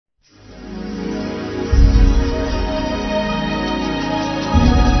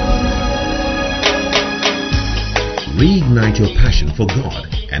reignite your passion for God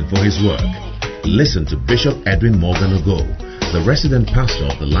and for His work. Listen to Bishop Edwin Morgan Ogo, the resident pastor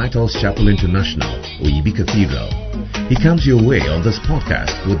of the Lighthouse Chapel International, Oyibi Cathedral. He comes your way on this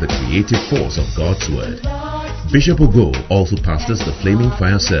podcast with the creative force of God's Word. Bishop Ogo also pastors the Flaming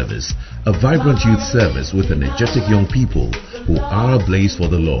Fire Service, a vibrant youth service with energetic young people who are ablaze for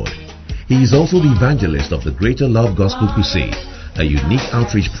the Lord. He is also the evangelist of the Greater Love Gospel Crusade, a unique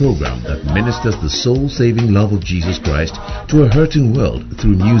outreach program that ministers the soul-saving love of Jesus Christ to a hurting world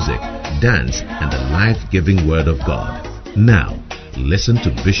through music, dance, and the life-giving Word of God. Now, listen to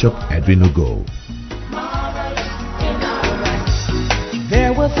Bishop Edwin Ogo.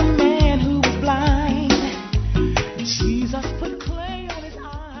 There was a man who was blind. Jesus put clay on his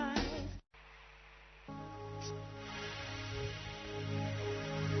eyes.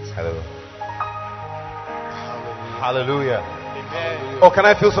 Hallelujah. Hallelujah. Amen. Oh, can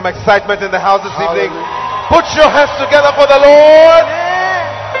I feel some excitement in the house this evening? Put your hands together for the Lord.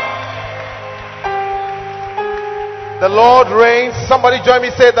 The Lord reigns. Somebody join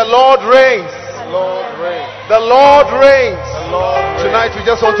me, say, the Lord reigns. The Lord reigns. The Lord reigns. The Lord reigns. Tonight we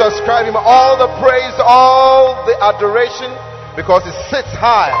just want to ascribe Him all the praise, all the adoration, because He sits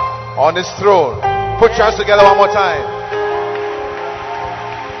high on His throne. Put your hands together one more time.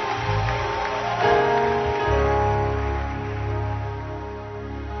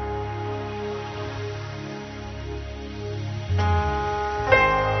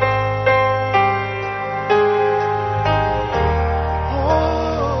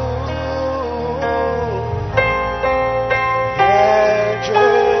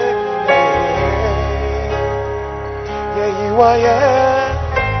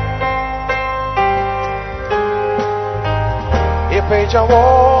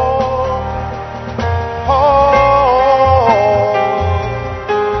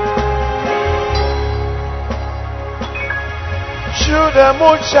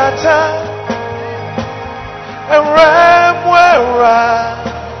 Shata and Ramwara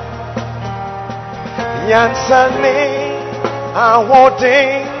Yansani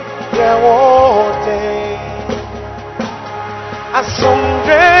Awarding Yawarding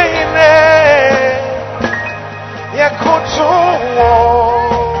Asumdene Yakutu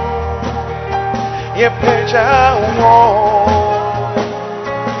Yepeja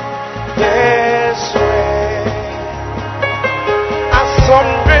Yes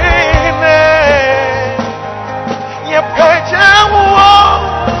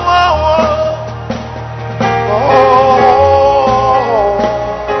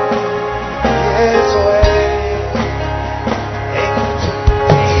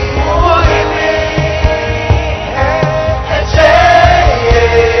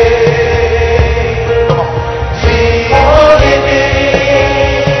Come on.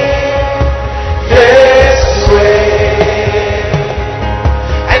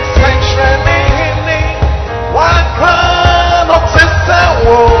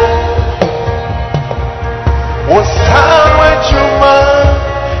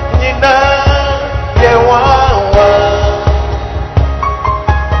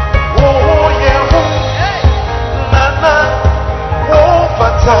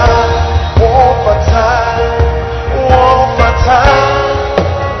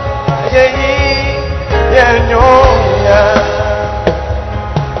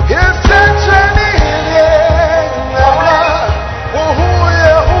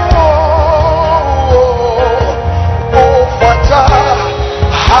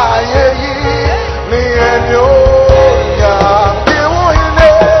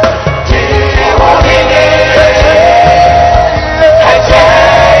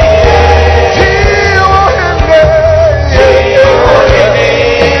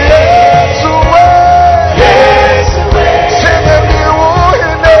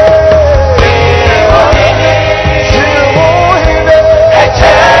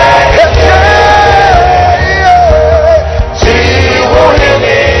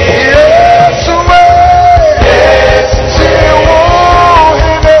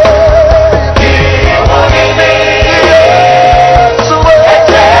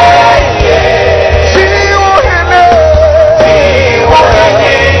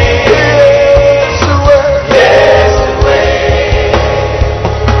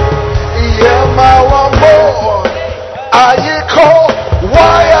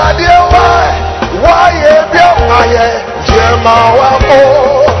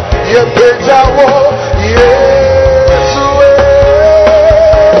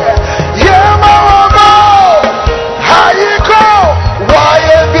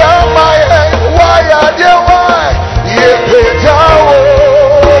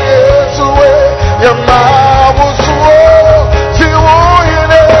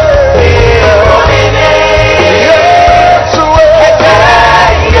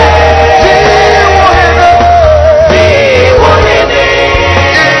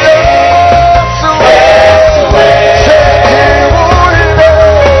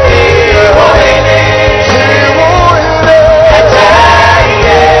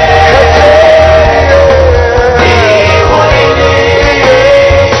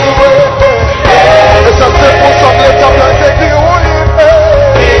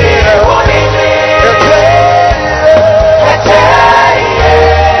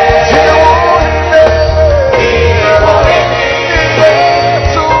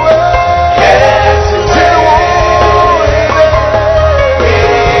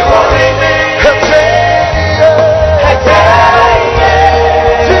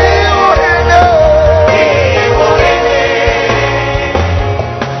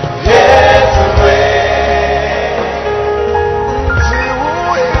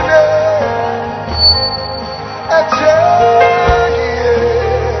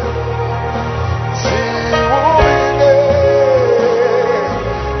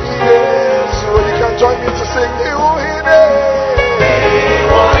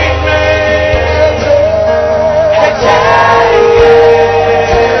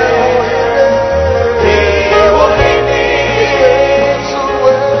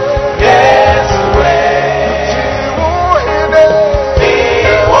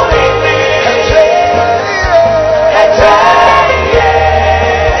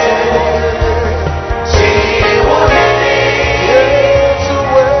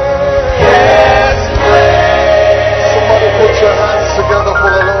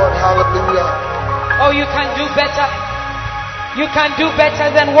 can do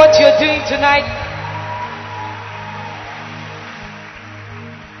better than what you're doing tonight?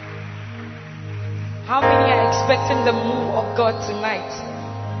 How many are expecting the move of God tonight?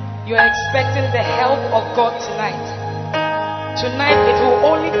 You are expecting the help of God tonight. Tonight it will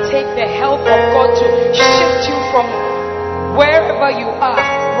only take the help of God to shift you from wherever you are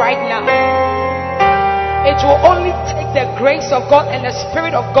right now. It will only take the grace of God and the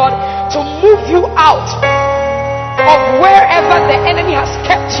Spirit of God to move you out of wherever the enemy has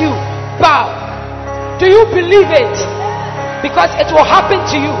kept you bound. Do you believe it? Because it will happen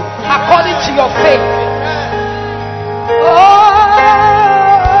to you according to your faith.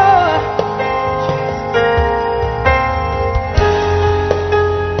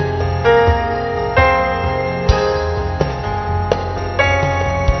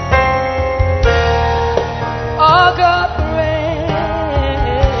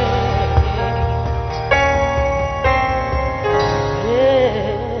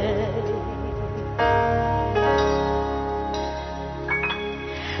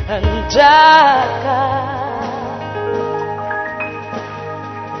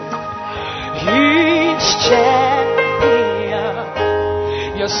 He's champion,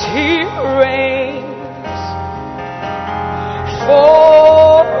 yes, he reigns forevermore.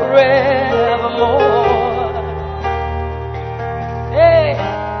 Hey,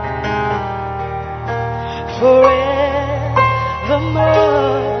 forevermore.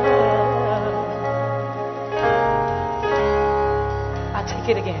 I'll take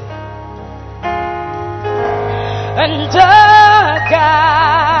it again. And God,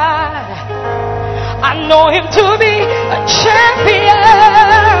 I know him to be a champion.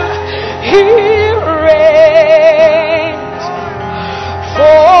 He reigns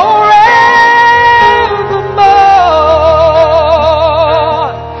forevermore.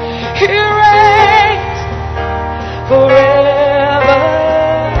 He reigns forevermore.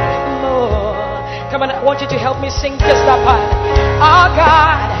 Come on, I want you to help me sing just that part. Our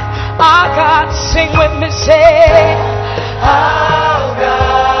God, sing with me, say, our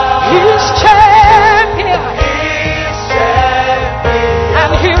God, he's champion,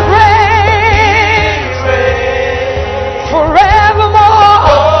 and he reigns forevermore.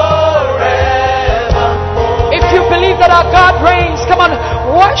 If you believe that our God reigns, come on,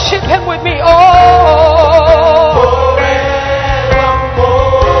 worship him with me. Oh, forevermore.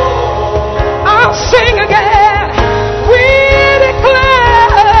 I'll sing again.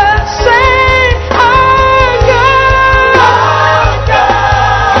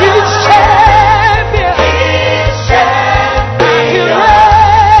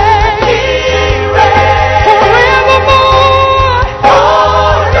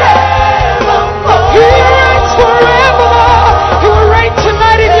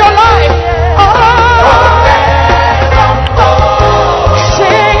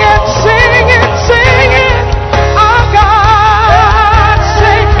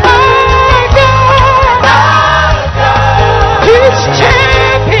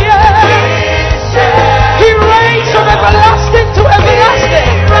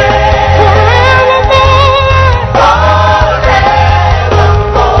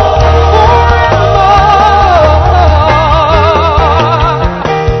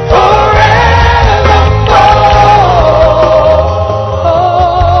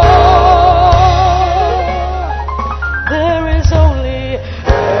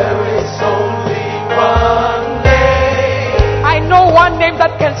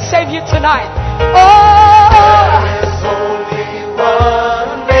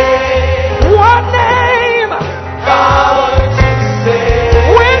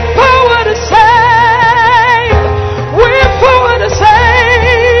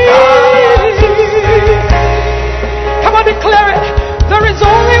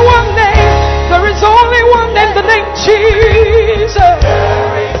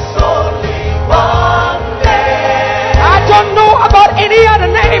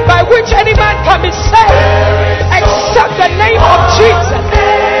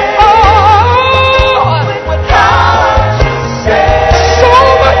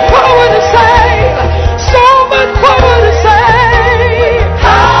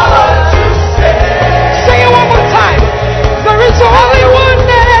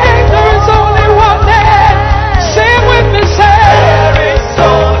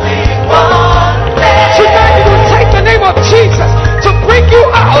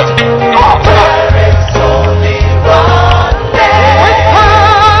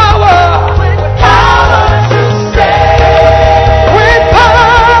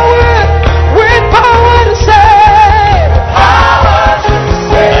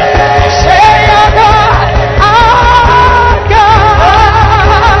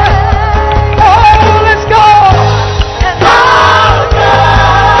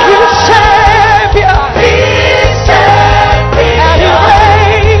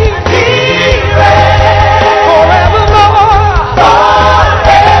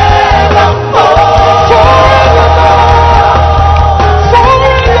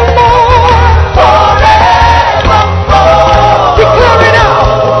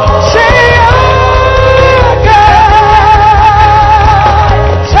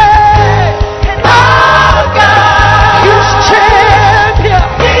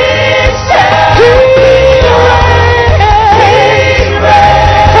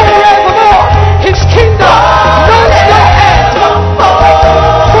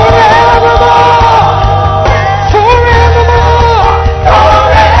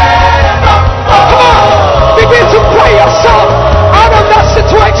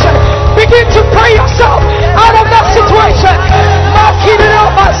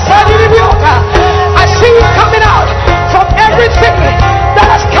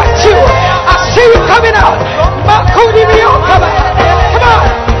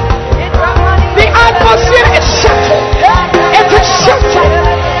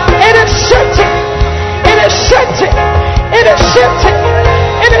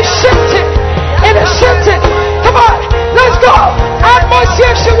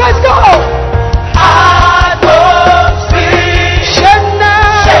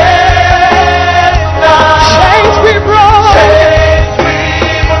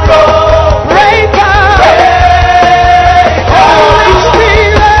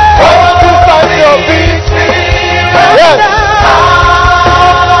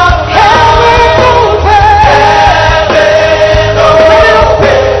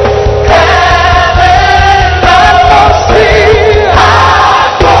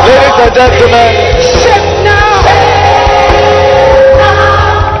 gentlemen. Shift now.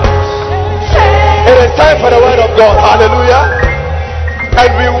 It is time for the word of God. Hallelujah.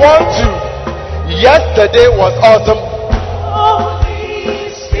 And we want to. Yesterday was awesome.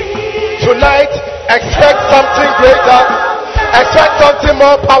 Tonight, expect something greater. Expect something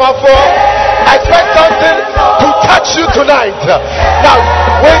more powerful. Expect something to touch you tonight. Now,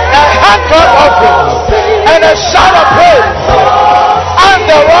 with a hand clap offering and a shout of praise, and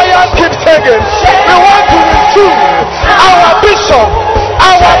the royal keep singing, we want to receive our bishop,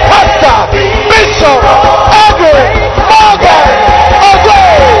 our pastor, Bishop Edwin Morgan Ogo.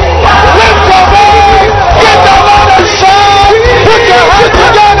 Lift your voice, give the Lord a shout, put your hands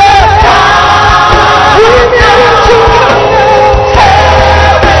together. We need to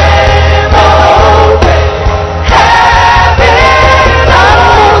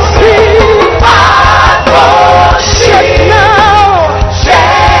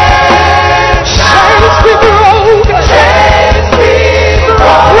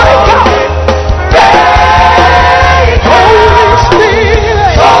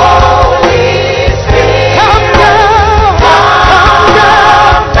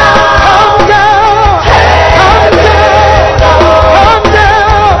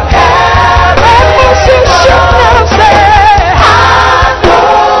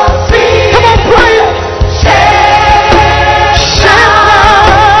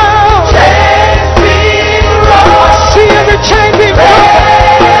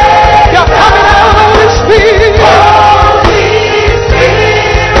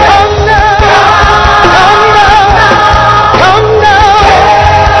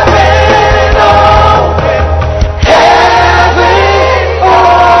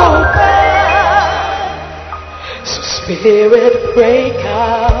Spirit break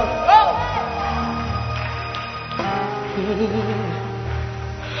out.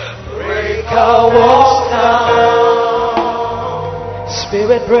 Break our walls down.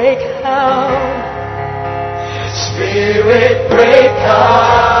 Spirit break out. Spirit break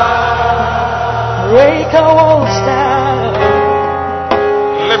out. Break our walls down.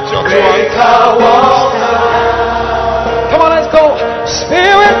 Lift your break two our hands. walls down. Come on, let's go.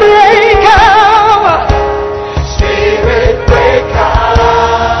 Spirit break out. Spirit break out.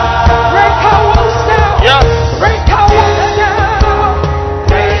 Break our walls down. Yes. Break our walls down.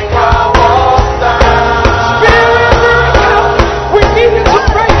 Break our walls down. Spirit break out. We need you to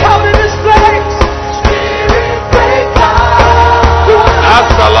break out in this place. Spirit break out.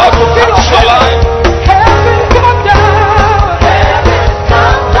 Ask the Lord to touch your life. Heaven come down. Heaven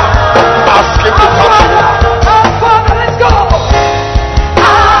come down. Ask him to touch you. Our Father, let's go.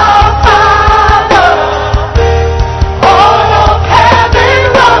 Our Father, all of heaven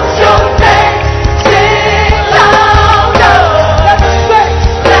wants your name. Sing louder. Let us pray.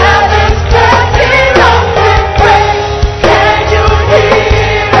 Let us take it up and pray. Can you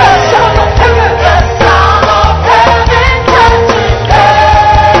hear the sound of heaven? The sound of heaven touching earth.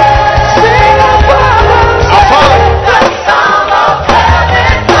 Sing our Father. Our Father. The sound of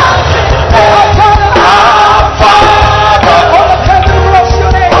heaven touching Our earth. Father. Our Father. All of heaven bless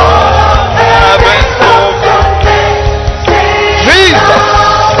your name. Heaven open. Jesus.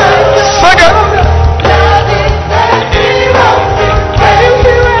 Sing it. Can you hear it? Can you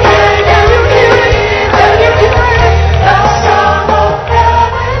hear it? Can you hear it?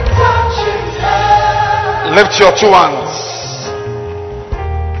 Lift your two hands.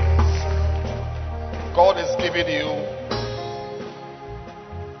 God is giving you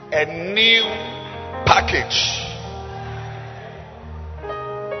a new package.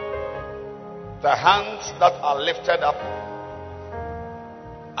 The hands that are lifted up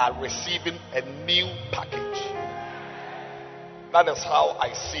are receiving a new package. That is how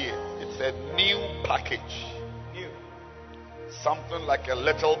I see it. It's a new package. Something like a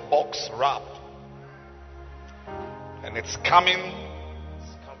little box wrapped. And it's coming.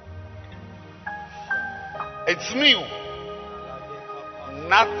 It's new.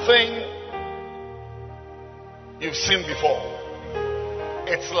 Nothing you've seen before.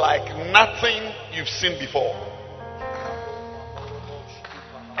 It's like nothing you've seen before.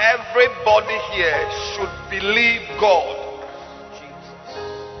 Everybody here should believe God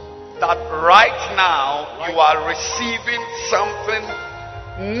that right now you are receiving something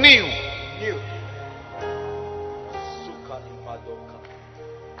new.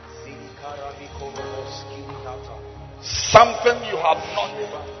 Something you have not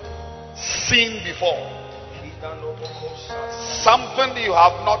seen before. Something you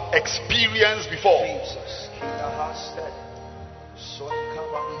have not experienced before.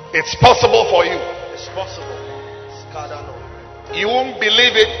 It's possible for you. It's possible. You won't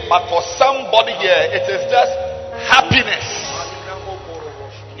believe it, but for somebody here, it is just happiness.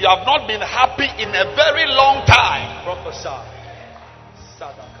 You have not been happy in a very long time.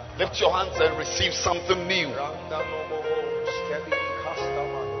 Lift your hands and receive something new.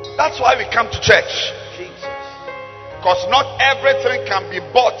 That's why we come to church. Because not everything can be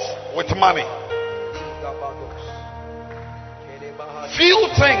bought with money. Few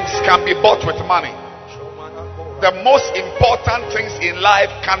things can be bought with money. The most important things in life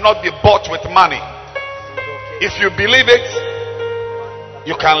cannot be bought with money. If you believe it,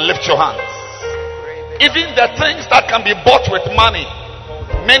 you can lift your hands. Even the things that can be bought with money,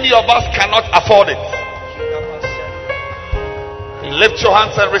 many of us cannot afford it. Lift your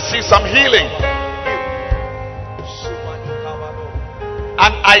hands and receive some healing.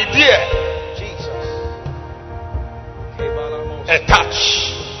 An idea, a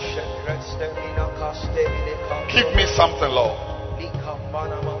touch. Give me something, Lord.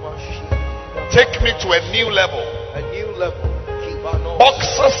 Take me to a new level.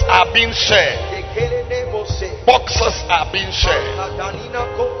 Boxes are being shared. Boxes are being shared.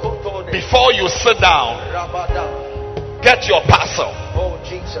 Before you sit down, get your parcel. Oh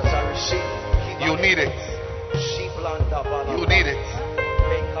Jesus, I receive. You need it. You need it.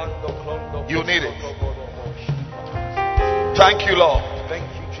 You need it. Thank you, Lord. Thank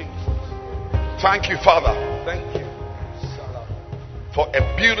you, Jesus. Thank you, Father, Thank you. for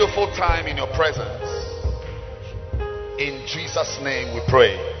a beautiful time in your presence. In Jesus' name we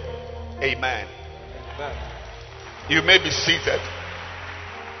pray. Amen. Amen. You may be seated.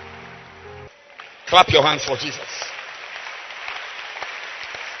 Clap your hands for Jesus.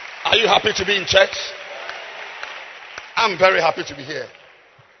 Are you happy to be in church? I'm very happy to be here.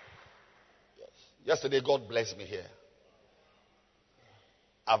 Yesterday, God blessed me here.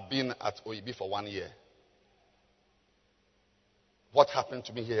 I've been at OEB for 1 year. What happened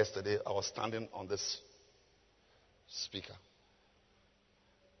to me here yesterday? I was standing on this speaker.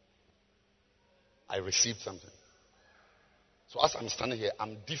 I received something. So as I'm standing here,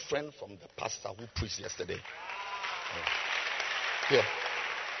 I'm different from the pastor who preached yesterday. Here.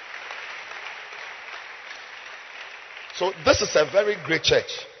 So this is a very great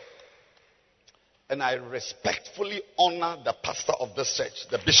church. And I respectfully honor the pastor of this church,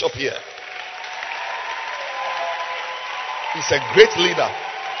 the bishop here. He's a great leader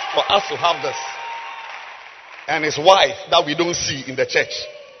for us to have this. And his wife that we don't see in the church.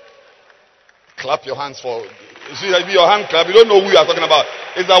 Clap your hands for. You see, your hand clap. You don't know who you are talking about.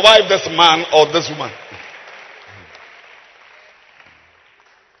 Is the wife this man or this woman?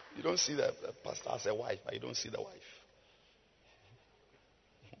 You don't see the pastor as a wife, but you don't see the wife.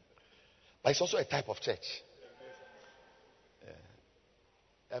 But it's also a type of church.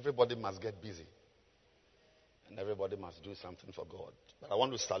 Yeah. Everybody must get busy. And everybody must do something for God. But I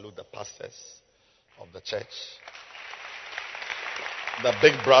want to salute the pastors of the church. The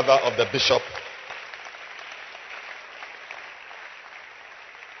big brother of the bishop.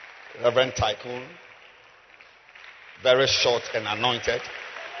 Reverend Tycoon. Very short and anointed.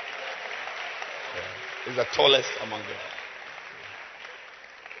 Yeah. He's the tallest among them.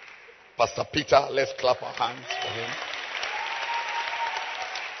 Pastor Peter, let's clap our hands for him.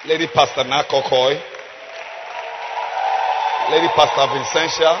 Lady Pastor Nakokoi. Lady Pastor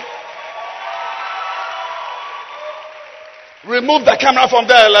Vincentia. Remove the camera from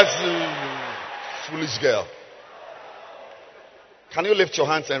there. Let's foolish girl. Can you lift your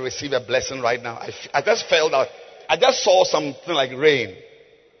hands and receive a blessing right now? I just felt that. I just saw something like rain.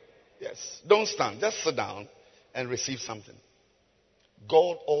 Yes. Don't stand. Just sit down and receive something.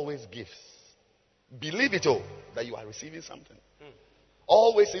 God always gives. Believe it all that you are receiving something.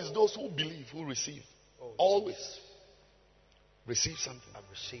 Always is those who believe who receive. Always. Receive something. I'm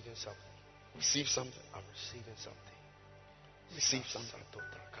receiving something. Receive something. I'm receiving something. Receive something.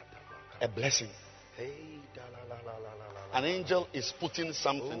 A blessing. An angel is putting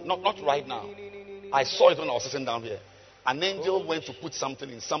something. Not right now. I saw it when I was sitting down here. An angel went to put something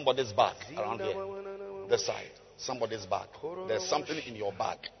in somebody's bag around here. This side. Somebody's bag. There's something in your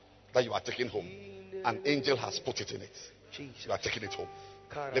bag that you are taking home. An angel has put it in it. You are taking it home.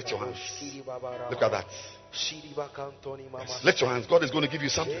 Lift your hands. Look at that. Yes. Lift your hands. God is going to give you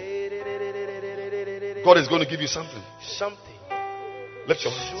something. God is going to give you something. Something. Lift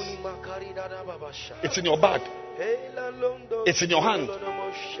your hands. It's in your bag. It's in your hand.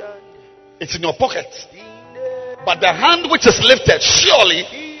 It's in your pocket. But the hand which is lifted, surely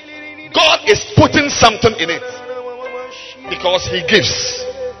God is putting something in it. Because He gives.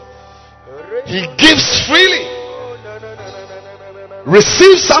 He gives freely.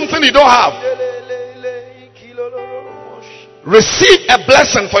 Receive something you don't have. Receive a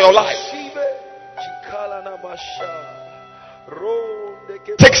blessing for your life.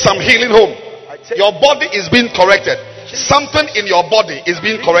 Take some healing home. Your body is being corrected. Something in your body is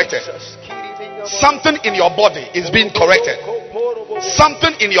being corrected. Something in your body is being corrected.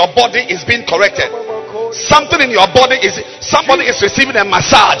 Something in your body is being corrected. Something in your body is, somebody is receiving a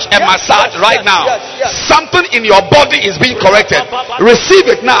massage right now. Something in your body is being corrected. Receive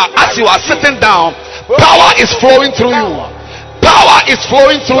it now as you are sitting down. Power is flowing through you. Power is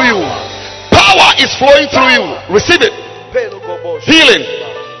flowing through you. Power is flowing through you. Receive it. Healing.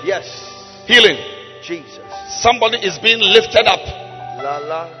 Yes. Healing. Jesus. Somebody is being lifted up.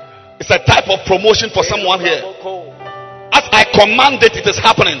 It's a type of promotion for someone here. As I command it, it is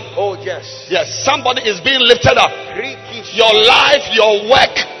happening. Oh, yes. Yes, somebody is being lifted up. Your life, your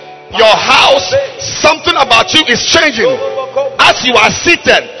work, your house, something about you is changing. As you are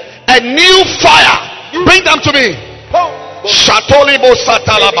seated, a new fire. Bring them to me. Shatolibo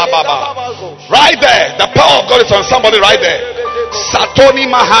Satala Baba. Right there. The power of God is on somebody right there. Satoni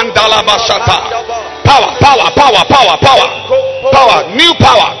Mahandala Bashata. Power, power, power, power, power. Power. New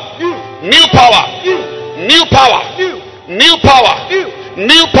power. New power. New power. New power.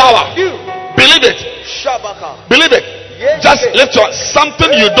 New power. Believe it. Believe it. Just lift your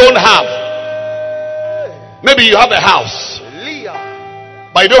something you don't have. Maybe you have a house,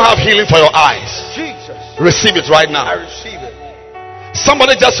 but you don't have healing for your eyes. Receive it right now. I receive it.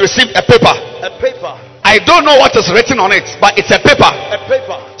 Somebody just received a paper. A paper. I don't know what is written on it, but it's a paper. A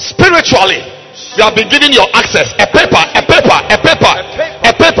paper. Spiritually, you have been given your access. A paper. A paper. A paper.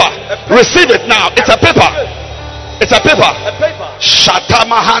 A paper. Receive it now. It's a paper. It's a paper. A paper.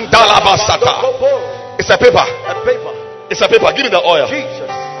 Shatamahandalabasata. It's a paper. A paper. It's a paper. Give me the oil.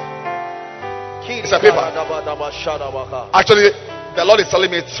 Jesus. It's a paper. Actually, the Lord is telling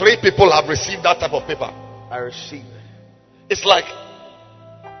me 3 people have received that type of paper. I receive it. It's like,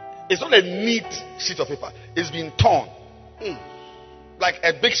 it's not a neat sheet of paper. It's been torn. Like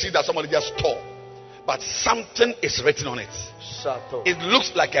a big sheet that somebody just tore. But something is written on it. It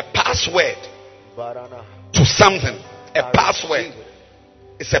looks like a password to something. A password.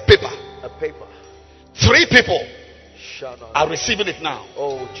 It's a paper. A paper. 3 people are receiving it now.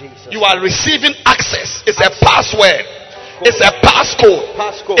 Oh, Jesus. You are receiving access. It's a password. It's a passcode.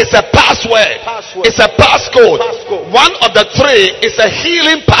 It's a password. It's a passcode. One of the 3 is a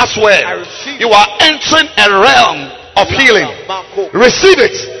healing password. You are entering a realm of healing. Receive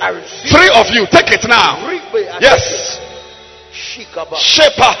it. 3 of you, take it now. Yes. Jesus.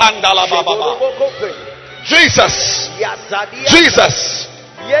 Jesus.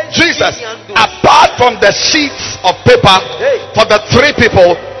 Jesus. Apart from the sheets of paper for the 3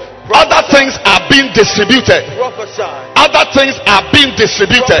 people, other things are being distributed. Other things are being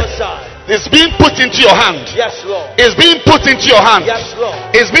distributed. It's being put into your hand. Yes, Lord. It's being put into your hand. Yes, Lord.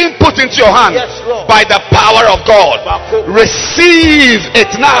 It's being put into your hand. Yes, Lord. By the power of God. Receive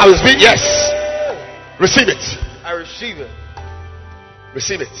it now. Yes. Receive it. I receive it.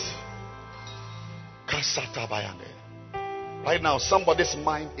 Receive it. Right now, somebody's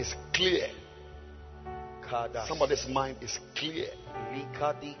mind is clear. Somebody's mind is clear.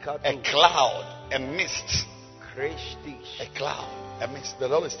 A cloud, a mist. A cloud, a mist. The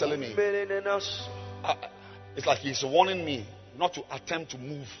Lord is telling me. It's like He's warning me not to attempt to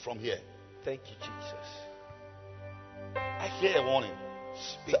move from here. Thank you, Jesus. I hear a warning.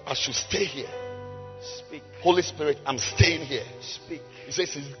 That I should stay here. Speak. Holy Spirit, I'm staying here. Speak. He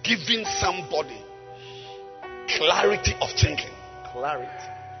says He's giving somebody clarity of thinking. Clarity.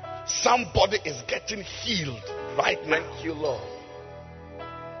 Somebody is getting healed right now. Thank you, Lord.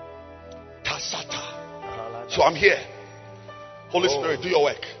 Kasata. So I'm here. Holy Spirit, do your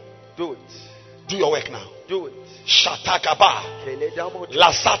work. Do it. Do your work now. Do it. Shatakaba.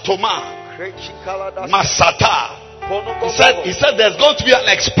 Lasatoma. Masata. He said there's going to be an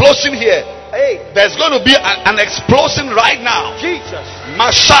explosion here. Hey. There's going to be an explosion right now. Jesus.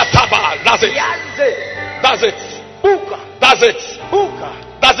 Mashataba. That's it. That's it. That's it.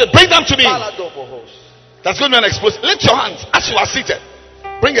 That's it. Bring them to me. There's going to be an explosion. Lift your hands as you are seated.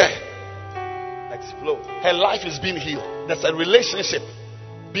 Bring her. Explode. Her life is being healed. There's a relationship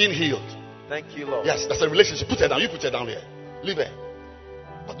being healed. Thank you, Lord. Yes, there's a relationship. Put her down. You put her down here. Leave her.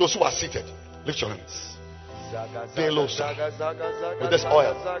 But those who are seated, lift your hands. With this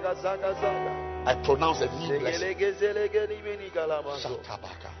oil, I pronounce a new blessing.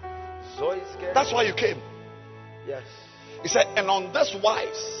 That's why you came. Yes. He said, and on this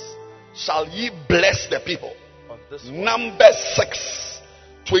wise shall ye bless the people. Numbers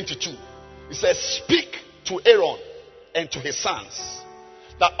 6:22. He says, speak to Aaron and to his sons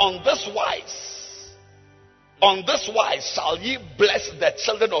that on this wise On this wise shall ye bless the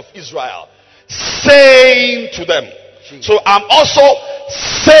children of Israel, saying to them. So I'm also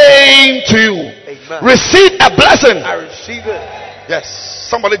saying to you, Amen. receive a blessing. I receive it. Yes,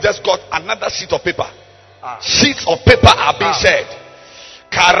 somebody just got another sheet of paper. Sheets of paper are being shared.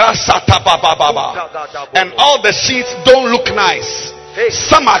 And all the sheets don't look nice.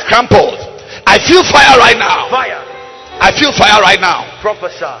 Some are crumpled. I feel fire right now. Fire. I feel fire right now.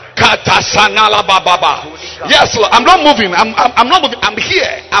 Prophesy. Yes, Lord. I'm not moving. I'm not moving. I'm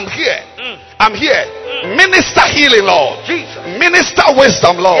here. I'm here. I'm here. Minister healing, Lord. Jesus. Minister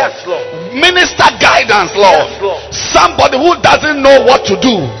wisdom, Lord. Yes, Lord. Minister guidance, Lord. Yes, Lord. Somebody who doesn't know what to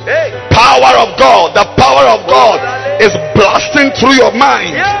do. Hey. Power of God. The power of God is blasting through your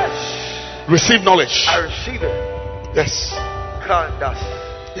mind. Yes. Receive knowledge. I receive it. Yes. Kandas.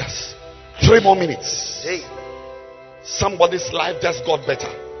 Yes. 3 more minutes. Hey. Somebody's life just got better.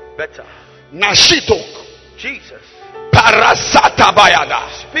 Better. Nashitok. Jesus. Parasata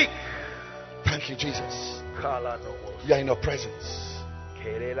bayada. Speak. Thank you, Jesus. Kala no more. We are in your presence. We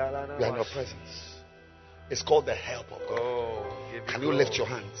are in your presence. It's called the help of God. Oh, Can you lift your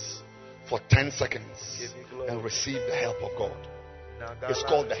hands for 10 seconds Give me glory. and receive the help of God? It's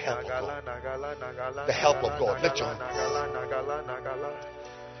called the help of God. The help of God. Lift your hands.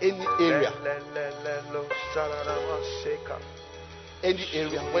 Any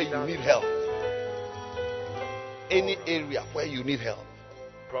area where you need help. Any area where you need help.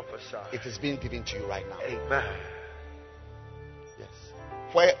 Prophesy. It is being given to you right now. Amen. Yes.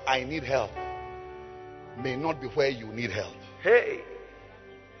 Where I need help may not be where you need help, Hey,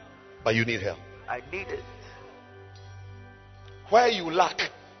 but you need help. I need it. Where you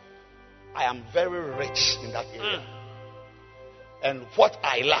lack, I am very rich in that area. And what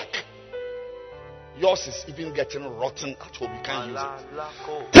I lack, yours is even getting rotten at home. You can't use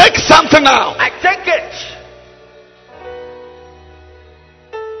it. Take something now. I take it.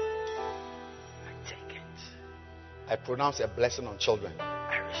 I take it. I pronounce a blessing on children.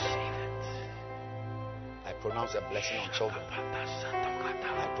 I receive it. I pronounce a blessing on children.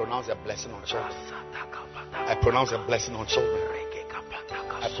 I pronounce a blessing on children. I pronounce a blessing on children.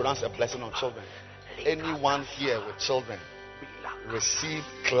 I pronounce a blessing on children. Anyone here with children, receive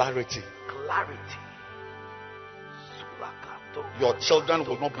clarity. Clarity. Your children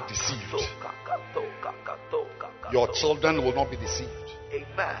will not be deceived. Your children will not be deceived.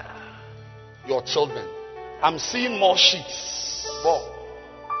 Amen. Your children. I'm seeing more sheets.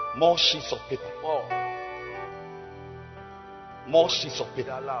 More sheets of paper. More sheets of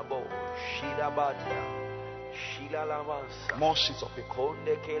paper. More sheets of paper.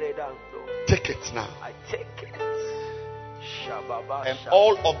 Take it now. I take it. And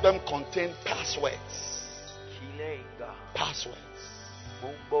all of them contain passwords. Passwords.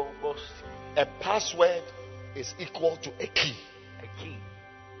 A password is equal to a key. A key.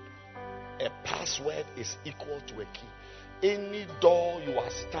 A password is equal to a key. Any door you are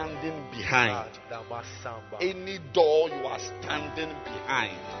standing behind, any door you are standing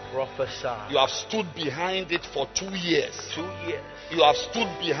behind, Prophesy. you have stood behind it for 2 years. 2 years. You have stood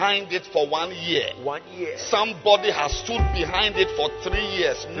behind it for 1 year. 1 year. Somebody has stood behind it for 3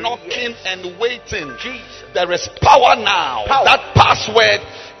 years, knocking and waiting. Jesus. There is power now. Power. That password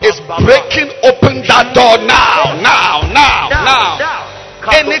is breaking open that door now.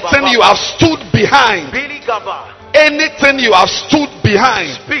 Anything you have stood behind, anything you have stood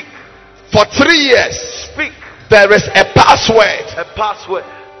behind Speak. for 3 years, Speak. there is a password. A password.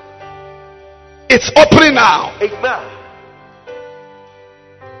 It's opening now. Amen.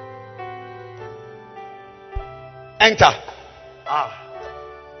 Enter.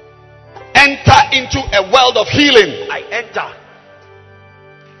 Enter into a world of healing. I enter.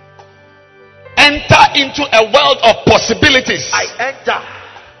 Enter into a world of possibilities. I enter.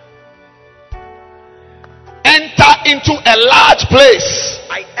 Enter into a large place.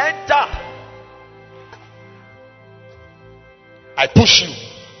 I enter. I push you.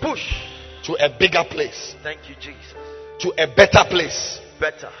 Push. To a bigger place. Thank you, Jesus. To a better place.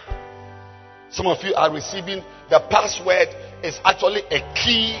 Better. Some of you are receiving the password is actually a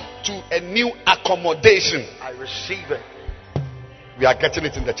key to a new accommodation. I receive it. We are getting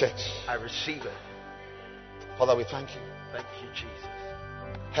it in the church. I receive it. Father, we thank you. Thank you, Jesus.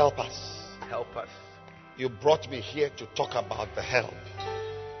 Help us. Help us. You brought me here to talk about the help.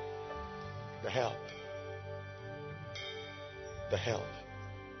 The help. The help.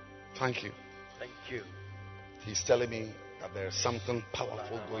 Thank you. Thank you. He's telling me that there is something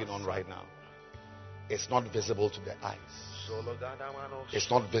powerful going on right now. It's not visible to the eyes. It's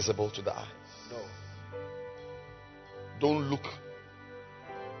not visible to the eyes. No. Don't look.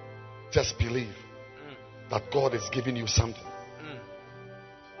 Just believe. that God is giving you something.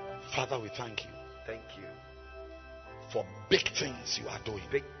 Father, we thank you. Thank you. For big things you are doing.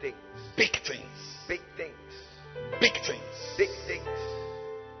 Big things. Big things. Big things. Big things. Big things.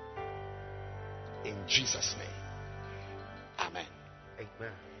 In Jesus' name. Amen.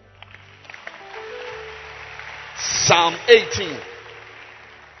 Amen. Psalm 18.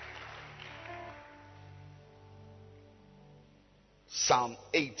 Psalm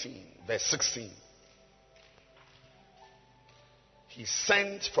 18, verse 16. He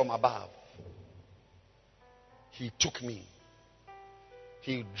sent from above. He took me.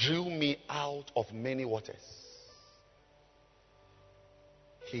 He drew me out of many waters.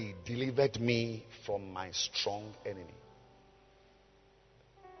 He delivered me from my strong enemy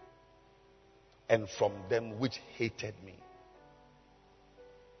and from them which hated me,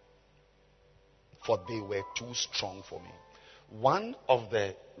 for they were too strong for me. One of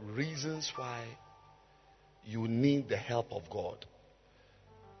the reasons why you need the help of God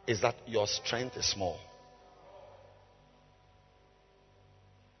is that your strength is small.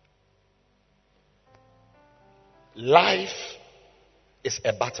 Life is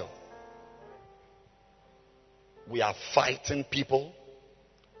a battle. We are fighting people,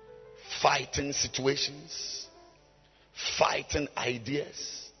 fighting situations, fighting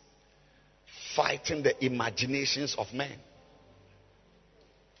ideas, fighting the imaginations of men.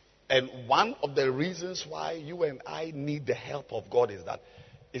 And one of the reasons why you and I need the help of God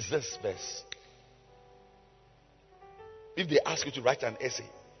is this verse. If they ask you to write an essay,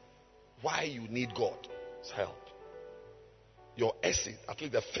 why you need God's help, your essay, at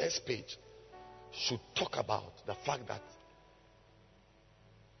least the first page, should talk about the fact that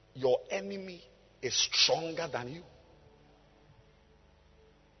your enemy is stronger than you.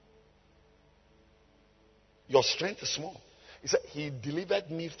 Your strength is small. He said, He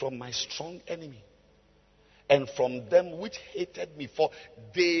delivered me from my strong enemy and from them which hated me, for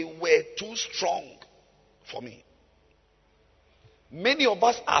they were too strong for me. Many of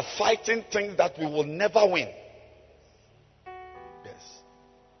us are fighting things that we will never win. Yes.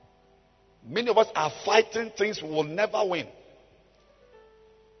 Many of us are fighting things we will never win.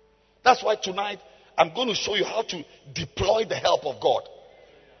 That's why tonight I'm going to show you how to deploy the help of God.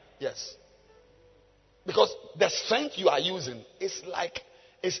 Yes. Because the strength you are using is like,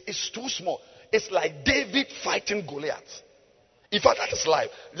 it's too small. It's like David fighting Goliath. In fact, that is life.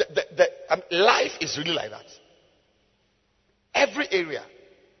 Life is really like that. Every area.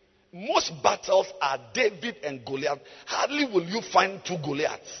 Most battles are David and Goliath. Hardly will you find two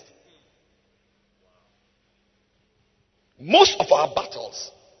Goliaths. Most of our battles,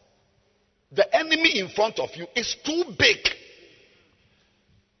 the enemy in front of you is too big.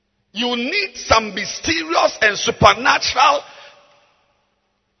 You need some mysterious and supernatural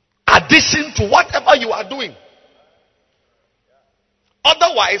addition to whatever you are doing.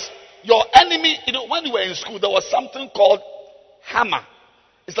 Otherwise, your enemy, when you were in school, there was something called hammer.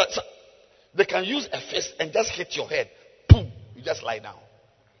 It's like they can use a fist and just hit your head. Boom, you just lie down.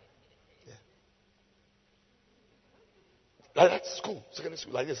 Yeah. Like that, school, secondary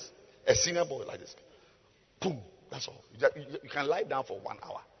school, like this. A senior boy like this. Boom, that's all. You can lie down for 1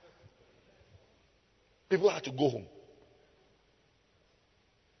 hour. People have to go home.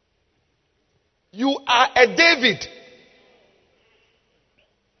 You are a David.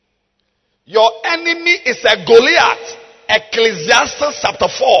 Your enemy is a Goliath. Ecclesiastes chapter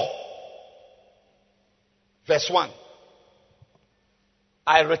 4, verse 1.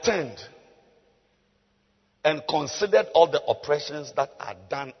 I returned and considered all the oppressions that are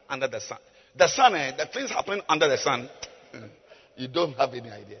done under the sun. The sun, the things happening under the sun, you don't have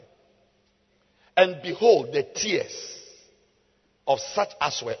any idea. And behold, the tears of such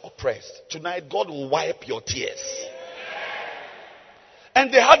as were oppressed. Tonight, God will wipe your tears.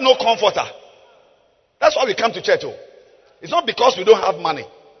 And they had no comforter. That's why we come to church. It's not because we don't have money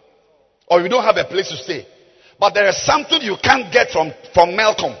or we don't have a place to stay. But there is something you can't get from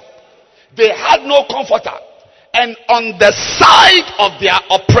Malcolm. They had no comforter. And on the side of their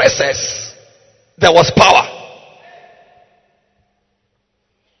oppressors, there was power.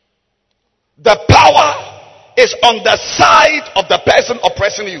 The power is on the side of the person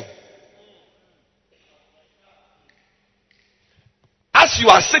oppressing you. As you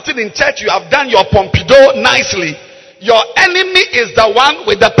are sitting in church, you have done your Pompidou nicely. Your enemy is the one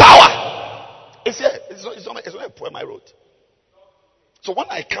with the power. It's here. It's not a poem I wrote. So when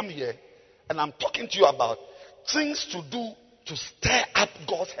I come here and I'm talking to you about things to do to stir up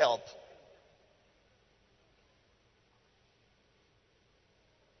God's help,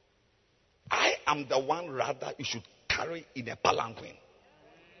 I am the one rather you should carry in a palanquin.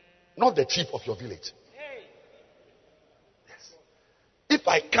 Not the chief of your village.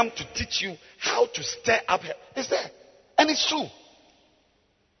 I come to teach you how to stir up hell. It's there. And it's true.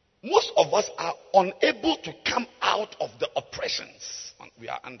 Most of us are unable to come out of the oppressions we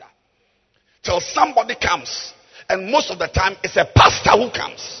are under. Till somebody comes. And most of the time, it's a pastor who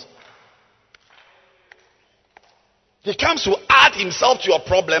comes. He comes to add himself to your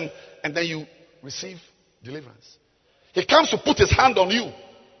problem, and then you receive deliverance. He comes to put his hand on you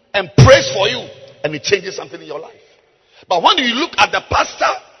and prays for you, and it changes something in your life. But when you look at the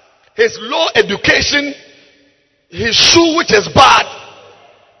pastor, his low education, his shoe which is bad,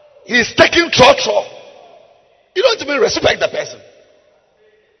 he's taking trotro, you don't even respect the person.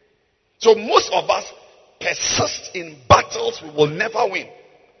 So most of us persist in battles we will never win.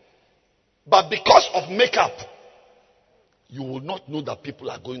 But because of makeup, you will not know that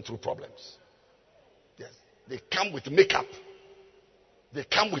people are going through problems. Yes. They come with makeup. They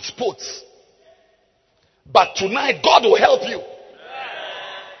come with sports. But tonight, God will help you.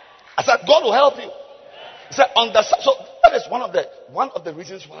 I said, God will help you. He said, so that is one of the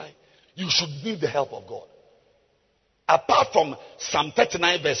reasons why you should need the help of God. Apart from Psalm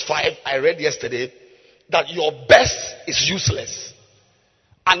 39 verse 5, I read yesterday, that your best is useless.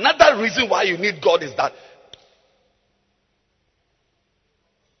 Another reason why you need God is that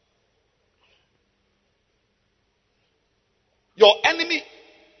your enemy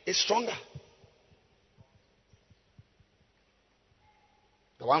is stronger.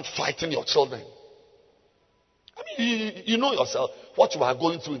 The one fighting your children. I mean, you know yourself what you are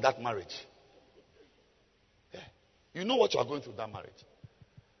going through in that marriage. Yeah. You know what you are going through in that marriage.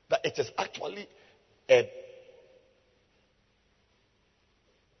 That it is actually a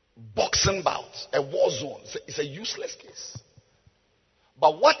boxing bout, a war zone. It's a useless case.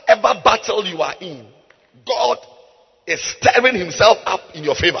 But whatever battle you are in, God is stirring himself up in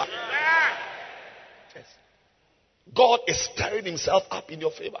your favor. Yes. God is stirring himself up in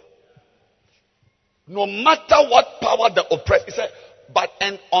your favor. No matter what power the oppressed, he said,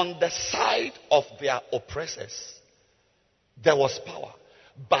 and on the side of their oppressors, there was power.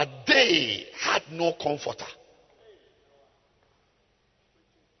 But they had no comforter.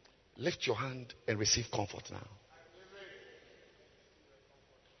 Lift your hand and receive comfort now.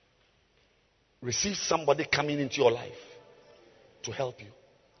 Receive somebody coming into your life to help you.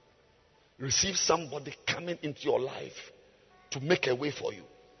 Receive somebody coming into your life to make a way for you.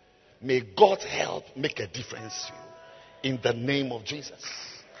 May God's help make a difference to you in the name of Jesus.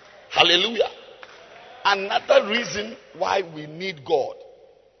 Hallelujah. Another reason why we need God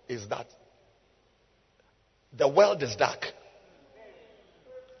is that the world is dark.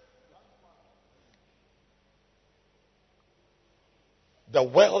 The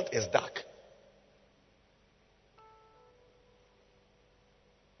world is dark.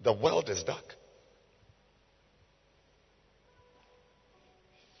 The world is dark.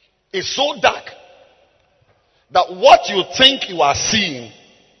 It's so dark that what you think you are seeing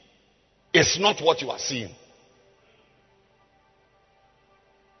is not what you are seeing.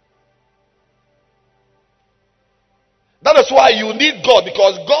 That is why you need God,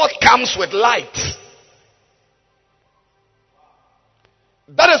 because God comes with light.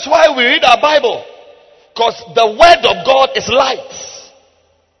 That is why we read our Bible, because the word of God is light.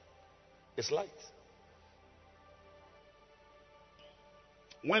 It's light.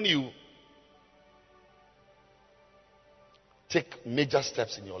 When you take major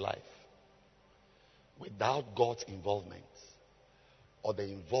steps in your life without God's involvement or the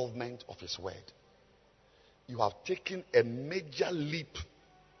involvement of his word, you have taken a major leap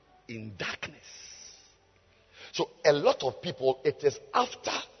in darkness. So a lot of people, it is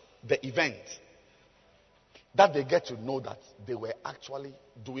after the event that they get to know that they were actually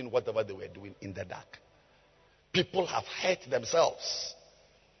doing whatever they were doing in the dark. People have hurt themselves.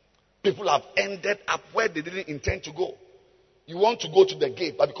 People have ended up where they didn't intend to go. You want to go to the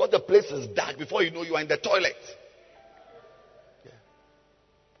gate, but because the place is dark, before you know, you are in the toilet. Yeah.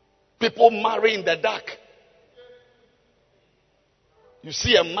 People marry in the dark. You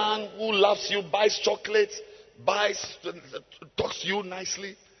see a man who loves you, buys chocolates, talks to you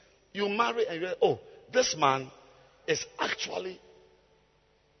nicely. You marry and you're, oh, this man is actually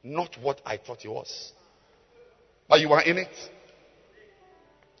not what I thought he was. But you are in it.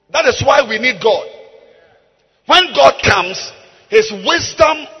 That is why we need God. When God comes, his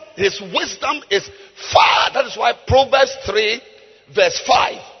wisdom is far. That is why Proverbs 3 verse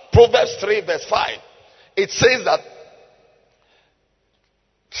 5. Proverbs 3 verse 5. It says that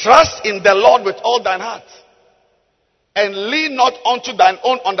trust in the Lord with all thine heart, and lean not unto thine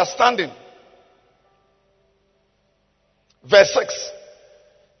own understanding. Verse 6.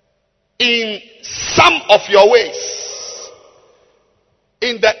 In some of your ways,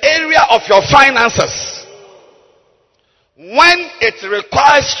 in the area of your finances, when it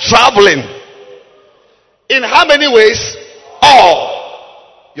requires traveling, in how many ways?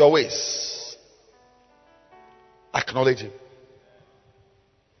 All your ways. Acknowledge him,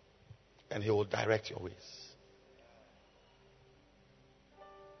 and he will direct your ways.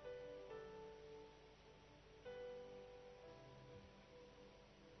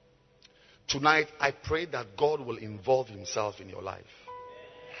 Tonight, I pray that God will involve himself in your life.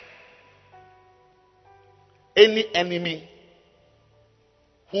 Any enemy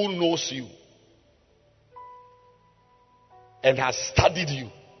who knows you and has studied you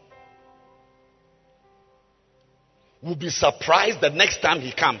will be surprised the next time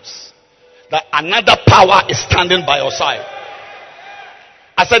he comes that another power is standing by your side.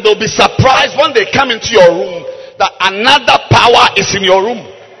 I said they'll be surprised when they come into your room that another power is in your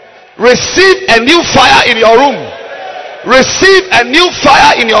room. Receive a new fire in your room. Receive a new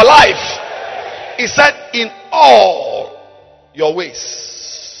fire in your life. He said, in all your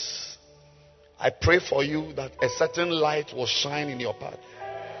ways. I pray for you that a certain light will shine in your path.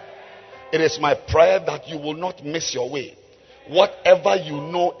 It is my prayer that you will not miss your way. Whatever you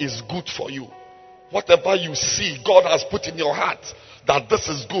know is good for you, whatever you see God has put in your heart that this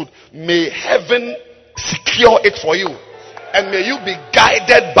is good, may heaven secure it for you. And may you be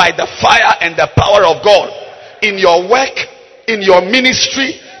guided by the fire and the power of God in your work, in your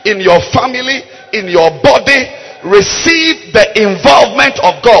ministry, in your family, in your body. Receive the involvement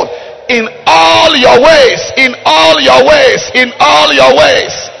of God in all your ways, in all your ways, in all your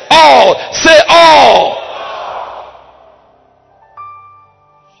ways. All. Say all.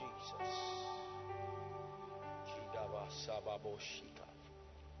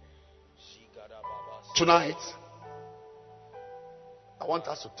 Tonight, I want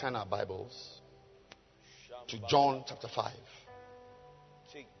us to turn our Bibles to John chapter 5.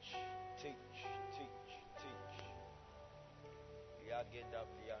 Teach.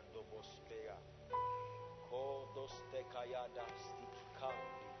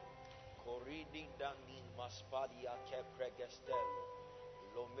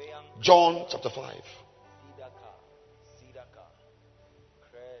 John chapter 5.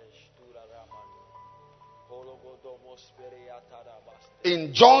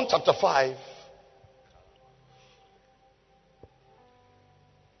 In John chapter 5,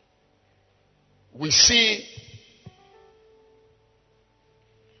 we see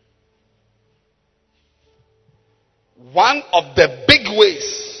one of the big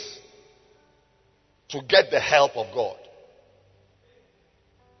ways to get the help of God.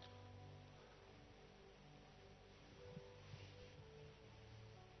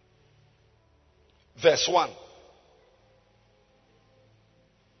 Verse 1.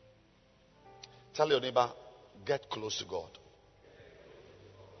 Tell your neighbor, get close to God.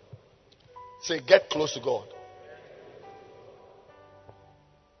 Say, get close to God.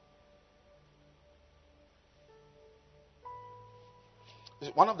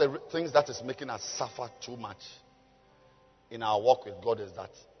 One of the things that is making us suffer too much in our walk with God is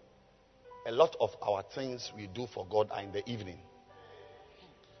that a lot of our things we do for God are in the evening.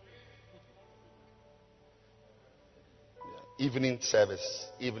 Evening service,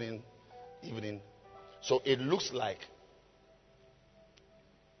 evening. So it looks like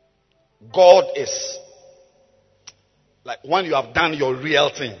God is like when you have done your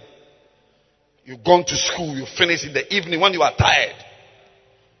real thing. You've gone to school, you finish in the evening when you are tired.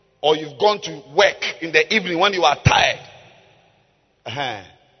 Or you've gone to work in the evening when you are tired.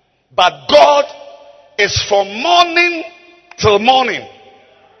 But God is from morning till morning.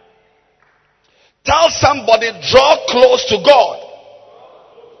 Tell somebody, draw close to God.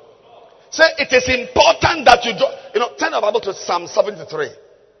 Say, it is important that you draw. Turn your Bible to Psalm 73.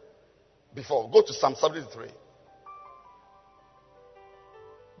 Go to Psalm 73.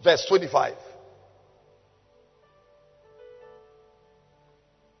 Verse 25.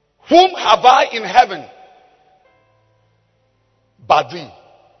 Whom have I in heaven but thee?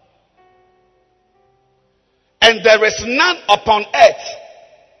 And there is none upon earth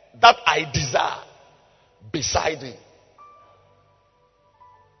that I desire beside thee.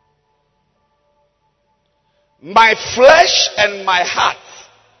 My flesh and my heart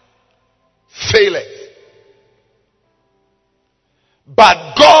faileth,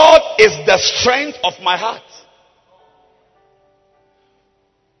 but God is the strength of my heart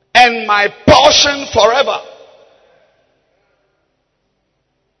and my portion forever.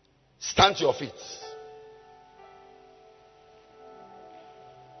 Stand to your feet.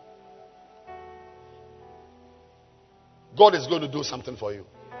 God is going to do something for you.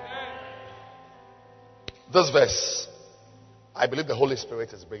 This verse, I believe the Holy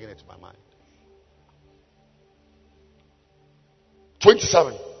Spirit is bringing it to my mind.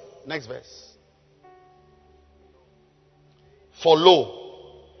 27. Next verse. For lo,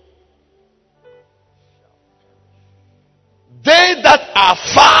 they that are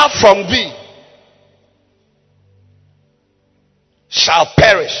far from thee shall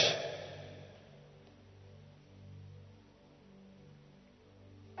perish.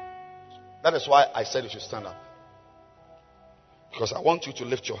 That is why I said you should stand up. Because I want you to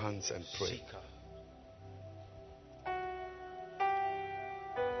lift your hands and pray.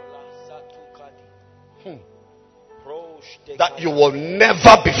 That you will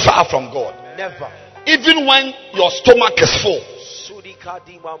never be far from God. Never. Even when your stomach is full.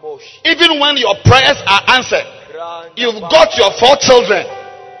 Even when your prayers are answered. You've got your 4 children.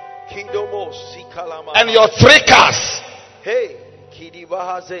 And your 3 cars.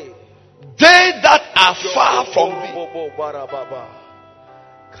 They that are far from thee.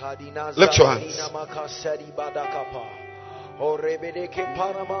 Lift your hands.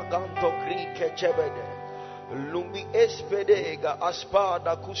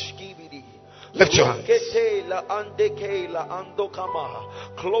 Lift your hands.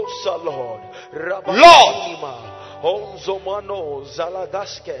 Closer, Lord. Lord,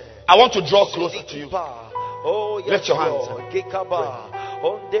 I want to draw closer to you. Oh, yes, lift your hands.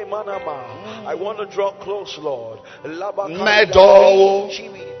 I want to draw close, Lord.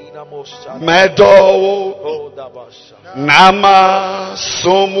 Medo Nama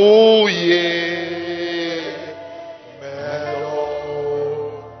Somuye.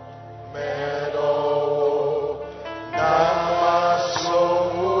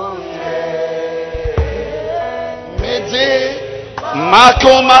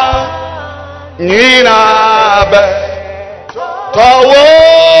 Makoma Nina Be Tawo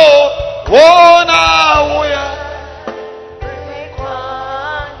Wona Wuya.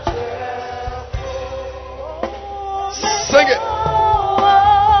 Sing it.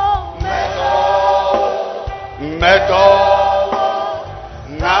 Medo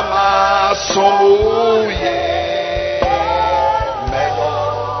Nama Somuye.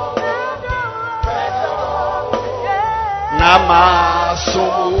 Nama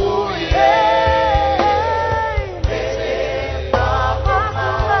Somuye.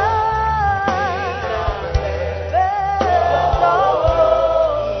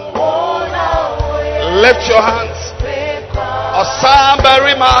 Lift your hands.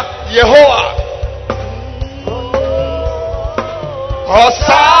 Osamberima Yehovah.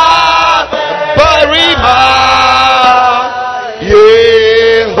 Osamberima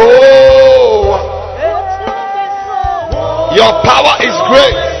Yehovah. Your power is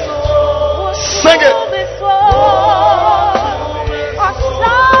great. Sing it.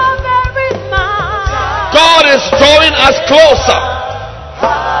 God is drawing us closer.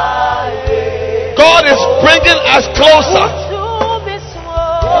 God is bringing us closer.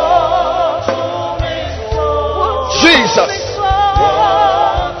 Jesus.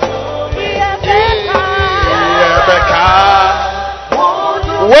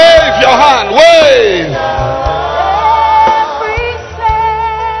 Wave your hand. Wave.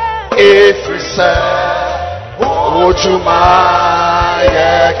 If we say, would you mind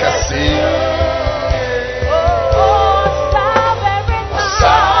kasi?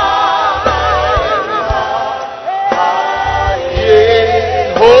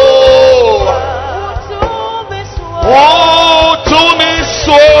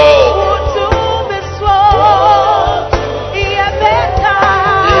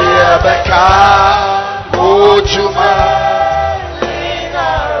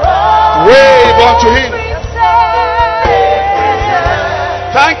 Wave unto him.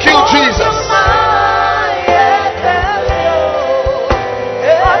 Thank you, Jesus.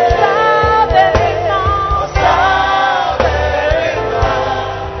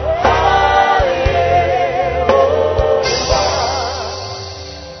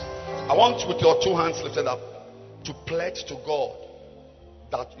 I want, with your 2 hands lifted up, to pledge to God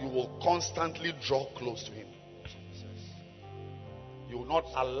that you will constantly draw close to him. You will not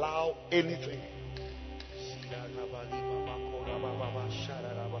allow anything.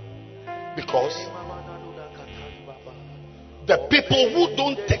 Because the people who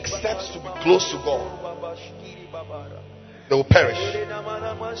don't take steps to be close to God, they will perish.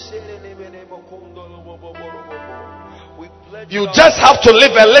 You just have to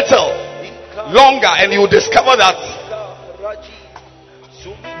live a little longer and you will discover that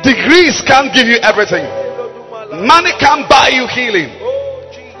degrees can't give you everything. Money can't buy you healing.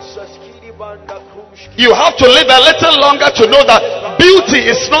 You have to live a little longer to know that beauty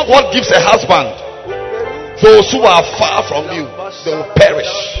is not what gives a husband. Those who are far from you, they will perish.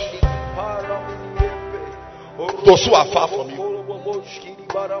 Those who are far from you.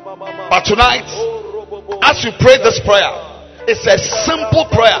 But tonight, as you pray this prayer, it's a simple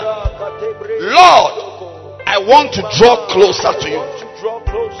prayer. Lord, I want to draw closer to you.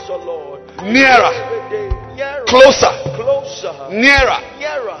 Nearer. Closer. Nearer.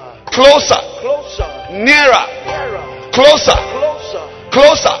 Closer. Nearer. Closer.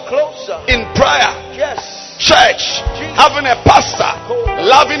 Closer. In prayer. Church, having a pastor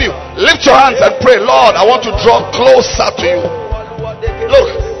loving you. Lift your hands and pray. Lord, I want to draw closer to you.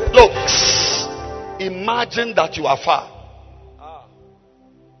 Look. Imagine that you are far.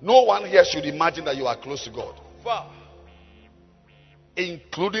 No one here should imagine that you are close to God. Far.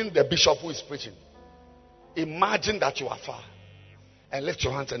 Including the bishop who is preaching. Imagine that you are far. And lift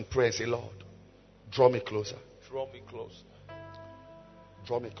your hands and pray and say, Lord, draw me closer. Draw me closer.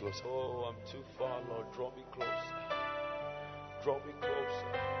 Draw me closer. Oh, I'm too far, Lord. Draw me closer. Draw me closer.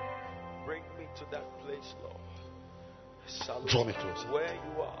 Bring me to that place, Lord. Draw me closer. Where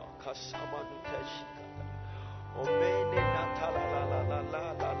you are.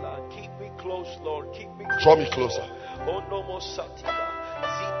 Keep me close, Lord. Keep me close. Draw me closer.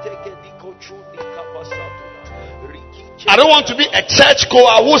 I don't want to be a church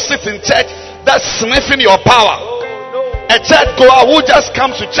goer who sits in church that's sniffing your power. A church goer who just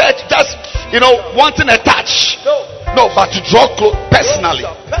comes to church just, wanting a touch. No, but to draw close personally.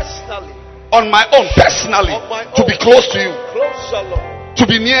 On my own, personally. To be close to you. To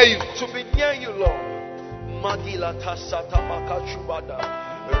be near you. To be near you, Lord.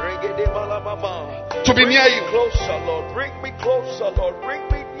 To be near you. Closer, Lord. Bring me closer, Lord. Bring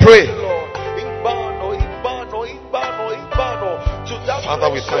me near Pray. you, Lord. To that Father,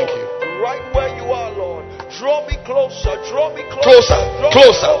 place, we thank Lord. you. Right where you are, Lord. Draw me closer. Draw me Closer.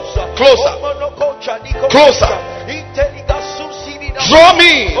 Closer. Closer. Closer. Draw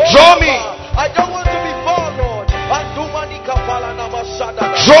me. Draw me. I don't want to be far, Lord.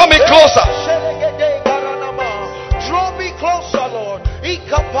 Draw me closer. Draw me closer, Lord.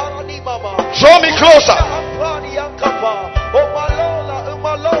 Draw me closer.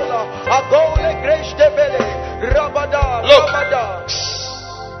 Look.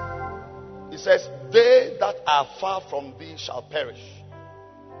 He says, they that are far from thee shall perish.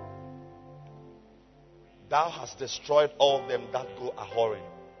 Thou hast destroyed all them that go a-whoring.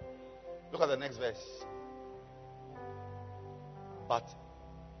 Look at the next verse. But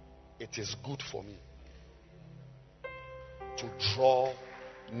it is good for me to draw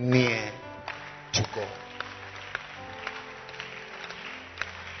near to God.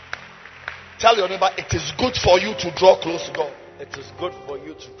 Tell your neighbor, it is good for you to draw close to God. It is good for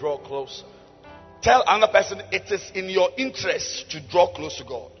you to draw closer. Tell another person, it is in your interest to draw close to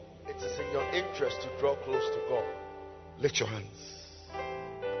God. It is in your interest to draw close to God. Lift your hands.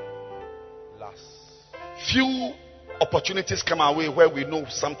 Last. Few opportunities come our way where we know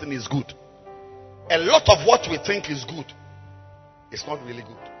something is good. A lot of what we think is good is not really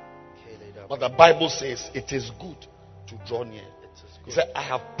good. But the Bible says it is good to draw near. He said, I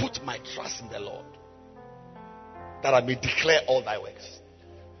have put my trust in the Lord, that I may declare all thy works.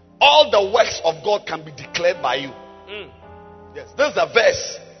 All the works of God can be declared by you. Yes, this is a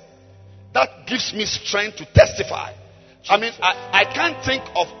verse that gives me strength to testify. I mean, I can't think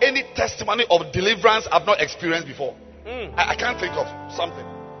of any testimony of deliverance I've not experienced before. I can't think of something.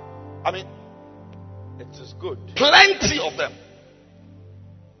 I mean, it is good. Plenty of them.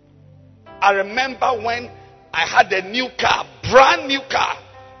 I remember when I had a new car, brand new car,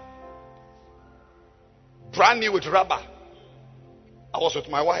 brand new with rubber. I was with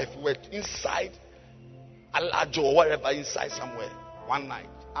my wife. We were inside Alajo or wherever, inside somewhere. One night,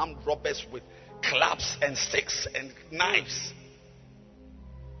 armed robbers with clubs and sticks and knives.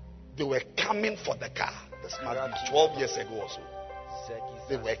 They were coming for the car. This must be 12 years ago or so.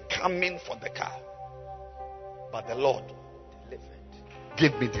 They were coming for the car. But the Lord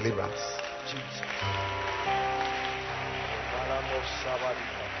gave me deliverance. Jesus.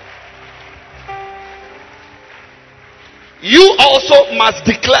 You also must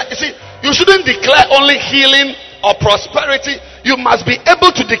declare. You see, you shouldn't declare only healing or prosperity. You must be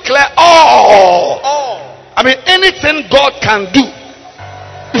able to declare all. I mean, anything God can do,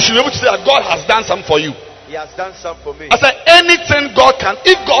 you should be able to say that God has done something for you. He has done something for me. I said, anything God can,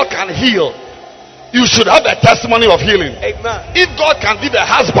 if God can heal, you should have a testimony of healing. Amen. If God can give a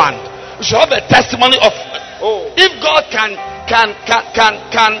husband, you should have a testimony of. If God can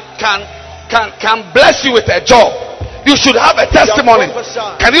bless you with a job, you should have a testimony.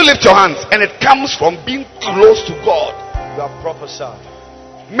 Can you lift your hands? And it comes from being close to God. You are prophesied.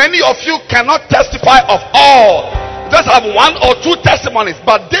 Many of you cannot testify of all. Just have one or two testimonies.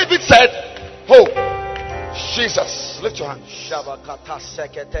 But David said, oh, Jesus, lift your hand.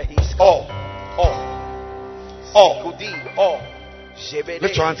 All.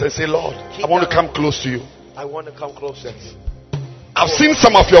 Lift your hands and say, Lord, I want to come close to you. I want to come closer. I've seen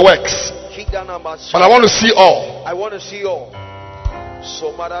some of your works, but I want to see all. I want to see all.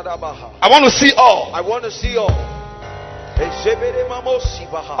 I want to see all. I want to see all.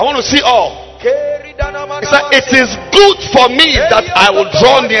 I want to see all. He said, it is good for me that I will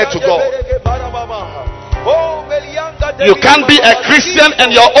draw near to God. You can't be a Christian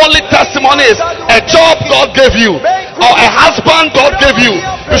and your only testimony is a job God gave you or a husband God gave you.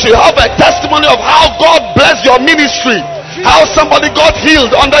 You should have a testimony of how God blessed your ministry, how somebody got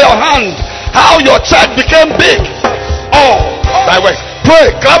healed under your hand, how your church became big. All thy works.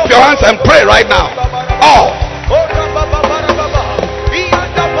 Pray, clap your hands and pray right now. All.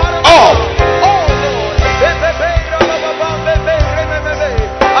 All.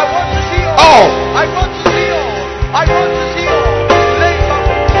 All. I want to see all. I want to see all.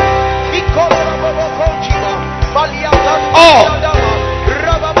 All.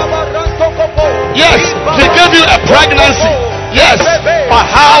 Yes, he gave you a pregnancy. Yes, but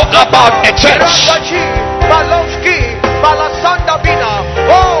how about a church?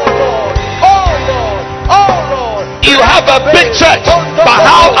 You have a big church, but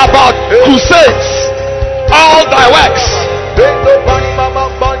how about crusades? All thy works.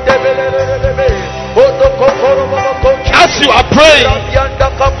 As you are praying,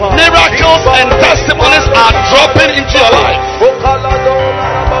 miracles and testimonies are dropping into your life.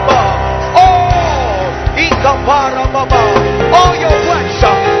 Oh, your works,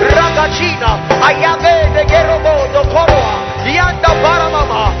 Ragachina, Ayave de Gerobo, Koroa, Yanda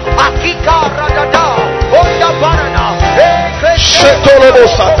Baramama, Akika Radada, Onda Banana, Shetolobo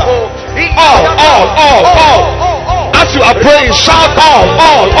Sata. All. As you are praying, shout all.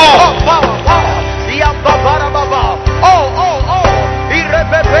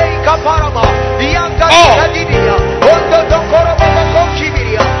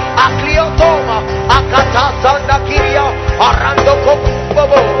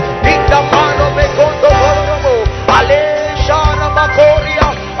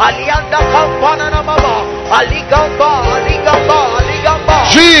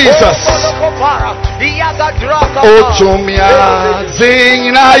 Jesus. Otumia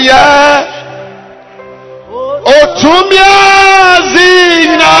zinaya. Otumia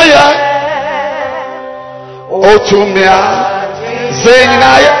zinaya. Otumia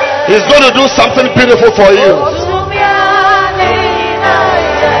zinaya. He's going to do something beautiful for you.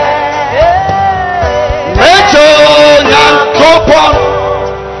 Mecho nyankopon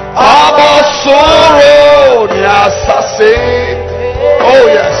abosoro nyasase. Oh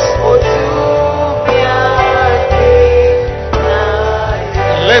yes.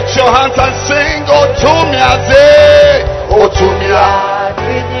 Lift your hands and sing. Otumiaze, Otumia.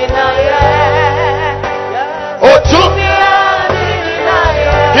 Otumia.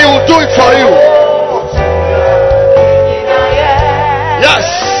 He will do it for you. Yes.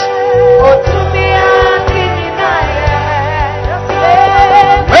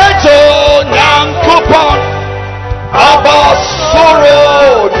 Mejo nyankopon abasoro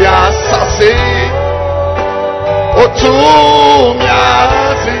diasase. Otumiazi.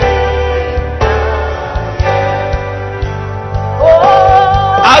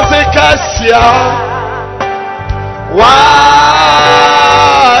 Azekasia waya.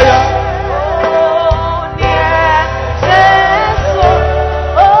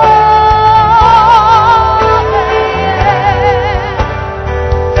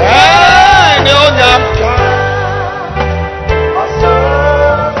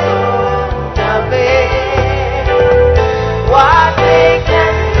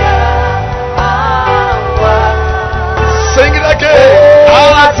 Sing it again.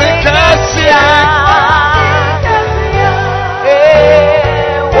 Azekasia.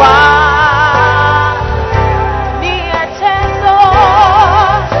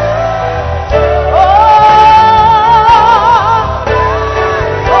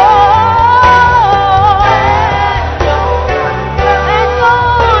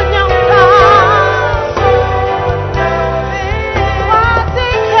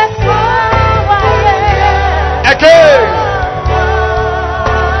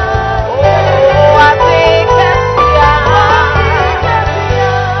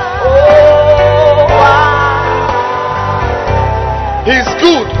 He's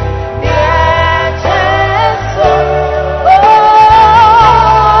good.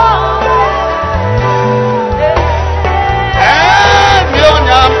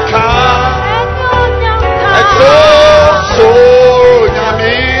 And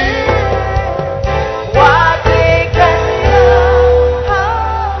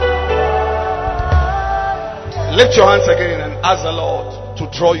Lift your hands again and ask the Lord to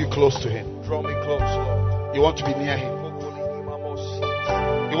draw you close to Him. Draw me close, Lord. You want to be near Him.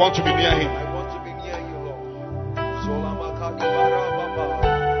 You want to be near Him. I want to be near you, Lord.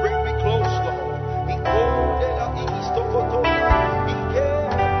 Bring me close, Lord.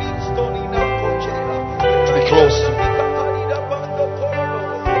 To be close to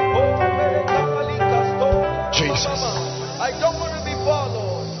Jesus. I don't want to be far,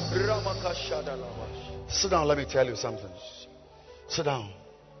 Lord. Sit down, let me tell you something. Sit down.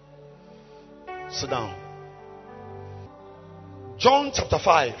 Sit down. John chapter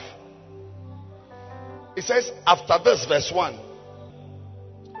 5. It says, after this, verse 1,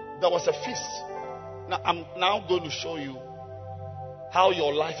 there was a feast. Now, I'm now going to show you how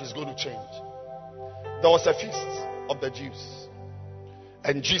your life is going to change. There was a feast of the Jews,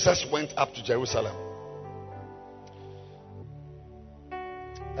 and Jesus went up to Jerusalem.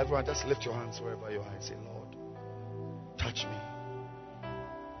 Everyone, just lift your hands wherever you are and say, Lord, touch me.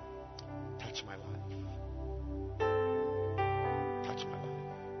 Touch my life. Touch my life.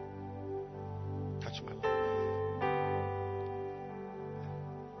 Touch my life.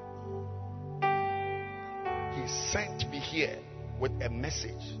 He sent me here with a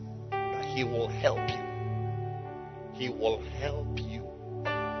message that He will help you. He will help you.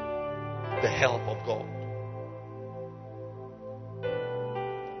 The help of God.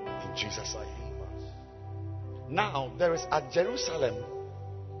 In Jesus' name. Now, there is at Jerusalem,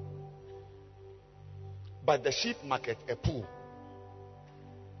 by the sheep market, a pool,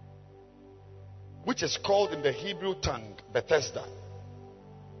 which is called in the Hebrew tongue Bethesda,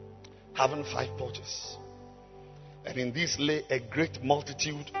 having 5 porches. And in these lay a great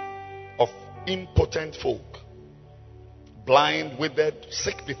multitude of impotent folk, blind, withered,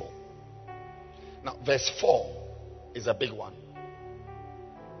 sick people. Now, verse 4 is a big one.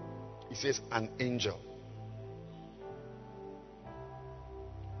 It says, an angel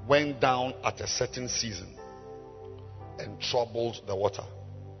went down at a certain season and troubled the water.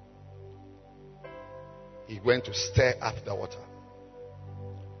 He went to stir up the water.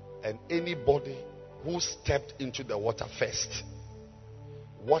 And anybody who stepped into the water first,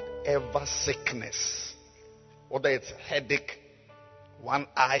 whatever sickness, whether it's headache, one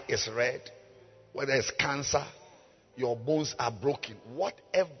eye is red, whether it's cancer, your bones are broken,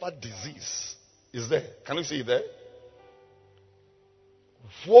 whatever disease is there. Can you see it there?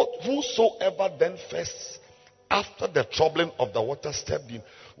 Whosoever then first, after the troubling of the water, stepped in,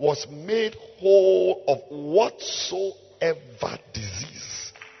 was made whole of whatsoever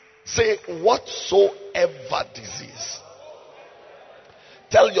disease. Say, whatsoever disease.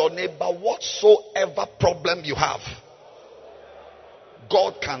 Tell your neighbor, whatsoever problem you have,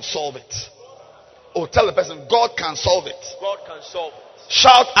 God can solve it. Oh, tell the person, God can solve it. God can solve it.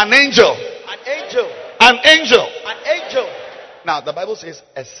 Shout, an angel. An angel. An angel. An angel. Now, the Bible says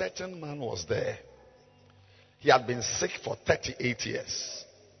a certain man was there. He had been sick for 38 years.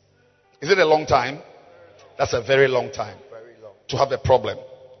 Is it a long time? That's a very long time to have a problem.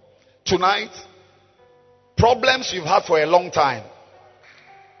 Tonight, problems you've had for a long time,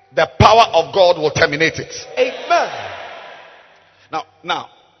 the power of God will terminate it. Amen. Now,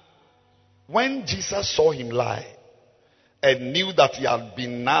 when Jesus saw him lie and knew that he had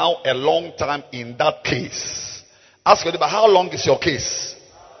been now a long time in that case, ask your neighbor, how long is your case?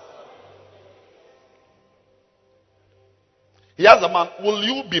 He asked the man, will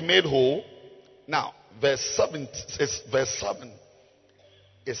you be made whole? Now, verse 7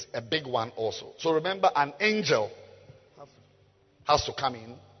 is a big one also. So remember, an angel has to come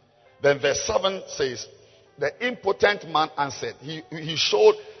in. Then verse 7 says, the impotent man answered. He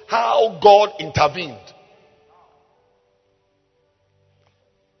showed how God intervened.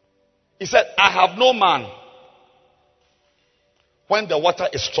 He said, I have no man when the water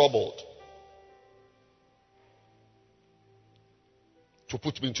is troubled to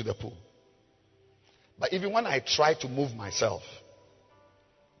put me into the pool. But even when I try to move myself,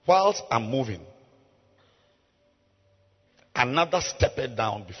 whilst I'm moving, another stepped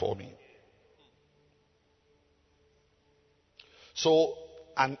down before me. So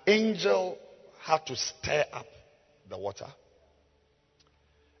an angel had to stir up the water.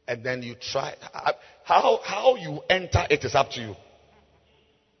 And then you try. How you enter it is up to you.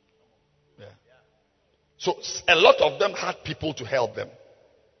 Yeah. So a lot of them had people to help them.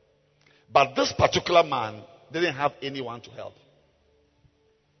 But this particular man didn't have anyone to help.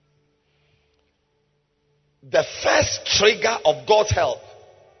 The first trigger of God's help,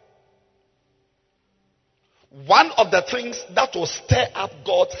 one of the things that will stir up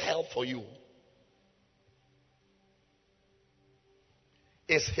God's help for you,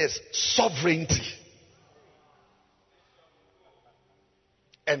 is His sovereignty.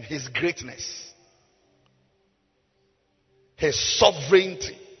 and his greatness, his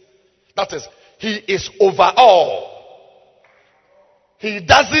sovereignty. That is, he is over all. He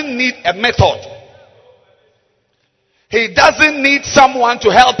doesn't need a method. He doesn't need someone to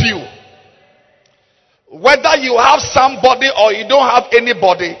help you. Whether you have somebody or you don't have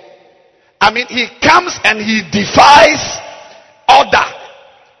anybody, he comes and he defies order.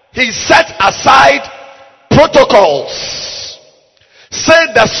 He sets aside protocols.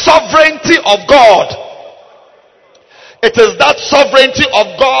 Say the sovereignty of God. It is that sovereignty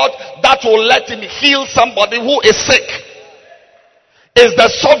of God that will let him heal somebody who is sick. It's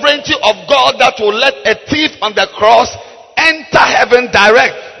the sovereignty of God that will let a thief on the cross enter heaven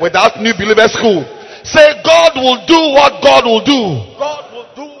direct without New Believer School. Say, God will do what God will do. God will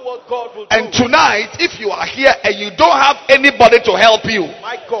do what God will do. And tonight, if you are here and you don't have anybody to help you,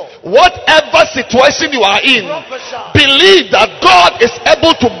 My God. whatever situation you are in, Prophesy. believe that God is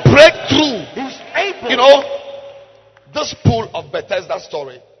able to break through. He's able. You know, this pool of Bethesda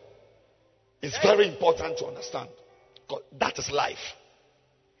story is very important to understand. God, that is life.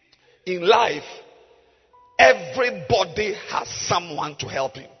 In life, everybody has someone to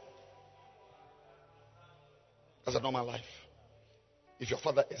help you. That's a normal life. If your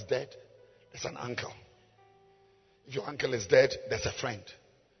father is dead, there's an uncle. If your uncle is dead, there's a friend.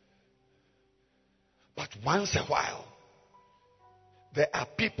 But once a while, there are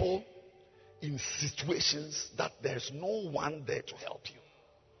people in situations that there's no one there to help you.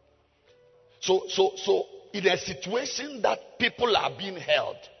 So in a situation that people are being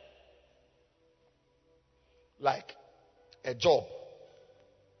held, like a job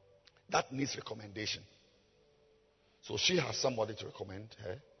that needs recommendation. So she has somebody to recommend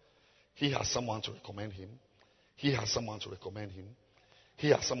her. He has someone to recommend him. He has someone to recommend him. He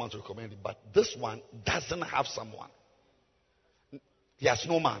has someone to recommend him. But this one doesn't have someone. He has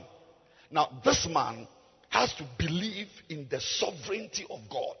no man. Now, this man has to believe in the sovereignty of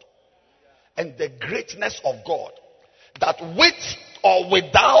God and the greatness of God, that with or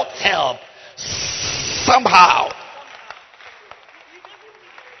without help, somehow,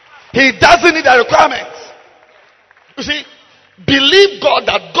 he doesn't need a requirement. You see, believe God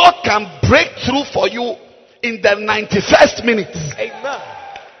that God can break through for you in the 91st minute. Amen.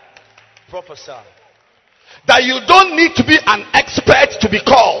 Prophesy. That you don't need to be an expert to be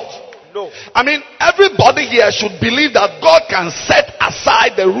called. No. Everybody here should believe that God can set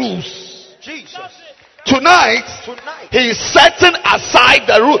aside the rules. Jesus. Tonight, he is setting aside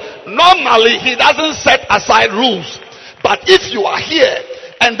the rules. Normally, he doesn't set aside rules. But if you are here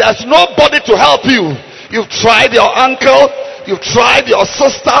and there's nobody to help you, you've tried your uncle, you've tried your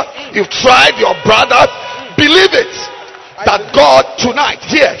sister, you've tried your brother, believe it, that God tonight,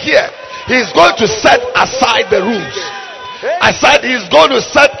 here, he's going to set aside the rules. I said he's going to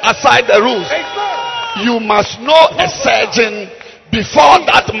set aside the rules. You must know a surgeon before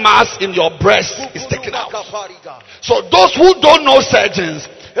that mass in your breast is taken out. So those who don't know surgeons,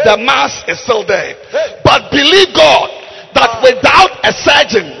 the mass is still there. But believe God that without a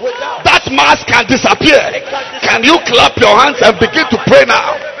surgeon, that mass can disappear. Can you clap your hands and begin to pray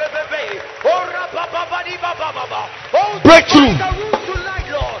now? Breakthrough.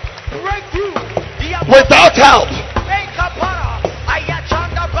 Without help.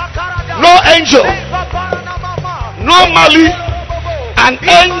 No angel. Normally, an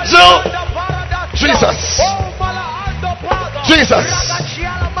angel. Jesus.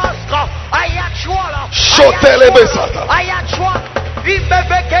 Shotelebesata.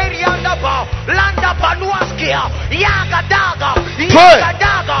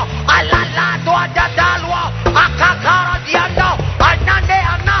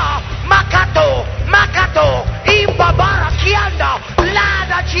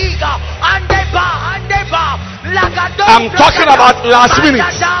 I'm talking about last minute.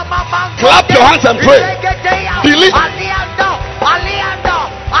 Clap your hands and pray. Believe.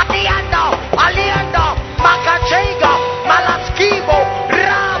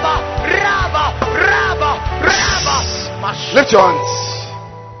 Lift your hands.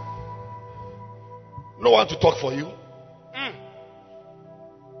 No one to talk for you.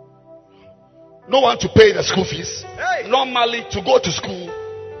 No one to pay the school fees. Normally, to go to school,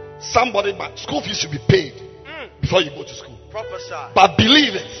 school fees should be paid before you go to school. Prophesy. But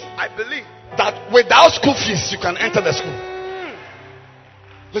believe it. I believe that without school fees, you can enter the school.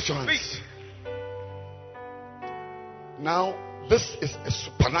 Lift your hands. Now, this is a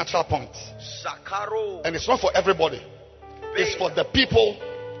supernatural point. And it's not for everybody. It's for the people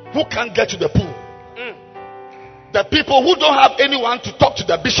who can't get to the pool. The people who don't have anyone to talk to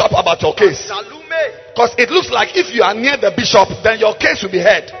the bishop about your case. Because it looks like if you are near the bishop, then your case will be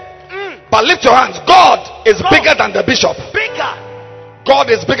heard. But lift your hands. God is bigger than the bishop. Bigger.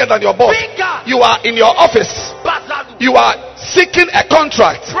 God is bigger than your boss. Bigger. You are in your office. Bazalu. You are seeking a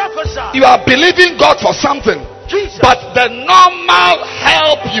contract. Prophesy. You are believing God for something. Jesus. But the normal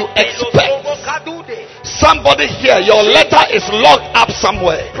help you expect. Somebody here, your letter is locked up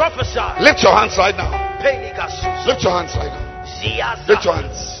somewhere. Prophesy. Lift your hands right now. Penikasus. Lift your hands right now. Ziaza. Lift your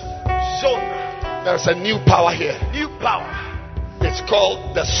hands. Zona. There is a new power here. New power. It's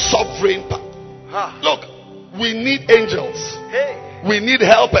called the sovereign power. Huh. Look, we need angels. Hey. We need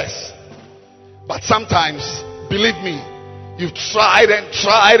helpers. But sometimes, believe me, you've tried and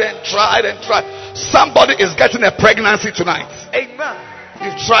tried and tried and tried. Somebody is getting a pregnancy tonight. Amen.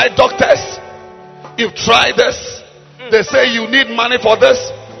 You've tried doctors. You've tried this. They say you need money for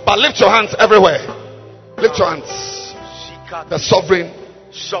this. But lift your hands everywhere. Lift your hands. The sovereign.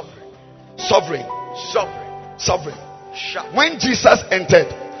 Sovereign. When Jesus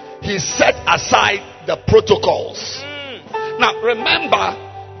entered, he set aside the protocols. Now remember,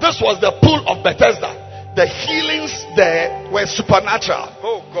 this was the pool of Bethesda. The healings there were supernatural.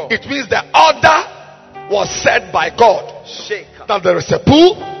 Oh God. It means the order was set by God. Now there is a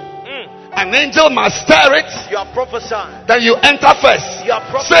pool. An angel must stir it. You are prophesying. Then you enter first. You are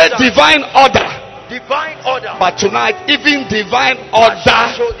Say prophesying. divine order. Divine order. But tonight, even divine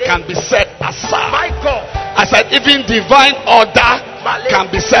order can be set aside. My God. I said, even divine order can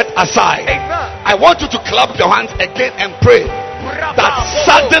be set aside. Amen. I want you to clap your hands again and pray that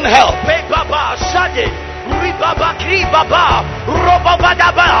sudden help. Sudden. Ribaba kribaba.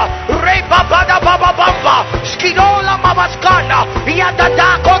 Robabadaba. Rebabadababa. Skinola mabaskana.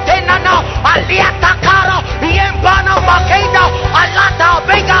 Yadada kotenana. Aliatakara. Yembana makeda. Alata.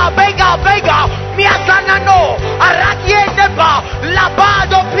 Bega. Miatana no. Aratiendeba.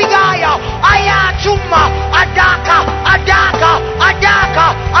 Labado pigaya. Ayachuma. Adaka.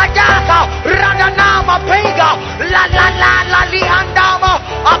 Rananama pega. La liandama.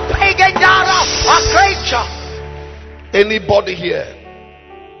 A pegedara. A creature. Anybody here?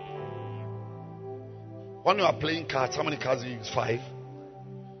 When you are playing cards, how many cards do you use? 5?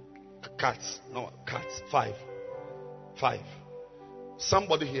 Cards. No, cards. 5.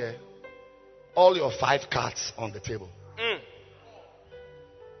 Somebody here, all your 5 cards on the table.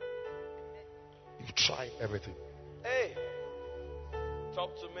 You've tried everything. Hey,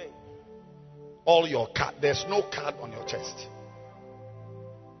 talk to me. All your card. There's no card on your chest.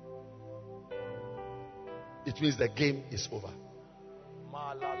 It means the game is over.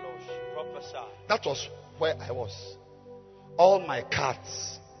 Prophesy. That was where I was. All my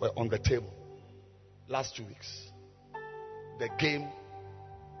cards were on the table. Last 2 weeks. The game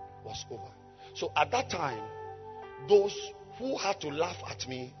was over. So at that time, those who had to laugh at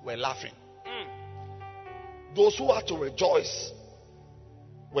me were laughing. Those who had to rejoice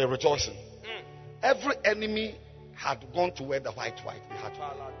were rejoicing. Every enemy had gone to wear the white. They had to.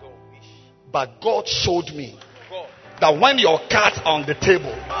 But God showed me that when your card's on the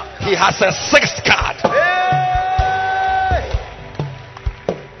table, he has a 6th card. Hey!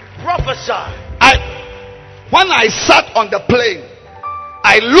 Prophesy. When I sat on the plane,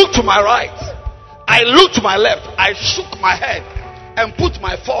 I looked to my right, I looked to my left, I shook my head and put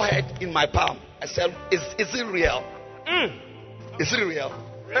my forehead in my palm. I said, is it real? Is it real?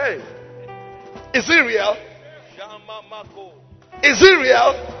 Hey. Is it real? Is it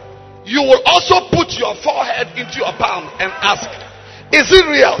real? You will also put your forehead into your palm and ask, is it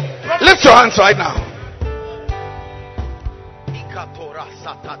real? Lift your hands right now.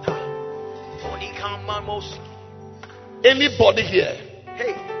 Anybody here?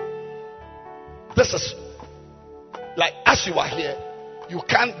 Hey. This is like, as you are here, you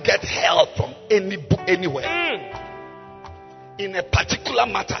can't get help from anywhere. In a particular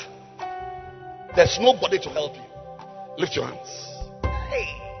matter, there's nobody to help you. Lift your hands. Hey.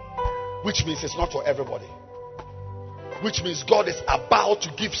 Which means it's not for everybody. Which means God is about to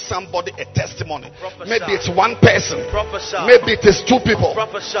give somebody a testimony. Prophesy. Maybe it's one person. Prophesy. Maybe it is 2 people.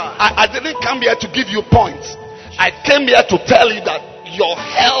 Prophesy. I didn't come here to give you points. I came here to tell you that your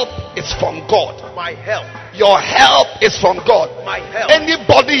help is from God. My help. Your help is from God. My help.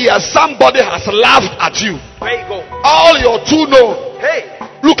 Anybody here, somebody has laughed at you. Bagel. All your 2 know. Hey.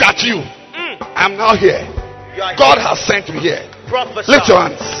 Look at you. I'm now here. God has sent you here. Prophesy. Lift your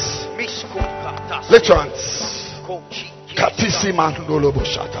hands. Lift your hands.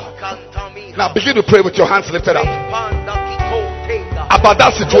 Now begin to pray with your hands lifted up about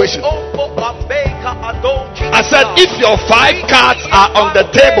that situation. I said, if your 5 cards are on the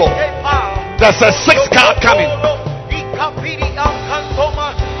table, there's a 6th card coming.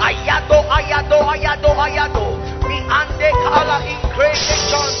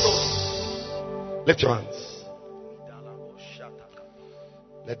 Lift your hands.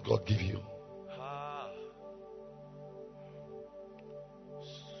 Let God give you.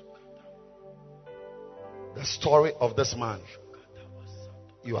 The story of this man.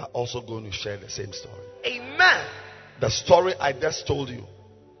 You are also going to share the same story. Amen. The story I just told you.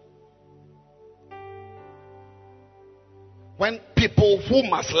 When people who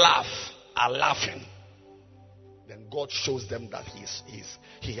must laugh are laughing, then God shows them that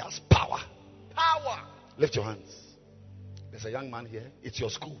he has power. Power. Lift your hands. There's a young man here. It's your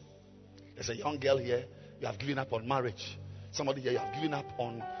school. There's a young girl here. You have given up on marriage. Somebody here, you have given up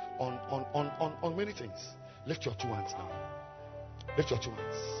on many things. Lift your two hands now. Lift your two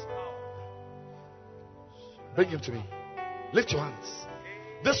hands. Bring him to me. Lift your hands.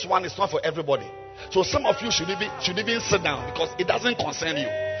 This one is not for everybody. So some of you should even sit down because it doesn't concern you.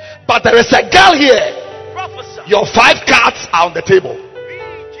 But there is a girl here. Prophesy. Your 5 cards are on the table.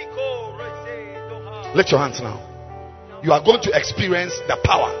 Lift your hands now. You are going to experience the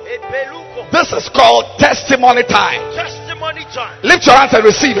power. This is called testimony time. Testimony time. Lift your hands and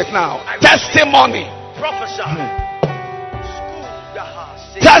receive it now. Testimony. Prophesy.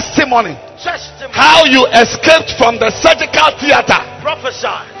 Testimony. Testimony. How you escaped from the surgical theater.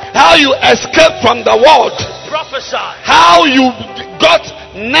 Prophesy. How you escaped from the world. Prophesy. How you got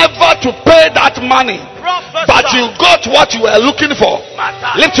never to pay that money. Prophesy. But you got what you were looking for.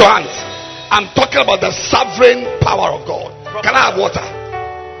 Lift your hands. I'm talking about the sovereign power of God. Can I have water?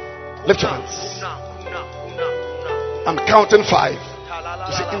 Lift your hands. I'm counting 5.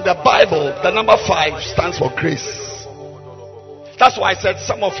 You see, in the Bible, the number 5 stands for grace. That's why I said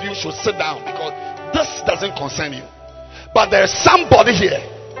some of you should sit down because this doesn't concern you. But there's somebody here.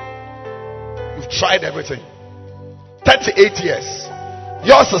 You've tried everything. 38 years.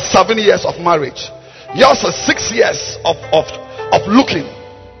 Yours is 7 years of marriage. Yours is 6 years of looking.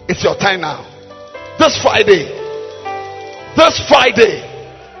 It's your time now. This Friday,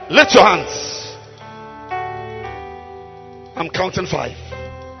 lift your hands. I'm counting 5.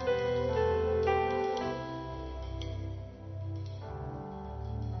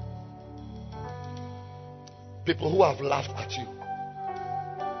 People who have laughed at you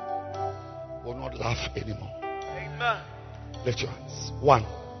will not laugh anymore. Amen. Lift your hands. 1.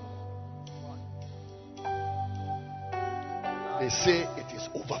 They say it is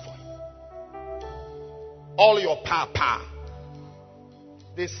over for you. All your power.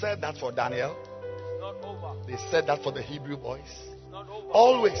 They said that for Daniel. It's not over. They said that for the Hebrew boys. It's not over.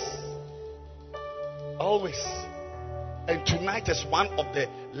 Always. And tonight is one of the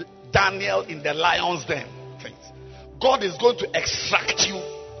Daniel in the lion's den things. God is going to extract you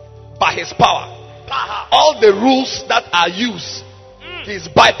by his power. All the rules that are used, he's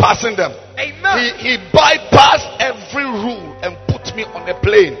bypassing them. Amen. He bypassed every rule and put me on a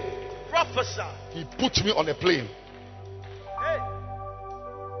plane. Prophesy. He put me on a plane. Hey.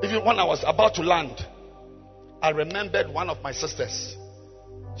 Even when I was about to land, I remembered one of my sisters.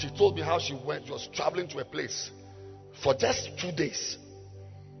 She told me how she was traveling to a place for just 2 days.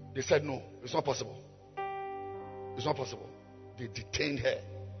 They said, no, it's not possible. It's not possible. They detained her.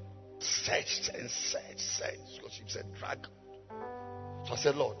 Searched. Because she said, drag. So I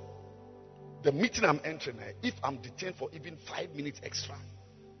said, Lord, the meeting I'm entering, if I'm detained for even 5 minutes extra.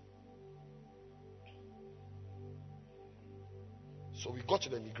 So we got to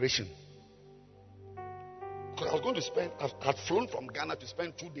the immigration. Because I was going to I had flown from Ghana to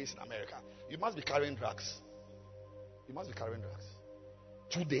spend 2 days in America. You must be carrying drugs.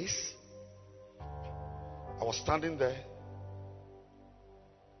 2 days. I was standing there.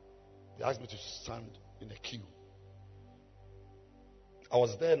 They asked me to stand in a queue. I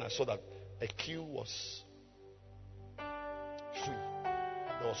was there and I saw that a queue was free.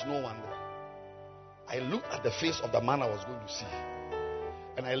 There was no one there. I looked at the face of the man I was going to see.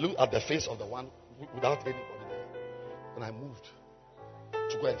 And I looked at the face of the one without anybody there. And I moved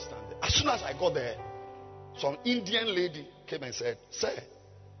to go and stand there. As soon as I got there, some Indian lady came and said, sir,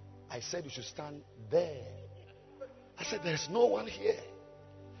 I said you should stand there. I said, there's no one here.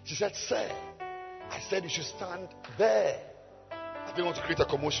 She said, sir, I said you should stand there. I didn't want to create a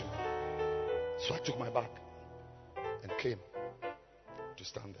commotion. So I took my bag and came to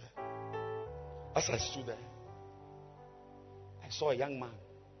stand there. As I stood there, I saw a young man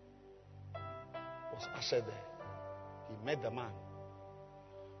was ushered there. He met the man.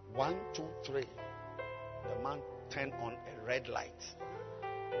 1, 2, 3. The man turned on a red light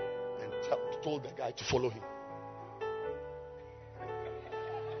and told the guy to follow him.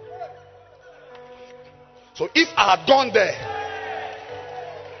 So if I had gone there,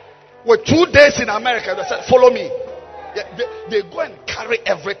 With 2 days in America, they said, follow me. They go and carry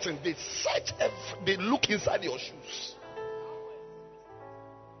everything. They search they look inside your shoes.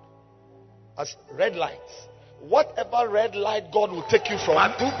 As red lights. Whatever red light God will take you from.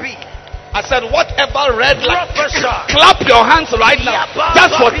 I said, whatever red light. Clap your hands right now.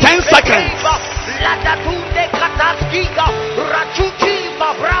 Just for 10 seconds.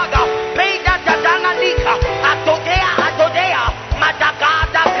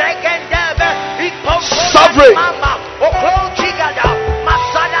 Sovereign.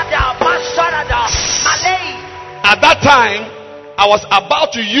 At that time, I was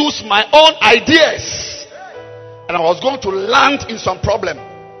about to use my own ideas, and I was going to land in some problem.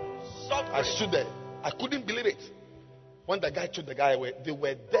 I stood there. I couldn't believe it. When the guy took the guy away, they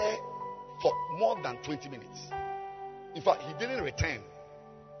were there for more than 20 minutes. In fact, he didn't return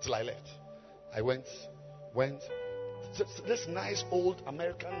till I left. I went. This nice old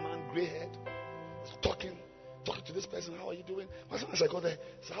American man, gray head, talking to this person. How are you doing? As I got there, I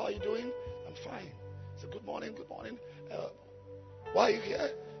said, how are you doing? I'm fine. I said, good morning. Why are you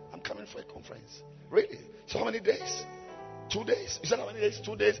here? I'm coming for a conference. Really? So how many days? 2 days. You said how many days?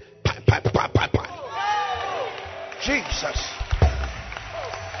 2 days. Bam. Jesus.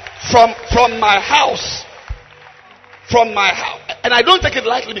 From my house. And I don't take it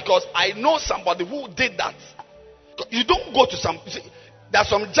lightly because I know somebody who did that. You don't go to some. See, there are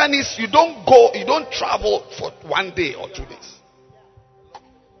some journeys you don't go. You don't travel for 1 day or 2 days.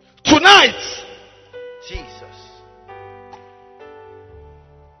 Tonight, Jesus.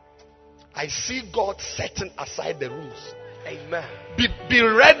 I see God setting aside the rules. Amen. Be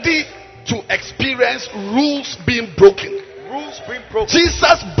ready to experience rules being broken.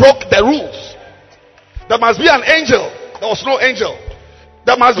 Jesus broke the rules. There must be an angel. There was no angel.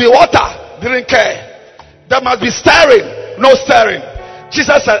 There must be water. Didn't care. There must be stirring. No stirring.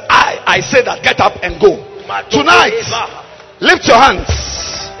 Jesus said, I say that. Get up and go. Tonight, lift your hands.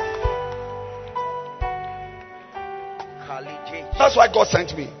 That's why God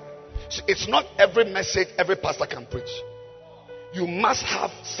sent me. It's not every message every pastor can preach. You must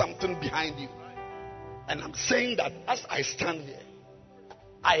have something behind you. And I'm saying that as I stand here,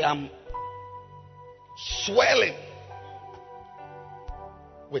 I am swelling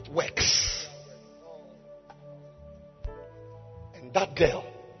with works. And that girl,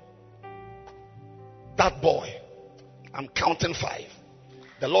 that boy, I'm counting 5.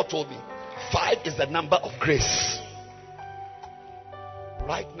 The Lord told me 5 is the number of grace.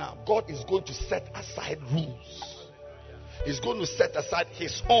 Right now, God is going to set aside rules. He's going to set aside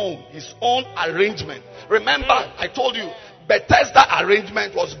his own arrangement. Remember, I told you, Bethesda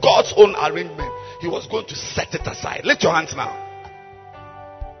arrangement was God's own arrangement. He was going to set it aside. Lift your hands now.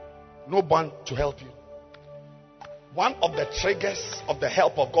 No one to help you. One of the triggers of the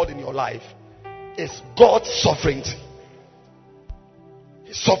help of God in your life is God's sovereignty.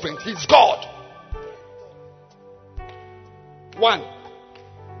 His sovereignty. He's God. 1.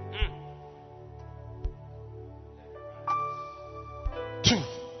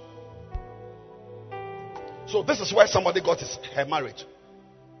 So this is where somebody got her marriage.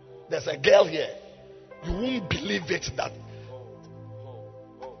 There's a girl here. You won't believe it that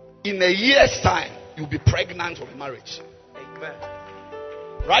in a year's time you'll be pregnant for a marriage. Amen.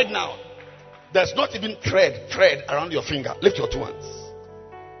 Right now, there's not even thread around your finger. Lift your 2 hands.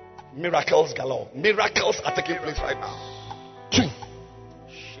 Miracles galore. Miracles are taking place right now. 2.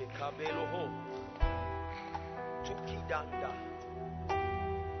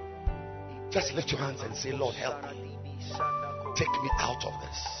 Just lift your hands and say, Lord, help me. Take me out of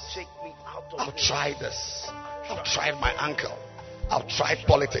this. I've tried this. I've tried my uncle. I've tried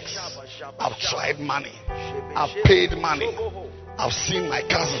politics. I've tried money. I've paid money. I've seen my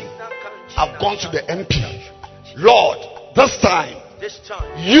cousin. I've gone to the MP. Lord, this time,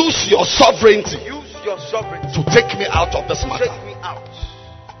 use your sovereignty to take me out of this matter.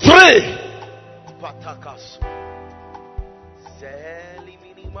 3.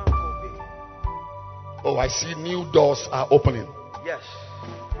 Oh, I see new doors are opening. Yes.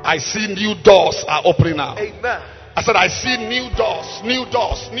 I see new doors are opening now. Amen. I said I see new doors are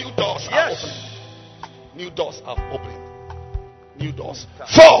opening. New doors are opening. New doors.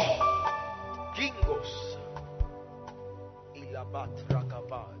 4.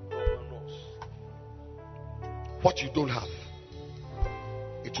 What you don't have,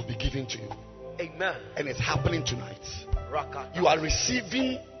 it will be given to you. Amen. And it's happening tonight. You are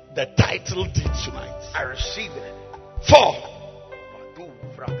receiving the title deed tonight. I receive it. 4.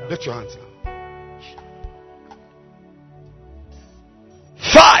 Lift your hands now.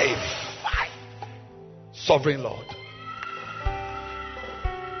 5. Sovereign Lord.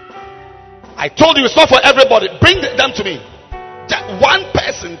 I told you it's not for everybody. Bring them to me. One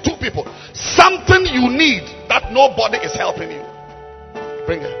person, two people. Something you need that nobody is helping you.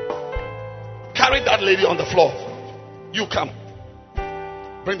 Bring her. Carry that lady on the floor. You come.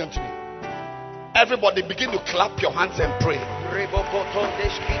 Bring them to me. Everybody begin to clap your hands and pray.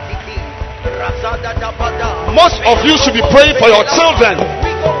 Most of you should be praying for your children.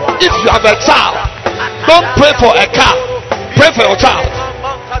 If you have a child, don't pray for a car. Pray for your child.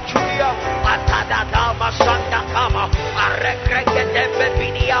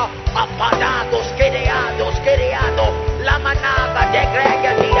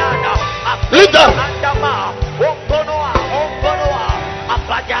 Leave them.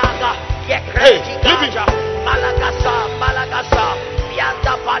 Hey, leave him.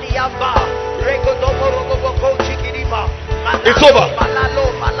 It's over.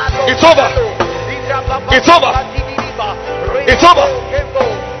 It's over. It's over. It's over.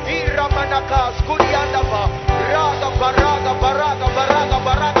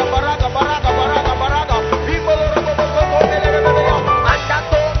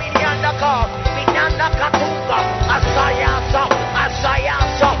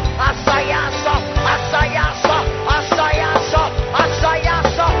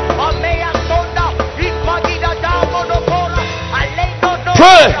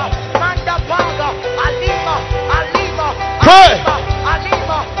 Pray. Pray.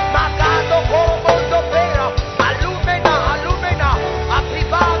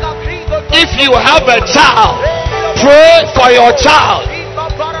 If you have a child, pray for your child.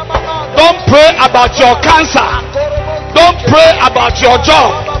 Don't pray about your cancer. Don't pray about your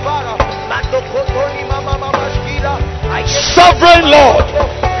job. Sovereign Lord,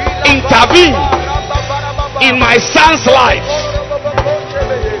 intervene in my son's life.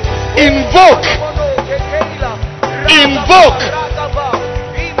 Invoke.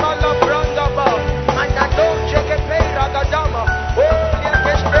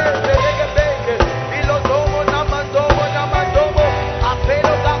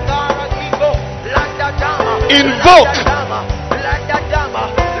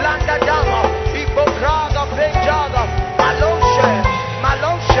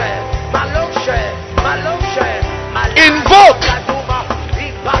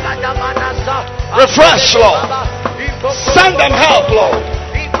 Refresh, Lord. Send them help, Lord.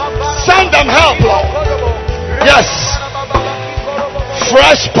 Send them help, Lord. Yes.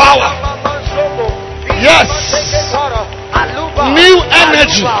 Fresh power. Yes. New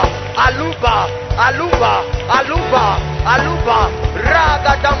energy.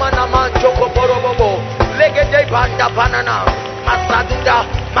 Raga damana manchoko borobobo. Legede banda banana.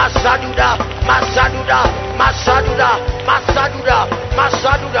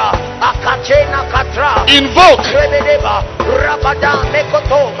 Masaduda, Akachena Katra, invoke, Rebedeba, Rabada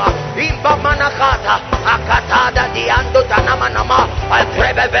Mekotoma, Imba Manakata, Akatada, Diando Danamanama,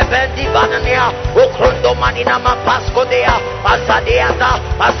 Alprebebendi Banania, Ukrondo Maninama Pascodea, Azadia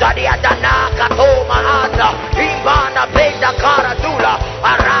Dana, Katoma Anda, Imbana Benda Karadula,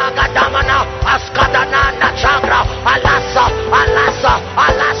 Araga Damana, Askadana Chakra, Alasa,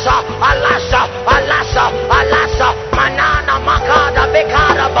 Manana Makada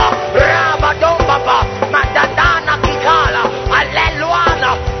Bekaraba, Rabadombaba, Mandana Kikala,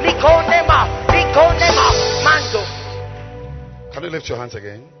 Aleluana, Nikonema, Mando. Can you lift your hands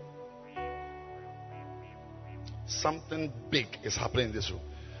again? Something big is happening in this room.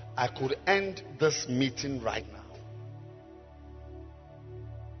 I could end this meeting right now.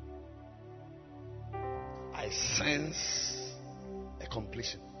 I sense a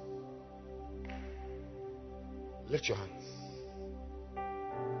completion. Lift your hands.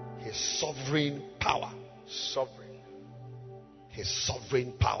 His sovereign power. His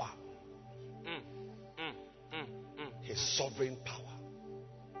sovereign power. His sovereign power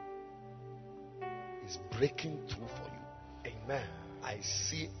is breaking through for you. Amen. I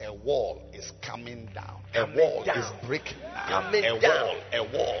see a wall is coming down. A wall is breaking down. A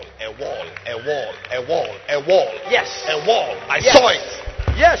wall. Yes. A wall. I saw it.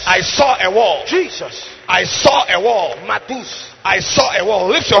 Yes. I saw a wall. Jesus. I saw a wall. Matus. I saw a wall.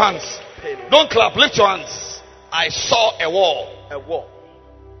 Lift your hands. Don't clap. Lift your hands. I saw a wall. A wall.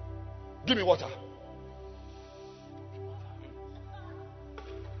 Give me water.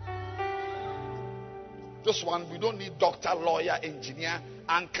 This one, we don't need doctor, lawyer, engineer,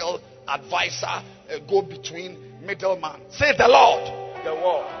 uncle, advisor, go between, middleman. Say the Lord. The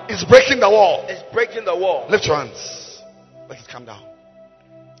wall. It's breaking the wall. It's breaking the wall. Lift your hands. Let it come down.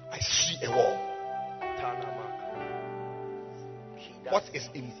 I see a wall. What is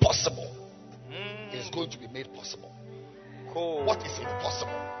impossible is going to be made possible. What is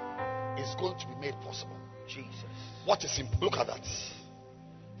impossible is going to be made possible. Jesus. What is look at that.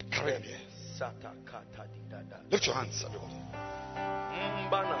 Carry him here. Lift your hands, everybody.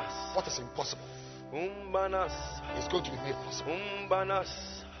 What is impossible is going to be made possible.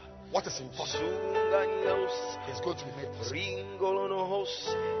 What is impossible is going to be made possible.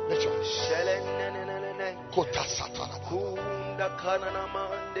 Lift your hands. Kota sataraba. Kunda kanana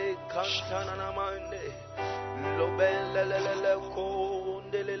mande kantana mande lobelelele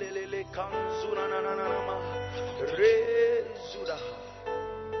kondelelele kanzuna nanana rezuda.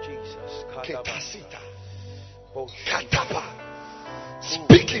 Jesus Ketasita. Katapa.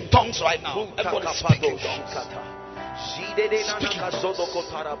 Speak in tongues right now. Everybody speak in tongues.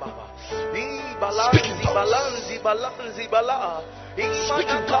 Balanzi bala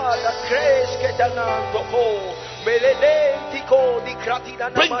imanakada kreske danando meledentiko di kratina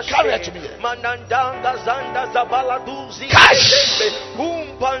namashe manandanga zanda zabaladuzi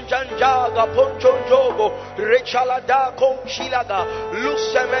umpanjanjaga ponchonjogo rechalada konchilaga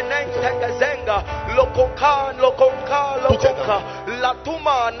lusemenente gazenga lokonka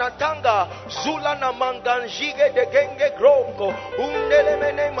latuma natanga zula na manganjige de genge grongo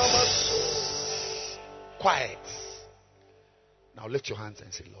undelemene mamasu. Quiet. Now lift your hands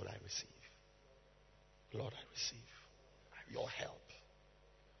and say, Lord, I receive. Lord, I receive your help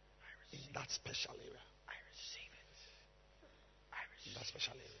in that special area. I receive it. In that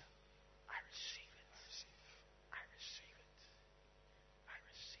special area. I receive it. I receive it. I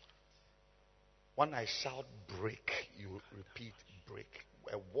receive it. When I shout break, you repeat break.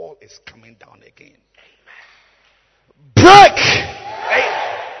 A wall is coming down again. Amen. Break! Amen.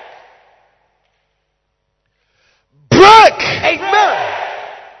 Break! Amen.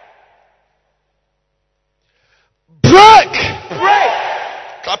 Break! Break!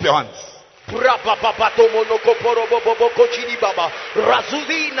 Clap your hands.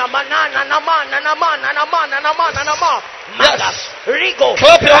 Yes. Rigo.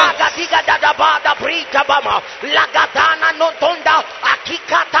 Clap your hands.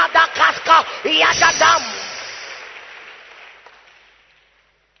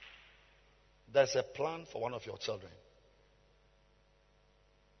 There's a plan for one of your children.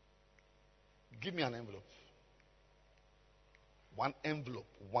 Give me an envelope. One envelope.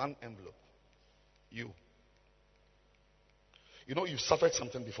 You know you've suffered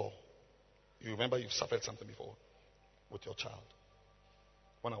something before. You remember you've suffered something before with your child.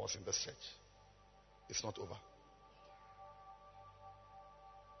 When I was in this church. It's not over.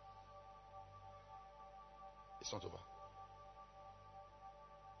 It's not over.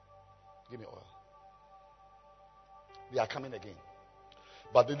 Give me oil. They are coming again.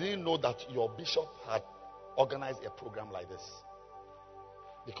 But they didn't know that your bishop had organized a program like this.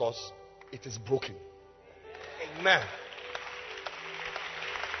 Because it is broken. Amen.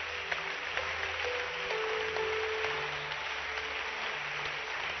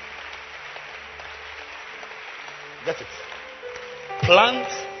 Get it? Plant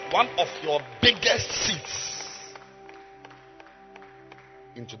one of your biggest seeds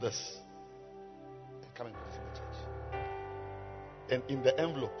into this. And come and put it in the church. And in the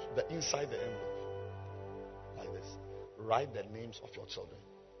envelope, inside the envelope, like this, write the names of your children.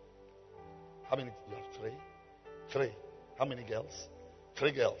 How many? You have three. How many girls?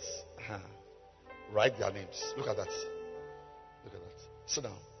 3 girls. Write their names. Look at that. Sit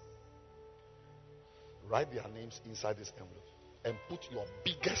down. Write their names inside this envelope and put your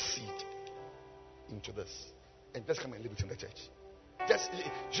biggest seed into this. And just come and leave it in the church. Just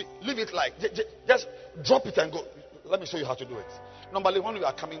leave it like, just drop it and go. Let me show you how to do it. Normally, when we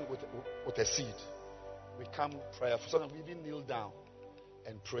are coming with a seed, we come prayerful. Sometimes we even kneel down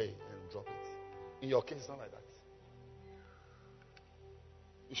and pray and drop it. In your case, it's not like that.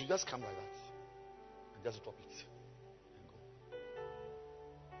 You should just come like that and just drop it and go.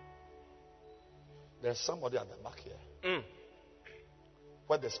 There's somebody at the back here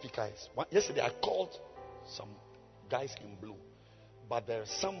where the speaker is. Yesterday, I called some guys in blue, but there's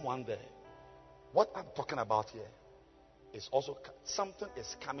someone there. What I'm talking about here is also something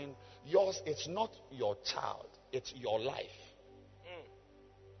is coming. Yours, it's not your child, it's your life.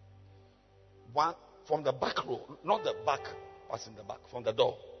 One from the back row, not the back, what's in the back, from the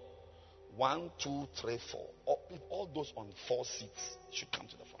door. 1, 2, 3, 4. All those on 4 seats should come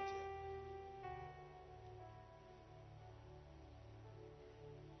to the front here.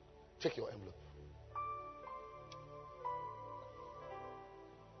 Take your envelope.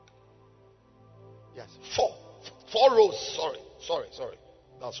 Yes, 4 rows. Sorry.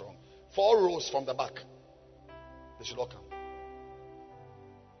 That's wrong. 4 rows from the back. They should all come.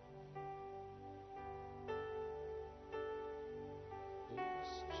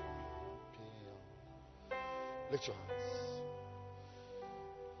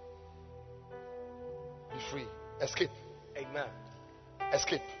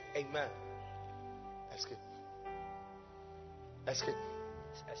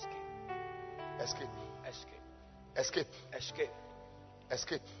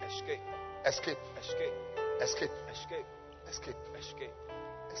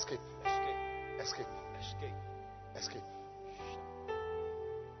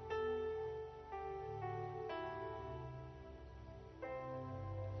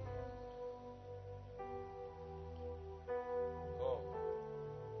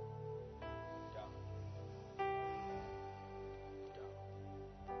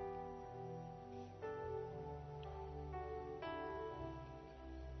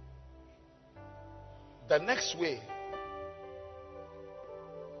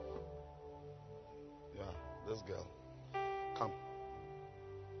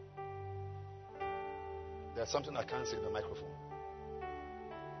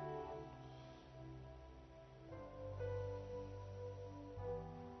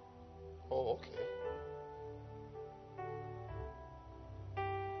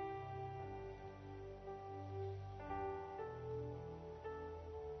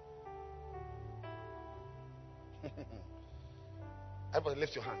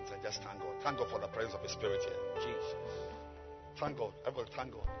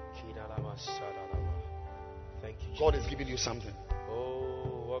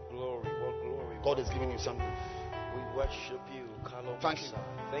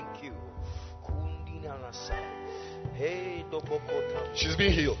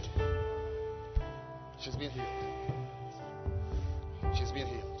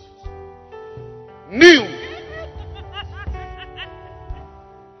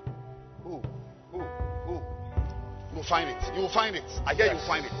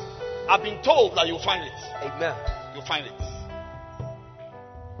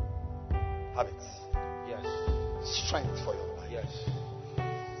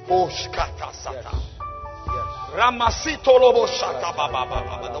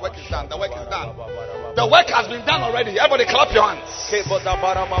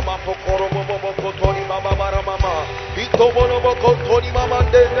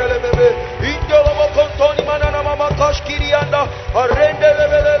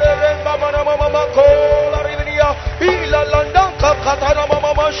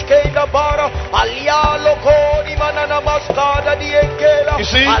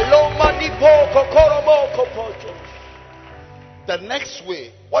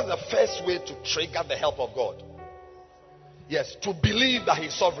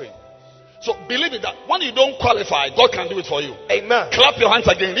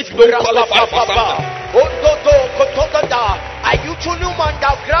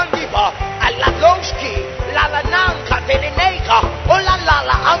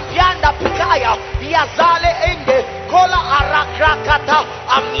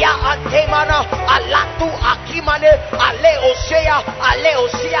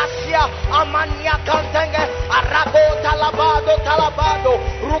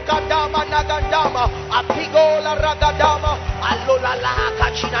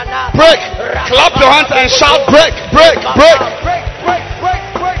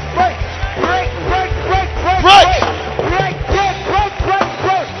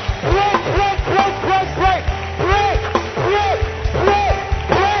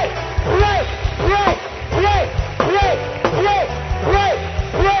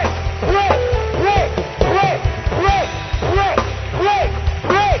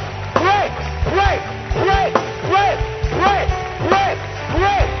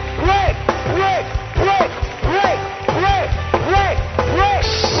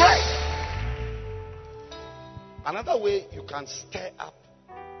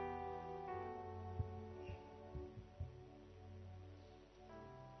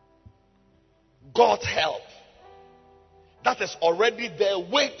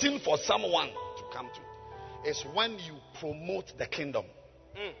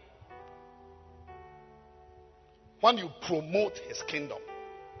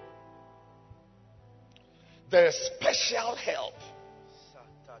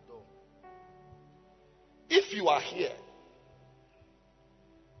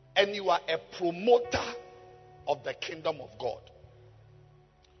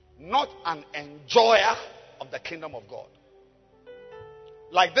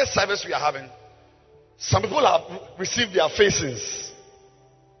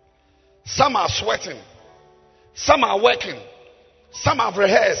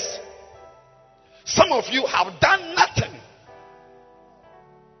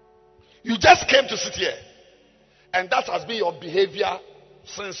 And that has been your behavior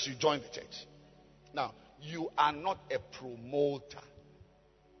since you joined the church. Now, you are not a promoter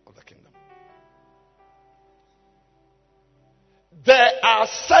of the kingdom. There are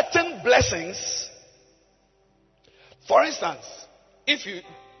certain blessings. For instance, if you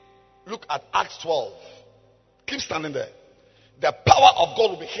look at Acts 12, keep standing there. The power of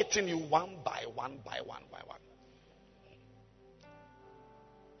God will be hitting you one by one by one by one.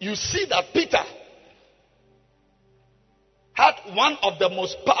 You see that Peter had one of the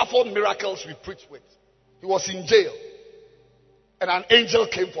most powerful miracles we preach with. He was in jail, and an angel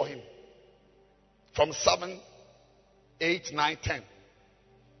came for him from 7, 8, 9, 10.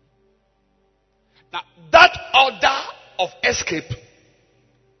 Now, that order of escape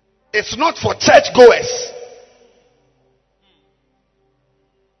is not for church goers.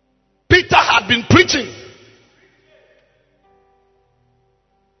 Peter had been preaching.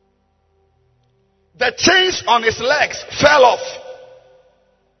 The chains on his legs fell off.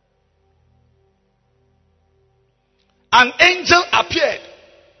 An angel appeared.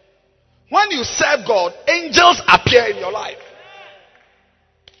 When you serve God, angels appear in your life.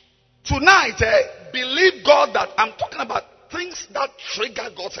 Tonight, believe God that I'm talking about things that trigger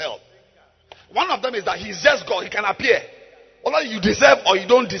God's help. One of them is that He's just God. He can appear. Whether you deserve or you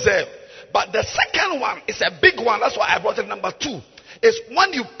don't deserve. But the second one is a big one. That's why I brought it number 2. Is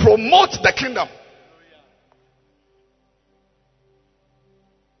when you promote the kingdom.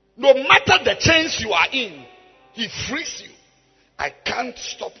 No matter the chains you are in, He frees you. I can't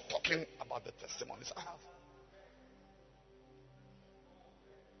stop talking about the testimonies I have.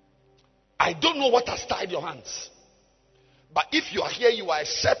 I don't know what has tied your hands. But if you are here, you are a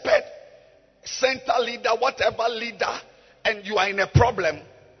shepherd, center leader, whatever leader, and you are in a problem,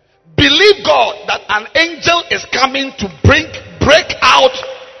 believe God that an angel is coming to break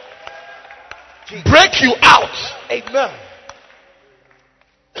you out. Amen.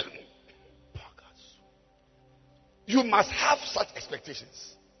 You must have such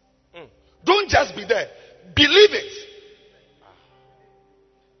expectations. Don't just be there. Believe it.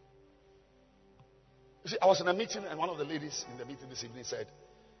 You see, I was in a meeting and one of the ladies in the meeting this evening said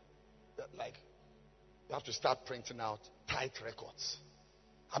that, like, you have to start printing out tithe records.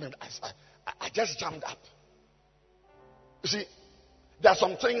 I mean, I just jammed up. You see, there are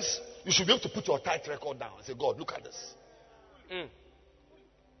some things you should be able to put your tithe record down and say, God, look at this.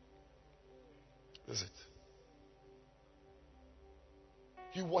 This is it.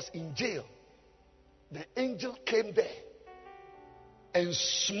 He was in jail. The angel came there and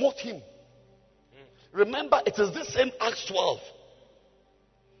smote him. Remember, it is this same Acts 12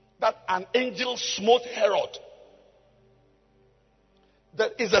 that an angel smote Herod.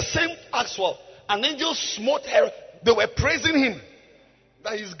 That is the same Acts 12. An angel smote Herod. They were praising him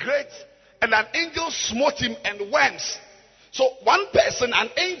that he's great, and an angel smote him and went. So one person, an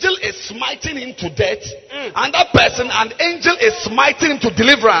angel is smiting him to death. Another person, an angel is smiting him to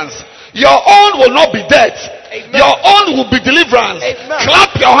deliverance. Your own will not be death. Amen. Your own will be deliverance. Amen.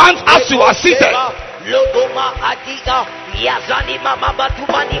 Clap your hands as you are seated.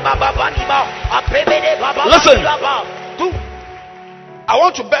 Listen. I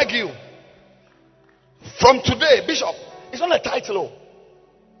want to beg you. From today, Bishop, it's not a title.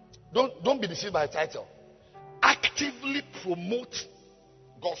 Don't be deceived by a title. Actively promote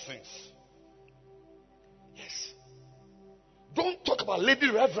God's things. Yes. Don't talk about lady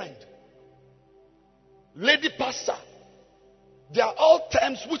reverend, lady pastor. They are all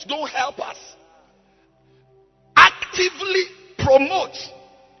terms which don't help us. Actively promote.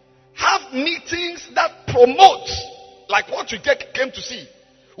 Have meetings that promote, like what you came to see.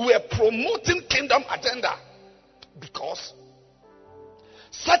 We are promoting kingdom agenda because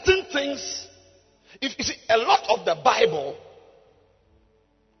certain things. If you see, a lot of the Bible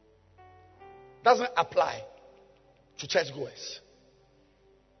doesn't apply to churchgoers.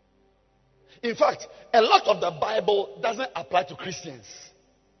 In fact, a lot of the Bible doesn't apply to Christians.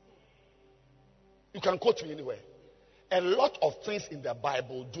 You can quote me anywhere. A lot of things in the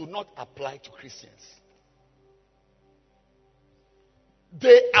Bible do not apply to Christians.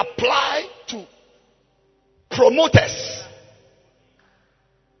 They apply to promoters.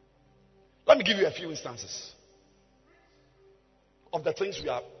 Let me give you a few instances of the things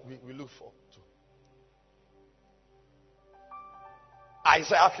we look for.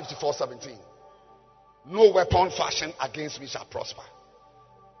 Isaiah 54:17. No weapon fashioned against me shall prosper.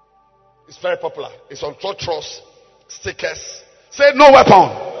 It's very popular. It's on trotros, stickers. Say no weapon.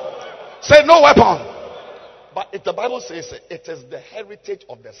 Say no weapon. But if the Bible says it is the heritage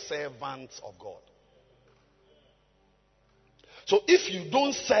of the servants of God. So if you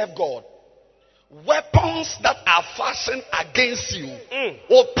don't serve God, weapons that are fashioned against you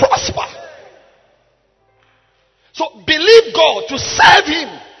will prosper. So believe God to serve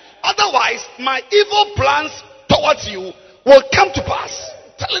him. Otherwise, my evil plans towards you will come to pass.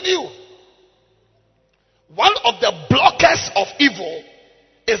 I'm telling you. One of the blockers of evil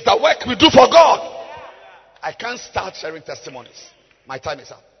is the work we do for God. I can't start sharing testimonies. My time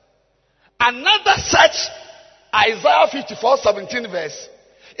is up. Another such Isaiah 54:17 verse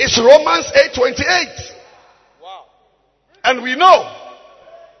is Romans 8:28. Wow. And we know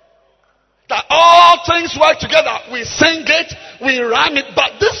that all things work together. We sing it, we rhyme it,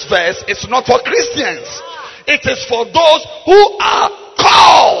 but this verse is not for Christians. It is for those who are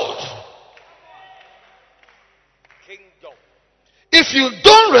called. Kingdom. If you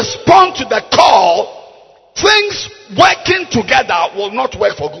don't respond to the call, things working together will not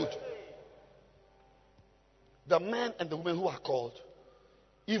work for good. The men and the women who are called,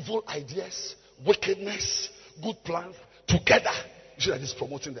 evil ideas, wickedness, good plans, together, you see that it's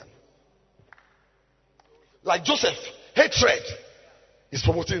promoting them. Like Joseph, hatred is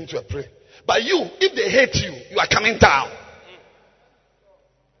promoting him to a prey. But you, if they hate you, you are coming down.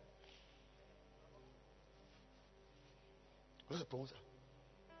 What is the promoter?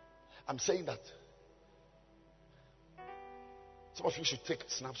 I'm saying that some of you should take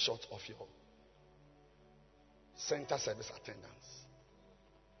snapshots of your center service attendance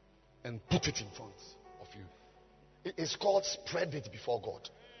and put it in front of you. It's called spread it before God.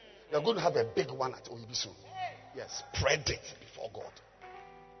 You're going to have a big one at OEB soon. Yes, spread it before God.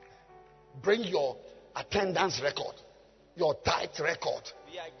 Bring your attendance record, your tithe record,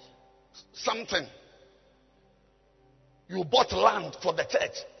 something. You bought land for the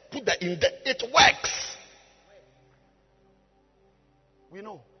church. Put that in there. It works. We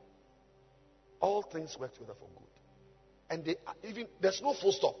know. All things work together for good. And they are even there's no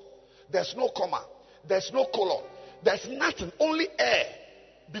full stop. There's no comma. There's no colon. There's nothing. Only air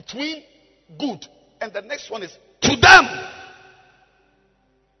between good. And the next one is to them.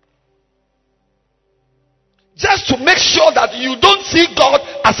 Just to make sure that you don't see God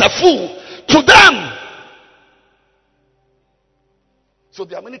as a fool. To them. So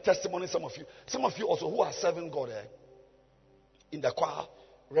there are many testimonies, some of you also who are serving God in the choir,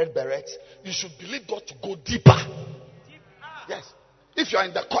 red berets. You should believe God to go deeper. Yes. If you are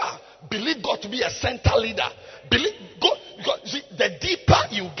in the choir, believe God to be a center leader. Believe God, because see, the deeper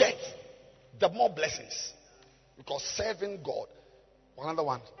you get, the more blessings. Because serving God, another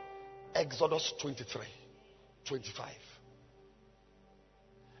one, Exodus 23:25.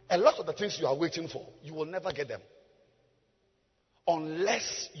 A lot of the things you are waiting for, you will never get them.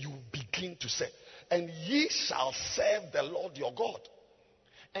 Unless you begin to serve. And ye shall serve the Lord your God.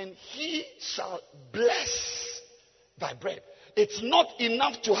 And he shall bless thy bread. It's not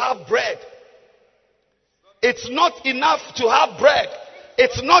enough to have bread. It's not enough to have bread.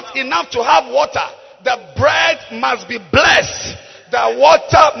 It's not enough to have water. The bread must be blessed. The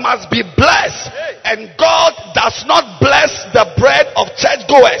water must be blessed. And God does not bless the bread of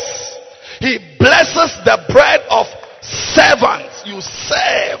churchgoers. He blesses the bread of servants. You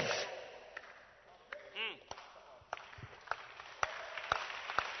serve.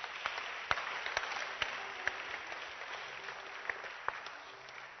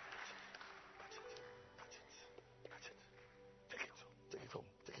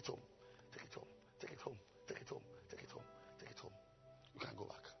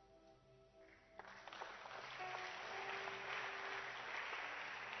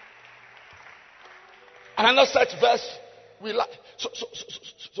 Another such verse we like.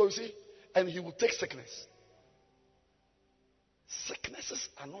 So you see, and he will take sickness. Sicknesses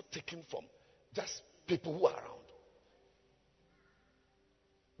are not taken from just people who are around.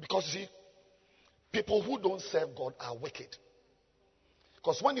 Because you see, people who don't serve God are wicked.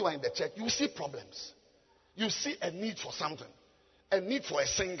 Because when you are in the church, you see problems. You see a need for something, a need for a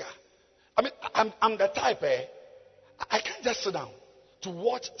singer. I mean, I'm the type, I can't just sit down to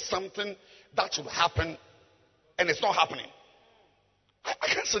watch something that should happen and it's not happening. I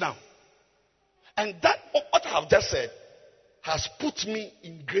can't sit down. And that, what I have just said, has put me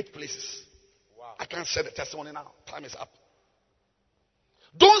in great places. Wow. I can't share the testimony now. Time is up.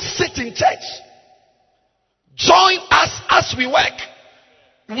 Don't sit in church. Join us as we work.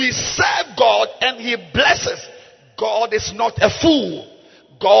 We serve God and he blesses. God is not a fool.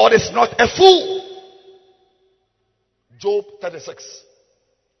 God is not a fool. Job 36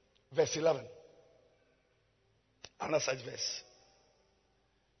 verse 11. Another such verse.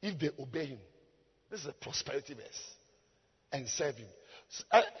 If they obey him, this is a prosperity verse, and serve him.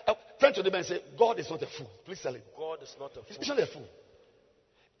 Turn to them and say, God is not a fool. Please tell him. God is not a fool. He's not a fool.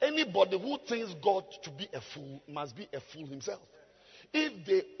 Anybody who thinks God to be a fool must be a fool himself. If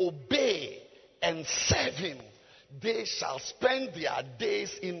they obey and serve him, they shall spend their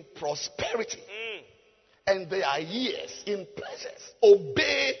days in prosperity and their years in pleasures.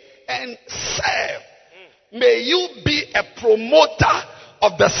 Obey and serve. May you be a promoter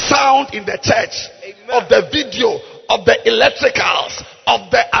of the sound in the church, of the video, of the electricals,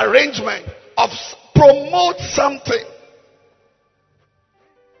 of the arrangement, promote something.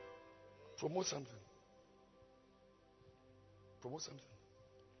 Promote something. Promote something.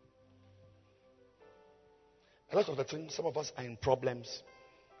 A lot of the time, some of us are in problems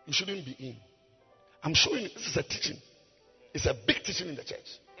you shouldn't be in. I'm showing you, this is a teaching. It's a big teaching in the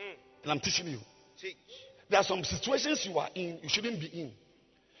church. And I'm teaching you. Teach. There are some situations you are in, you shouldn't be in.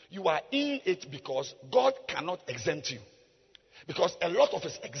 You are in it because God cannot exempt you. Because a lot of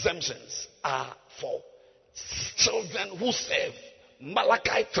his exemptions are for children who serve.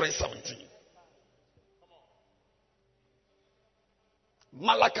 Malachi 3:17.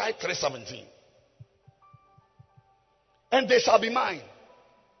 Malachi 3:17. And they shall be mine.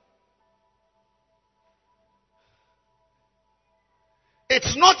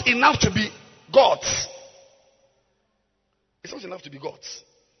 It's not enough to be God's. It's not enough to be God's.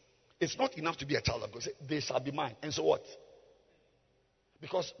 It's not enough to be a child of God. They shall be mine. And so what?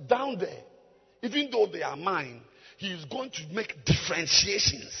 Because down there, even though they are mine, he is going to make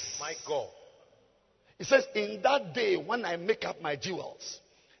differentiations. My God. He says, in that day when I make up my jewels,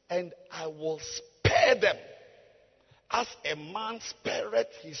 and I will spare them as a man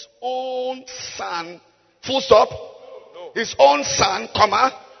spareth his own son. Full stop. No. His own son,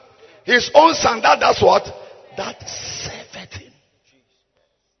 comma. His own son, that's what? That serveth him.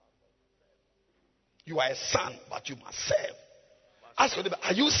 You are a son, but you must serve. Ask your neighbor,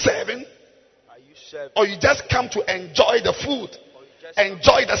 are you serving? Are you serving? Or you just come to enjoy the food,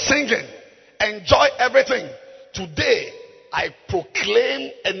 enjoy the singing, enjoy everything? Today, I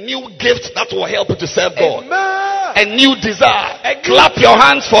proclaim a new gift that will help you to serve God. Amen. A new desire. Clap your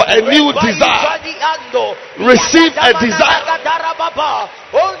hands for a new desire. Receive a desire.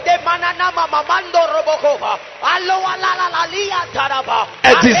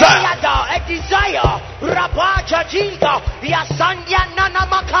 A desire.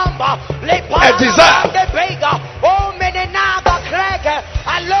 A desire.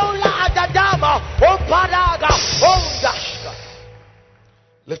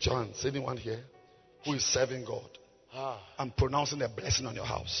 Lift your hands. Anyone here who is serving God? I'm pronouncing a blessing on your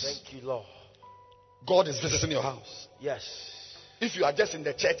house. Thank you, Lord. God is visiting your house. Yes. If you are just in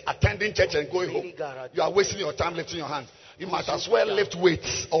the church, attending church and going home, you are wasting your time lifting your hands. You might as well lift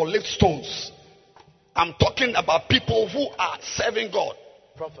weights or lift stones. I'm talking about people who are serving God,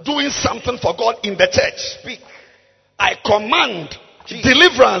 doing something for God in the church. Speak. I command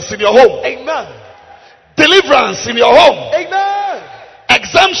deliverance in your home. Amen. Deliverance in your home. Amen.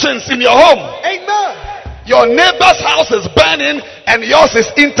 Exemptions in your home. Amen. Your neighbor's house is burning and yours is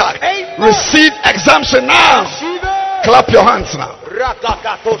intact. Amen. Receive exemption now. Clap your hands now.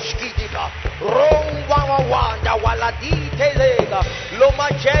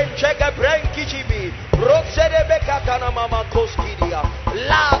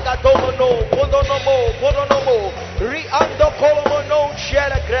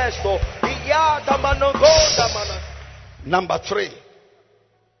 Number 3.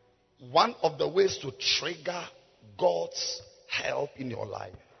 One of the ways to trigger God's help in your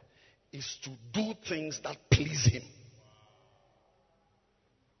life is to do things that please him.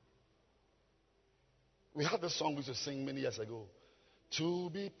 We had this song we used to sing many years ago. To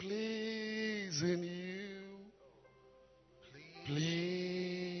be pleasing you,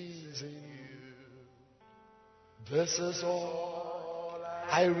 pleasing you. This is all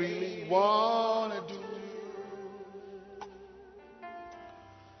I really want to do.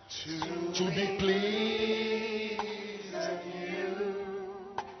 To be pleasing you,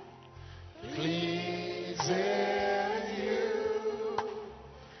 pleasing you.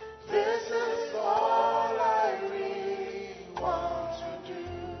 This is all I really want to do.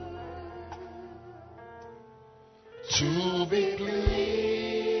 To be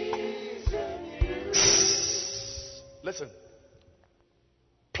pleasing you. Listen.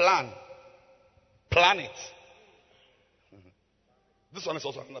 Plan it. This one is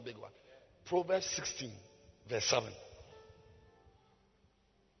also another big one. Proverbs 16, verse 7.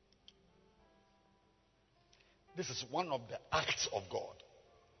 This is one of the acts of God.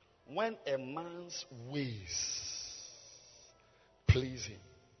 When a man's ways please him,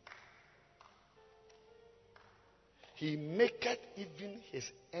 he maketh even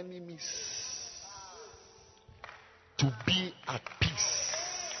his enemies to be at peace.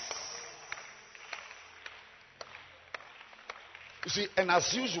 You see, and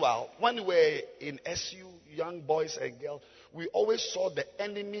as usual, when we were in SU, young boys and girls, we always saw the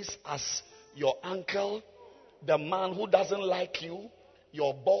enemies as your uncle, the man who doesn't like you,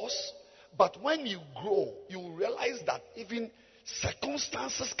 your boss. But when you grow, you realize that even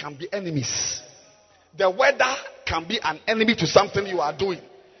circumstances can be enemies. The weather can be an enemy to something you are doing.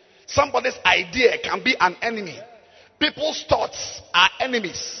 Somebody's idea can be an enemy. People's thoughts are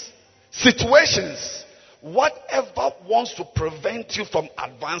enemies. Situations, whatever wants to prevent you from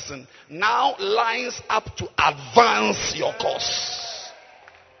advancing, now lines up to advance your course.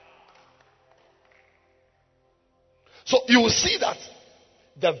 So you will see that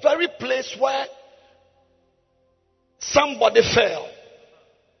the very place where somebody fell,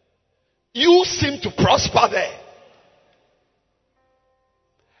 you seem to prosper there.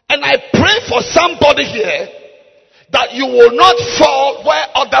 And I pray for somebody here that you will not fall where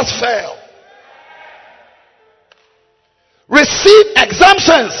others fell. Receive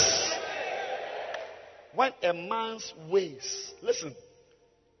exemptions. When a man's ways, listen,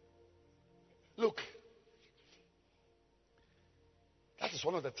 look, that is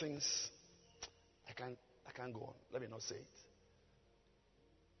one of the things I can't go on. Let me not say it.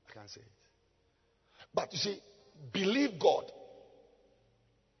 I can't say it. But you see, believe God.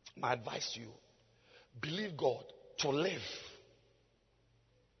 My advice to you, believe God to live,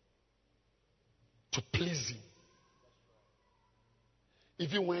 to please Him.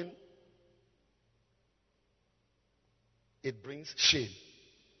 Even when it brings shame.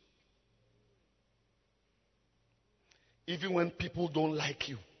 Even when people don't like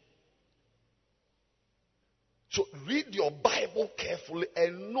you. So read your Bible carefully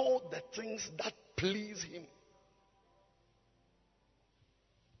and know the things that please Him.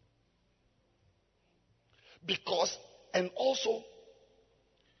 Because, and also,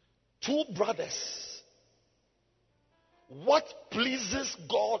 two brothers, what pleases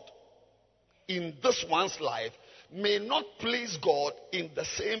God in this one's life may not please God in the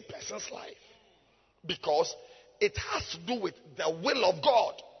same person's life. Because it has to do with the will of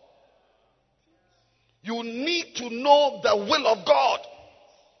God. You need to know the will of God.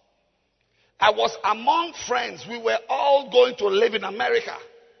 I was among friends. We were all going to live in America.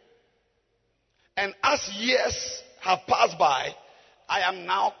 And as years have passed by, I am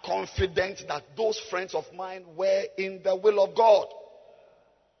now confident that those friends of mine were in the will of God.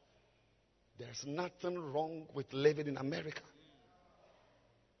 There's nothing wrong with living in America.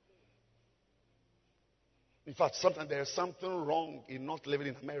 In fact, sometimes there is something wrong in not living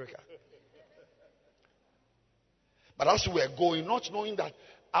in America. But as we were going, not knowing that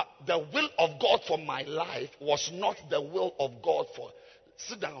the will of God for my life was not the will of God for...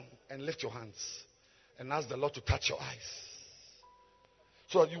 Sit down and lift your hands and ask the Lord to touch your eyes.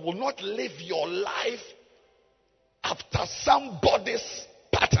 So that you will not live your life after somebody's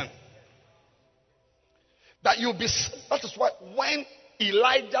pattern. That is why when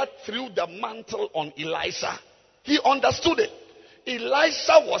Elijah threw the mantle on Elisha, he understood it.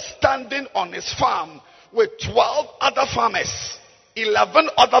 Elisha was standing on his farm with 12 other farmers, 11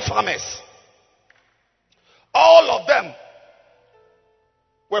 other farmers. All of them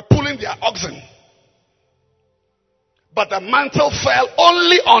were pulling their oxen. But the mantle fell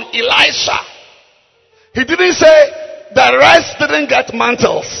only on Elisha. He didn't say the rest didn't get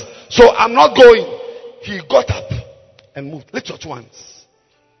mantles, so I'm not going. He got up and moved. Lift your two hands.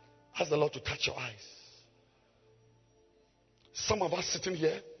 Ask the Lord to touch your eyes. Some of us sitting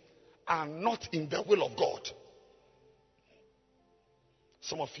here are not in the will of God.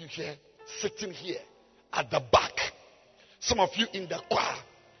 Some of you here sitting here at the back. Some of you in the choir.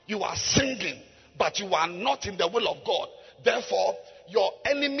 You are singing, but you are not in the will of God. Therefore, your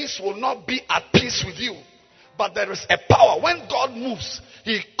enemies will not be at peace with you. But there is a power. When God moves,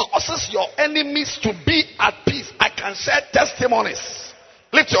 He causes your enemies to be at peace. I can share testimonies.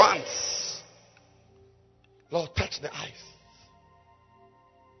 Lift your hands. Lord, touch the eyes.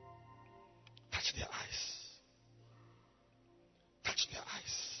 Touch their eyes. Touch their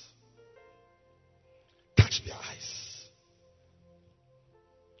eyes. Touch their eyes.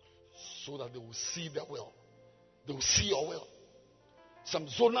 So that they will see the will. They will see your will. Some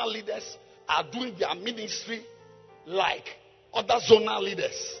zonal leaders are doing their ministry like other zonal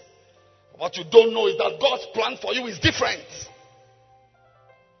leaders. What you don't know is that God's plan for you is different.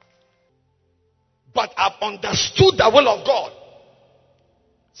 But I've understood the will of God.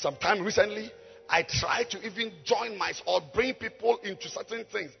 Sometime recently, I tried to even join or bring people into certain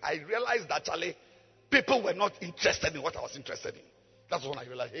things. I realized that, Charlie, people were not interested in what I was interested in. That's when I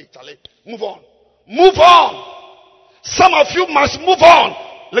realized, hey, Charlie, move on. Move on. Some of you must move on.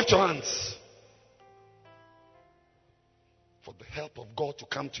 Lift your hands. For the help of God to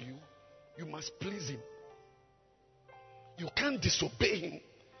come to you, you must please Him. You can't disobey Him.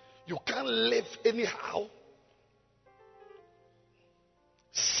 You can't live anyhow.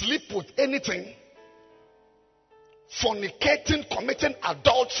 Sleep with anything. Fornicating, committing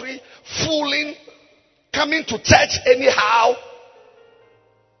adultery, fooling, coming to church anyhow.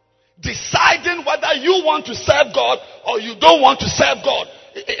 Deciding whether you want to serve God or you don't want to serve God.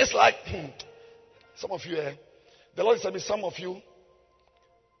 It's like, some of you, the Lord said to me, some of you,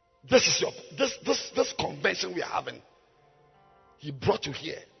 this is your this convention we are having. He brought you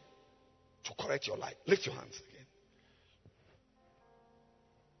here to correct your life. Lift your hands again.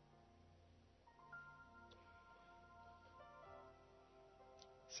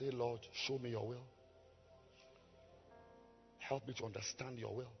 Say, Lord, show me your will. Help me to understand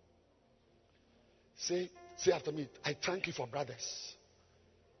your will. Say after me, I thank you for brothers.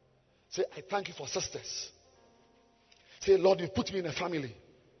 Say, I thank you for sisters. Say, Lord, you put me in a family.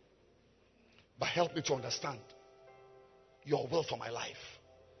 But help me to understand your will for my life.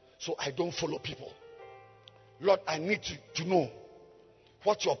 So I don't follow people. Lord, I need to know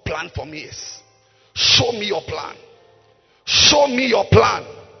what your plan for me is. Show me your plan. Show me your plan.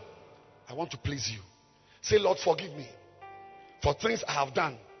 I want to please you. Say, Lord, forgive me for things I have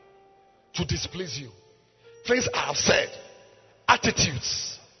done to displease you. Things I have said,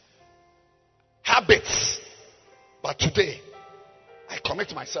 attitudes, habits. But today, I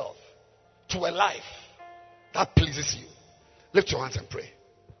commit myself to a life that pleases you. Lift your hands and pray.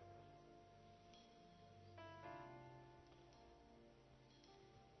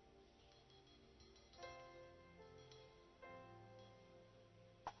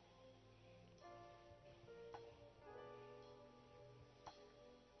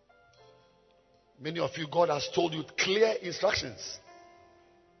 Many of you, God has told you clear instructions,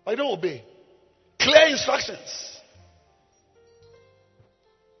 but you don't obey. Clear instructions.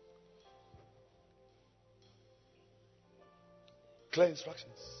 Clear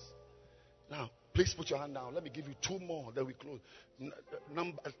instructions. Now, please put your hand down. Let me give you two more, then we close.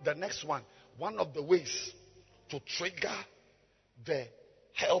 The next one of the ways to trigger the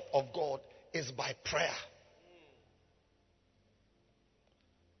help of God is by prayer.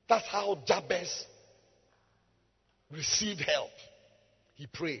 That's how Jabez received help. He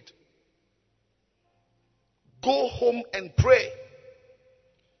prayed. Go home and pray.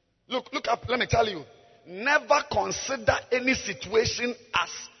 Look up, let me tell you. Never consider any situation as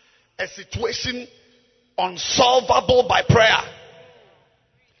a situation unsolvable by prayer.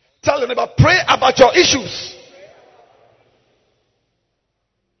 Tell your neighbor, pray about your issues.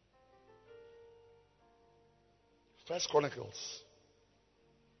 First Chronicles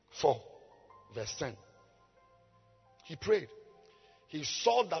 4 verse 10. He prayed. He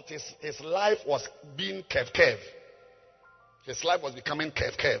saw that his life was being kev. His life was becoming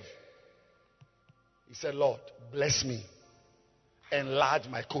kev. He said, Lord, bless me. Enlarge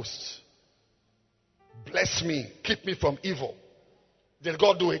my coast. Bless me. Keep me from evil. Did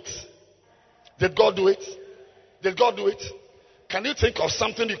God do it? Did God do it? Did God do it? Can you think of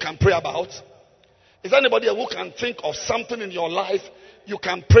something you can pray about? Is there anybody who can think of something in your life you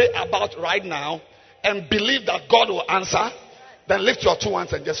can pray about right now and believe that God will answer? Then lift your two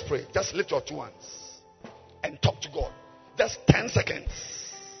hands and just pray. Just lift your two hands and talk to God. Just 10 seconds.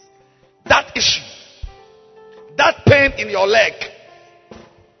 That issue, that pain in your leg,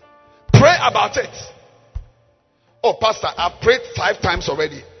 pray about it. Oh, Pastor, I've prayed 5 times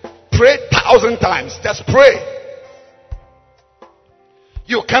already. Pray 1,000 times. Just pray.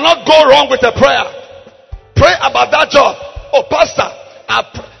 You cannot go wrong with a prayer. Pray about that job. Oh, Pastor,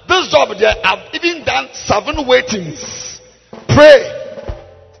 this job there, I've even done 7 waitings. Pray.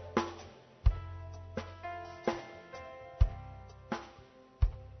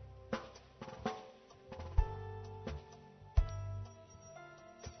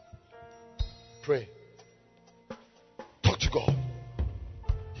 Pray. Talk to God.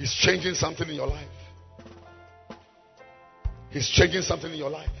 He's changing something in your life. He's changing something in your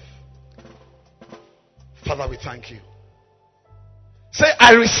life. Father, we thank you. Say,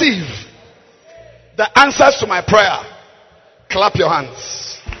 I receive the answers to my prayer. Clap your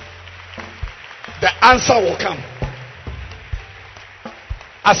hands. The answer will come.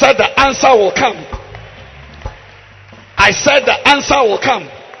 I said the answer will come. I said the answer will come.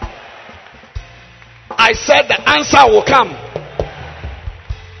 I said the answer will come.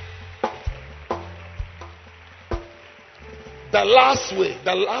 The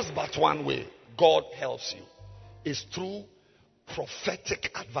last but one way God helps you is through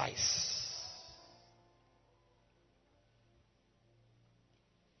prophetic advice.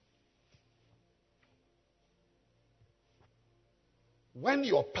 When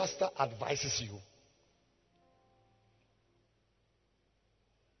your pastor advises you,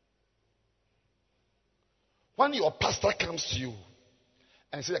 when your pastor comes to you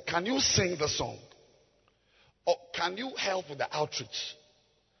and says, can you sing the song? Or can you help with the outreach?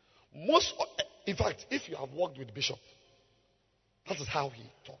 In fact, if you have worked with Bishop, that is how he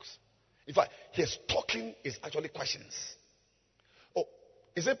talks. In fact, his talking is actually questions. Oh,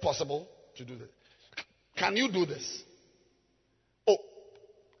 is it possible to do this? Can you do this? Oh,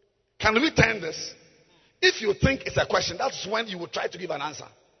 can we turn this? If you think it's a question, that's when you will try to give an answer.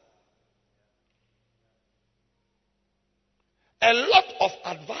 A lot of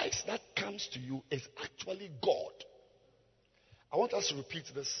advice that comes to you is actually God. I want us to repeat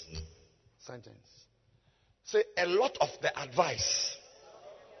this sentence. Say, a lot of the advice.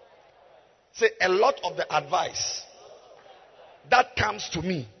 Say, a lot of the advice that comes to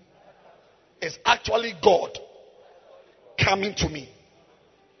me is actually God coming to me.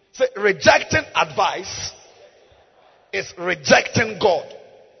 Say, rejecting advice is rejecting God.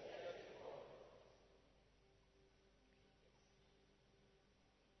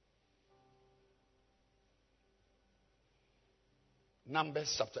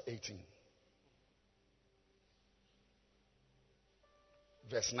 Numbers chapter 18,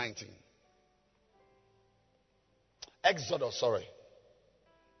 verse 19. Exodus, sorry.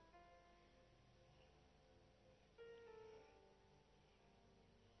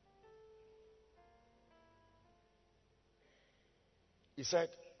 He said,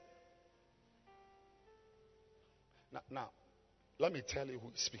 now, let me tell you who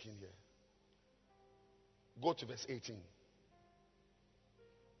is speaking here. Go to verse 18.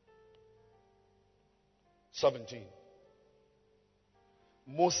 17.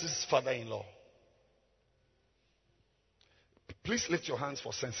 Moses' father-in-law. Please lift your hands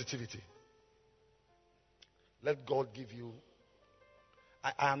for sensitivity. Let God give you.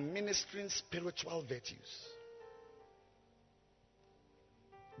 I am ministering spiritual virtues.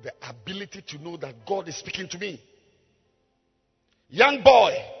 The ability to know that God is speaking to me. Young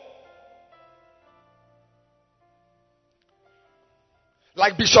boy.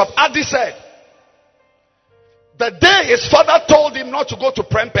 Like Bishop Adi said, the day his father told him not to go to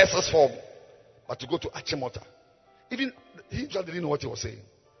Prempess's form, but to go to Achimota. Even he just didn't know what he was saying.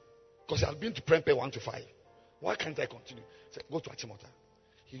 Because he had been to Prempeh 1 to 5. Why can't I continue? He said, go to Achimota.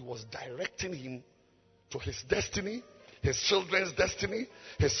 He was directing him to his destiny, his children's destiny,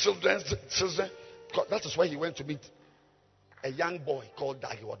 his children's children. That is why he went to meet a young boy called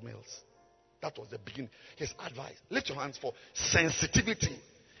Dag Heward-Mills. That was the beginning. His advice. Lift your hands for sensitivity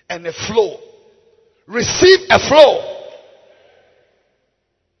and a flow. Receive a flow.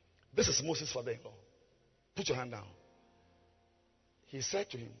 This is Moses' father-in-law. Put your hand down. He said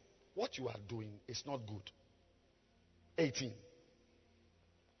to him, what you are doing is not good. 18.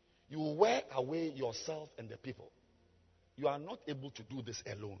 You will wear away yourself and the people. You are not able to do this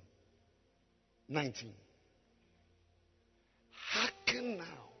alone. 19. Hearken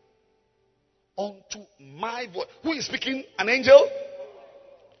now unto my voice. Who is speaking? An angel?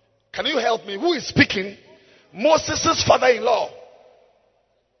 Can you help me? Who is speaking? Moses' father-in-law.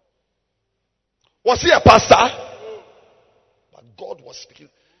 Was he a pastor? But God was speaking.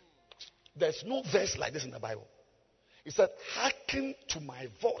 There's no verse like this in the Bible. He said, hearken to my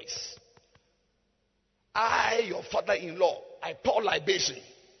voice. I, your father-in-law, I pour libation.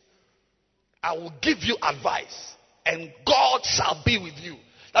 I will give you advice, and God shall be with you.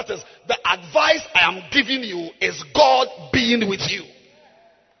 That is, the advice I am giving you is God being with you.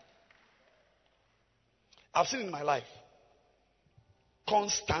 I've seen in my life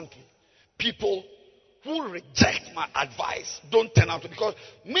constantly people who reject my advice don't turn out to, because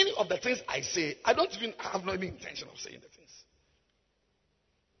many of the things I say, I have no intention of saying the things.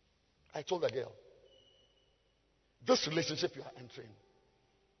 I told the girl, this relationship you are entering,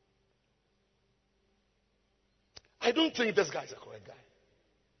 I don't think this guy is a correct guy.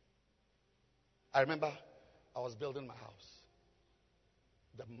 I remember I was building my house.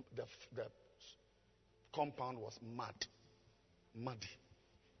 The compound was muddy.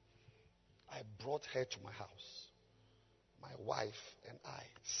 I brought her to my house. My wife and I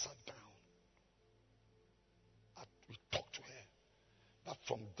sat down. We talked to her that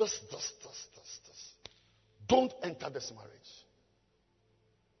from this, don't enter this marriage.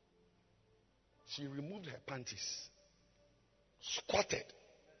 She removed her panties, squatted,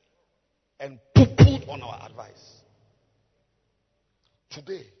 and poo-pooed on our advice.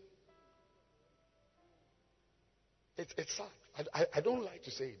 Today, it's sad. I don't like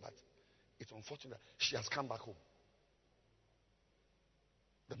to say it, but it's unfortunate. She has come back home.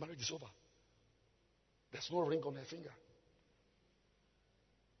 The marriage is over. There's no ring on her finger.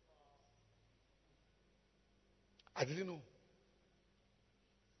 I didn't know.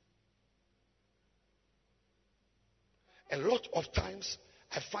 A lot of times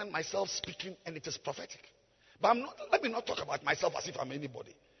I find myself speaking and it is prophetic. But let me not talk about myself as if I'm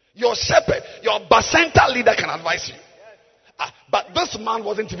anybody. Your shepherd, your bacenta leader can advise you. But this man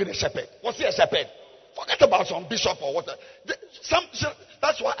wasn't even a shepherd. Was he a shepherd? Forget about some bishop or what.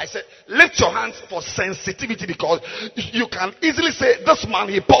 That's why I said, lift your hands for sensitivity, because you can easily say, this man,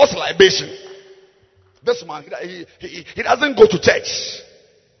 he pours libation. This man, he doesn't go to church.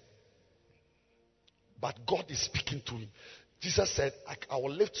 But God is speaking to him. Jesus said, I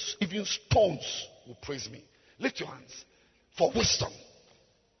will lift, even stones will praise me. Lift your hands for wisdom,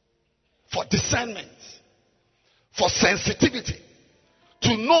 for discernment, for sensitivity,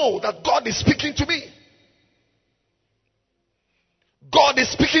 to know that God is speaking to me. God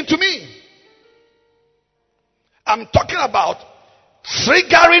is speaking to me. I'm talking about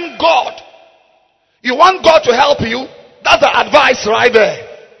triggering God. You want God to help you? That's the advice right there.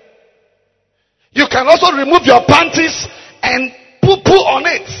 You can also remove your panties and poo-poo on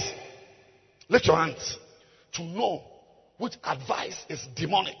it. Lift your hands to know which advice is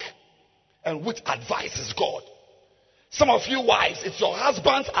demonic and which advice is God. Some of you wives, it's your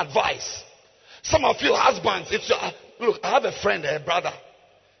husband's advice. Some of you husbands, it's your... Look, I have a friend, a brother.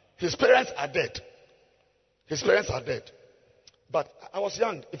 His parents are dead. His parents are dead. But I was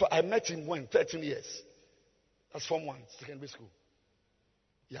young. I met him when 13 years. That's Form 1, secondary school.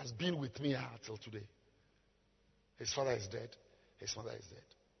 He has been with me until today. His father is dead. His mother is dead.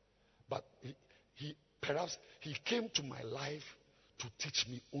 But perhaps he came to my life to teach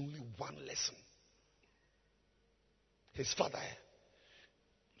me only one lesson. His father,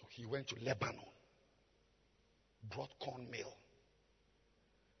 he went to Lebanon, brought cornmeal,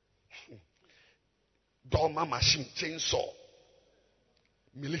 Dolma machine, chainsaw,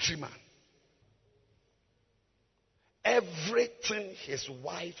 military man. Everything his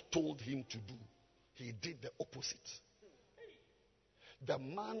wife told him to do, he did the opposite. The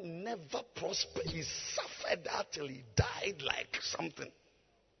man never prospered. He suffered that till he died like something.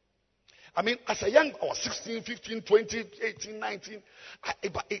 I mean, as a young, I was 16, 15, 20, 18, 19.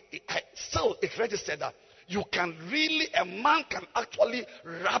 It registered that a man can actually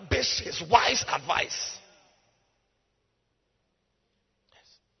rubbish his wife's advice.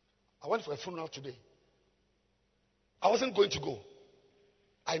 Yes. I went for a funeral today. I wasn't going to go.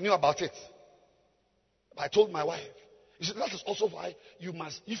 I knew about it. But I told my wife. You see, that is also why you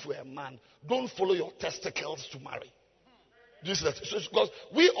must, if you're a man, don't follow your testicles to marry. Do you see that?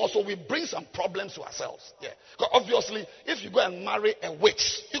 Because we bring some problems to ourselves. Yeah. Because obviously, if you go and marry a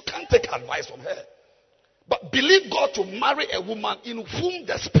witch, you can't take advice from her. But believe God to marry a woman in whom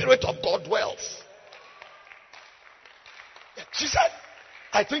the Spirit of God dwells. Yeah. She said,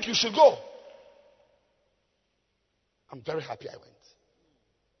 I think you should go. I'm very happy I went.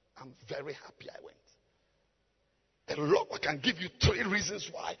 I'm very happy I went. I can give you 3 reasons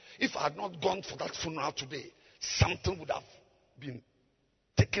why, if I had not gone for that funeral today, something would have been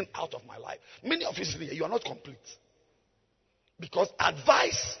taken out of my life. Many of you are not complete. Because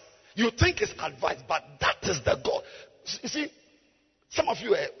advice, you think it's advice, but that is the God. You see, some of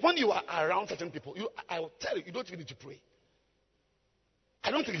you, when you are around certain people, I will tell you, you don't even need to pray.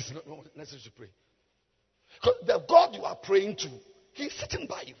 I don't think it's necessary to pray. Because the God you are praying to, He's sitting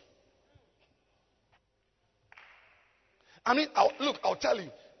by you. I mean, I'll tell you,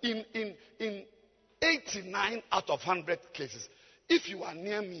 in 89 out of 100 cases, if you are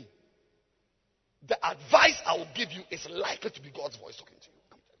near me, the advice I will give you is likely to be God's voice talking to you.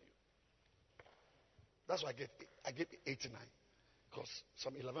 I'm telling you. That's why I get 89. Because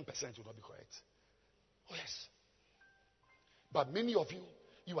some 11% will not be correct. Oh, yes. But many of you,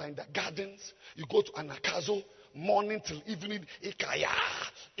 you are in the gardens, you go to Anakazo, morning till evening, Ikaya,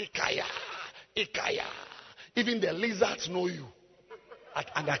 Ikaya, Ikaya. Even the lizards know you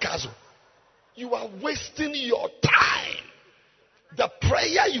at Anakazo. You are wasting your time. The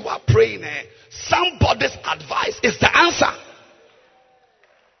prayer you are praying, somebody's advice is the answer.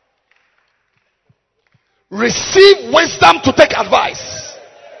 Receive wisdom to take advice.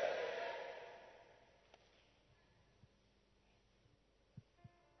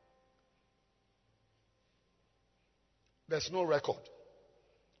 There's no record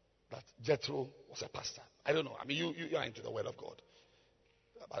that Jethro was a pastor. I don't know. I mean, you are into the word of God.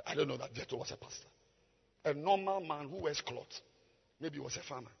 But I don't know that Jethro was a pastor. A normal man who wears clothes. Maybe he was a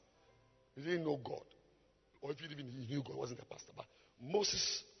farmer. He didn't know God. Or if he knew God, he wasn't a pastor. But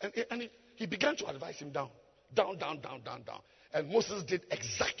Moses, and he began to advise him down. Down. And Moses did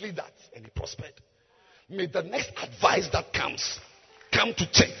exactly that. And he prospered. May the next advice that come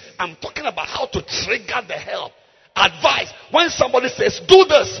to change. I'm talking about how to trigger the help. Advice. When somebody says do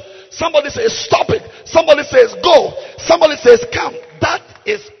this, somebody says stop it, somebody says go, somebody says come, that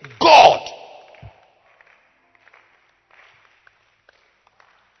is God.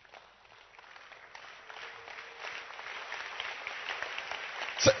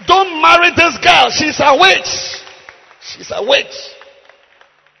 So don't marry this girl, she's a witch. She's a witch.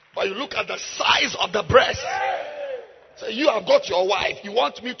 But you look at the size of the breast. So you have got your wife. You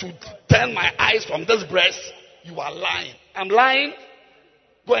want me to turn my eyes from this breast? You are lying. I'm lying.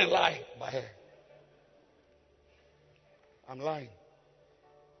 Go and lie by her. I'm lying.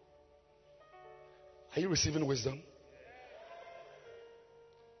 Are you receiving wisdom?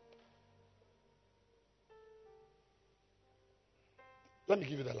 Let me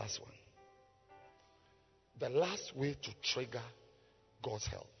give you the last one. The last way to trigger God's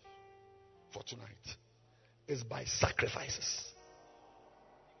help for tonight is by sacrifices.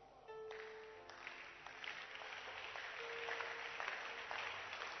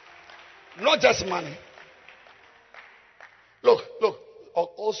 Not just money. Look.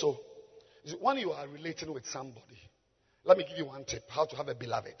 Also, when you are relating with somebody, let me give you one tip: how to have a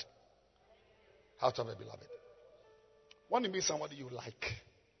beloved. How to have a beloved. When you meet somebody you like,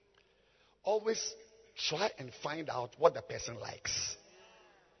 always try and find out what the person likes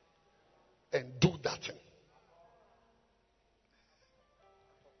and do that thing.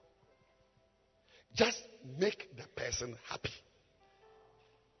 Just make the person happy.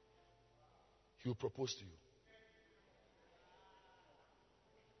 He will propose to you.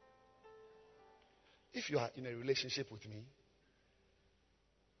 If you are in a relationship with me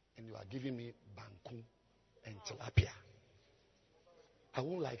and you are giving me banku and tilapia, I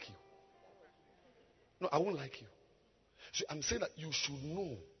won't like you. No, I won't like you. So I'm saying that you should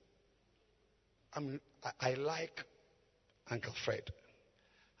know. I like Uncle Fred.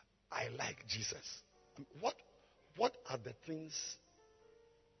 I like Jesus. What are the things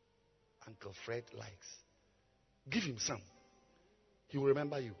Uncle Fred likes? Give him some. He will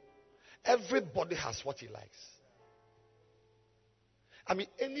remember you. Everybody has what he likes.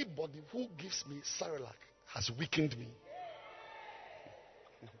 Anybody who gives me Cerelac has weakened me.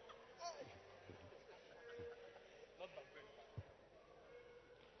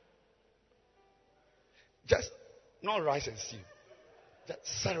 Just not rice and stew.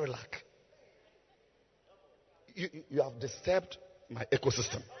 Just Cerelac. You have disturbed my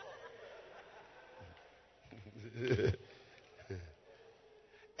ecosystem.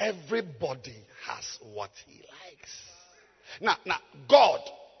 Everybody has what he likes. Now, God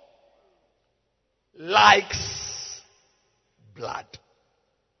likes blood.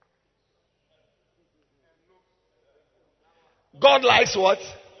 God likes what?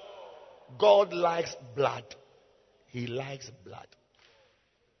 God likes blood. He likes blood.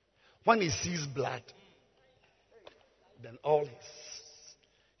 When he sees blood, then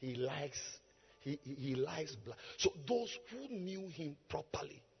he likes blood. So those who knew him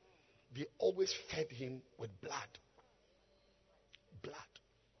properly, they always fed him with blood. Blood.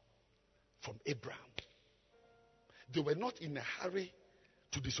 From Abraham. They were not in a hurry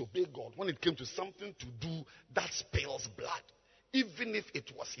to disobey God when it came to something to do that spills blood. Even if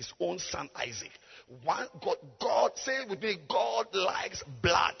it was his own son Isaac. God, say it with me, God likes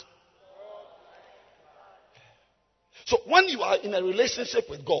blood. So when you are in a relationship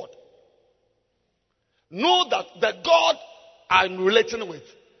with God, know that the God I'm relating with,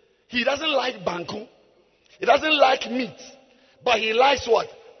 he doesn't like banku, he doesn't like meat, but he likes what?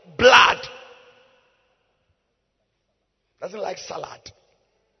 Blood. Doesn't like salad.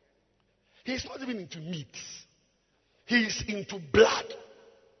 He's not even into meat. He's into blood.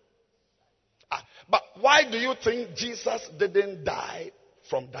 But why do you think Jesus didn't die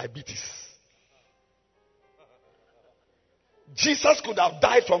from diabetes? Jesus could have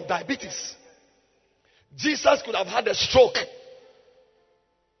died from diabetes. Jesus could have had a stroke.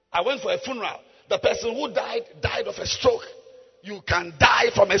 I went for a funeral. The person who died of a stroke. You can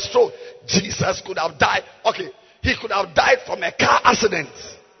die from a stroke. Jesus could have died. Okay, he could have died from a car accident.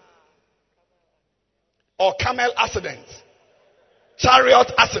 Or camel accident.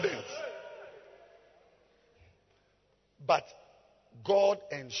 Chariot accident. But God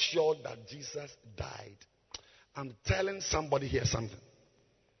ensured that Jesus died. I'm telling somebody here something.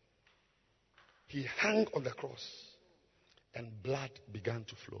 He hung on the cross and blood began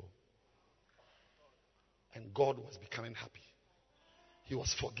to flow. And God was becoming happy. He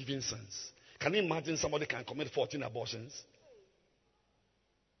was forgiving sins. Can you imagine somebody can commit 14 abortions?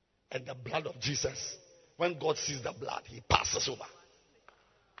 And the blood of Jesus, when God sees the blood, he passes over.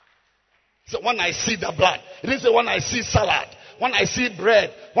 So when I see the blood, it didn't say when I see salad, when I see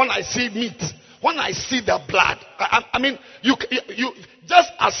bread, when I see meat, when I see the blood, I mean, you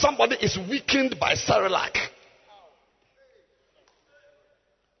just as somebody is weakened by Cerelac.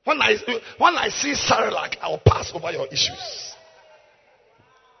 When I see Cerelac, I'll pass over your issues.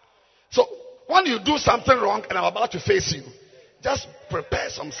 So when you do something wrong and I'm about to face you, just prepare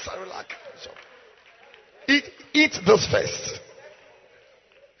some Cerelac. Eat this first.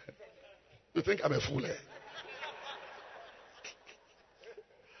 You think I'm a fool, eh?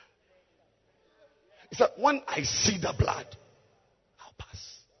 He said, when I see the blood, I'll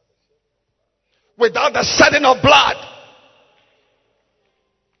pass. Without the shedding of blood.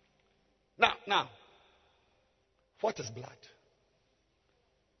 Now, what is blood?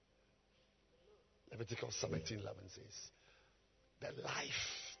 Leviticus 17:11 says, the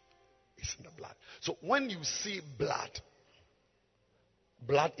life is in the blood. So when you see blood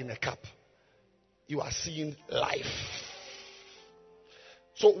in a cup, you are seeing life.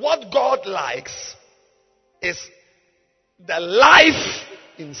 So what God likes is the life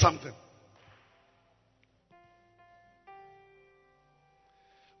in something.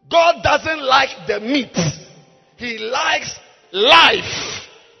 God doesn't like the meat. He likes life.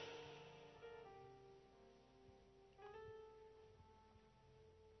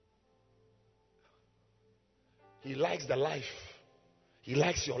 He likes the life. He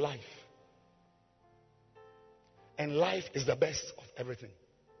likes your life. And life is the best of everything.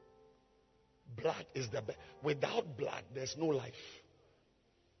 Blood is the best. Without blood, there's no life.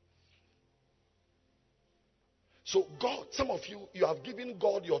 So God, some of you have given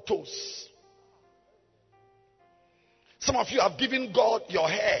God your toes. Some of you have given God your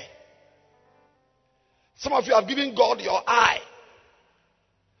hair. Some of you have given God your eye.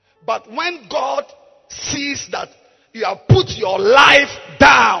 But when God sees that you have put your life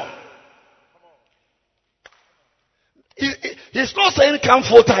down, He's not saying come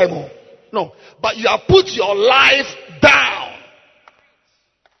full time. No. But you have put your life down.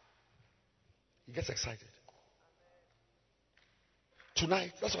 He gets excited.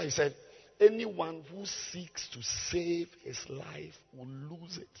 Tonight, that's why he said, anyone who seeks to save his life will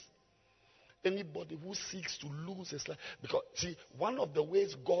lose it. Anybody who seeks to lose his life. Because, see, one of the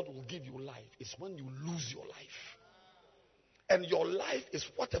ways God will give you life is when you lose your life. And your life is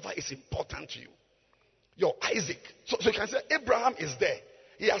whatever is important to you. Your Isaac. So you can say, Abraham is there.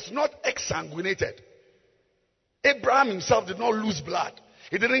 He has not exsanguinated. Abraham himself did not lose blood.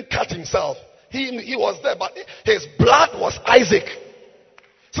 He didn't cut himself. He was there, but his blood was Isaac.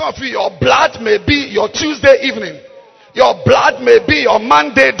 Some of you, your blood may be your Tuesday evening. Your blood may be your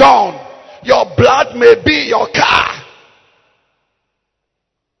Monday dawn. Your blood may be your car.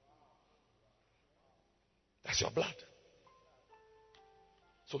 That's your blood.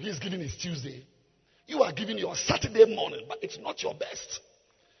 So he's giving his Tuesday. You are giving your Saturday morning, but it's not your best.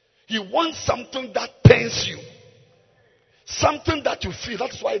 He wants something that pains you. Something that you feel.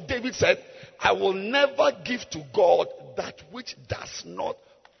 That's why David said, I will never give to God that which does not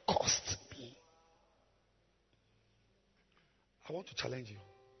cost me. I want to challenge you.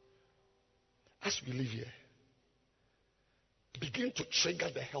 As we live here, begin to trigger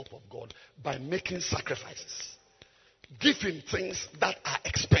the help of God by making sacrifices. Give him things that are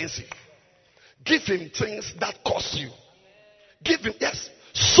expensive. Give him things that cost you. Give him, yes,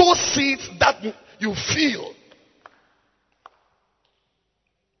 sow seeds that you feel.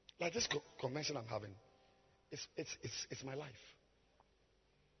 Like this convention I'm having, it's my life.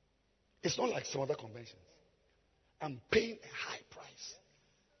 It's not like some other conventions. I'm paying a high price.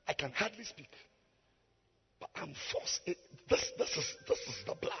 I can hardly speak. But I'm forced. This is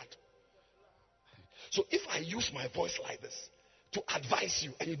the blood. So if I use my voice like this to advise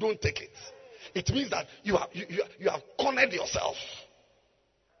you and you don't take it, it means that you have cornered yourself.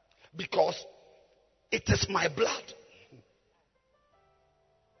 Because it is my blood.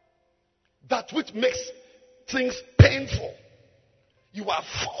 That which makes things painful. You are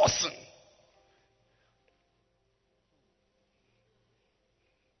forcing.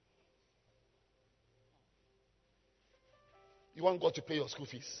 You want God to pay your school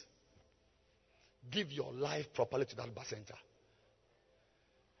fees? Give your life properly to that bar center.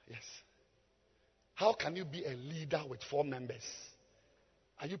 Yes. How can you be a leader with 4 members?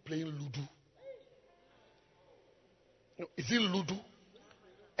 Are you playing Ludo? No, is it Ludo?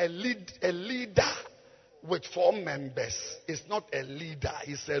 A leader with 4 members is not a leader,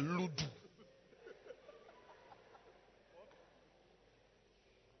 it's a Ludo.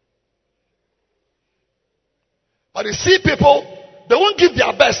 But you see people, they won't give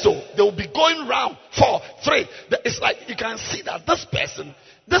their best, so they will be going round 4, 3. It's like you can see that this person,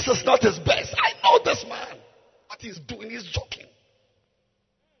 this is not his best. I know this man. What he's doing, he's joking.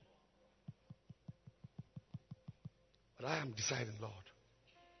 But I am deciding, Lord.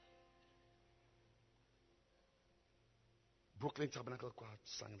 Brooklyn Tabernacle Choir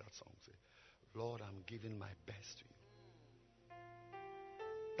sang that song. Say, Lord, I'm giving my best to you.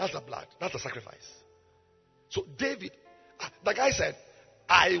 That's the blood. That's the sacrifice. So David, the guy said,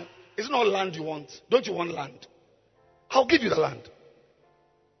 is it not land you want? Don't you want land? I'll give you the land.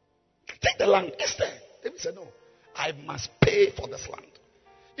 Take the land. It's there. David said, no. I must pay for this land.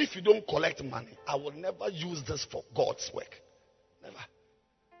 If you don't collect money, I will never use this for God's work. Never.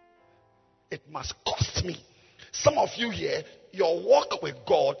 It must cost me. Some of you here, your walk with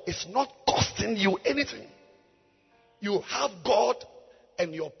God is not costing you anything. You have God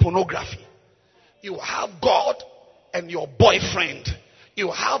and your pornography. You have God and your boyfriend.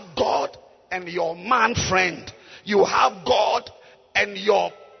 You have God and your man friend. You have God and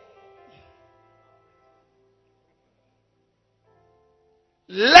your...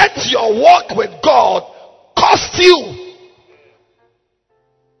 Let your walk with God cost you.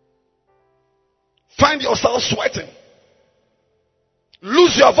 Find yourself sweating.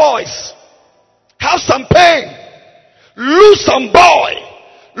 Lose your voice. Have some pain. Lose some boy.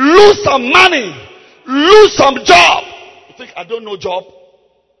 Lose some money. Lose some job. You think, I don't know job?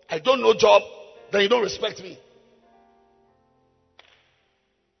 I don't know job. Then you don't respect me.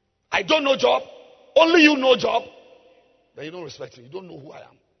 I don't know job. Only you know job. Then you don't respect me. You don't know who I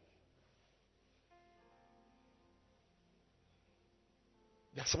am.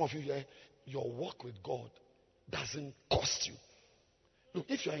 There are some of you here, your walk with God doesn't cost you. Look,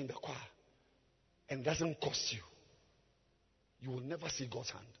 if you are in the choir and doesn't cost you, you will never see God's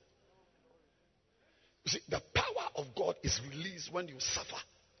hand. You see, the power of God is released when you suffer.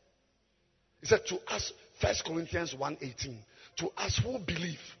 He said to us, 1 Corinthians 1:18, to us who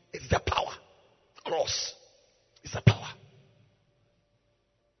believe, it's the power. Cross. It's the power.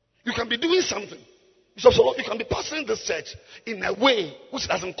 You can be doing something. You can be pastoring this church in a way which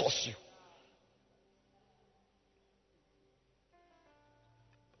doesn't cost you.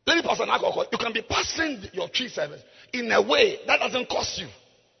 Let me pastor now. You can be pastoring your tree service in a way that doesn't cost you.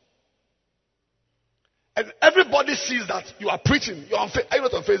 And everybody sees that you are preaching. You're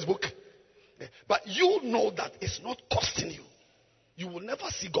not on Facebook. But you know that it's not costing you. You will never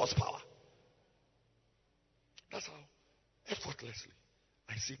see God's power. That's how effortlessly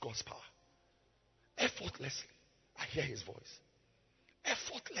I see God's power. Effortlessly I hear his voice.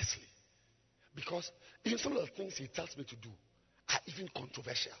 Effortlessly. Because even some of the things he tells me to do are even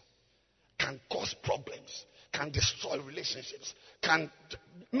controversial. Can cause problems. Can destroy relationships. Can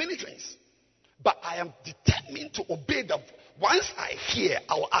many things. But I am determined to obey them. Once I hear,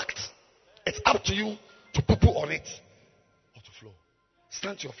 I will act. It's up to you to poo-poo on it or to flow.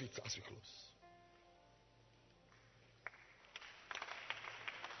 Stand to your feet as we close.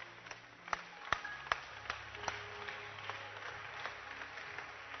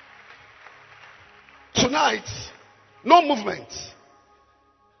 Tonight, no movement.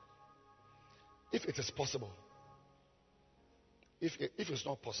 If it is possible. If it's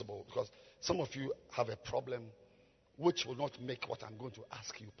not possible, because some of you have a problem which will not make what I'm going to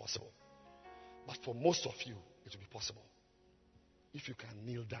ask you possible. But for most of you, it will be possible. If you can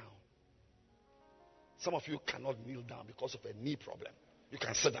kneel down. Some of you cannot kneel down because of a knee problem. You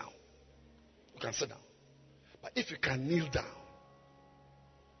can sit down. You can sit down. But if you can kneel down,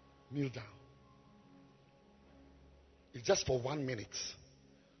 kneel down. It's just for 1 minute,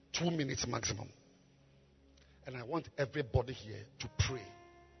 2 minutes maximum. And I want everybody here to pray.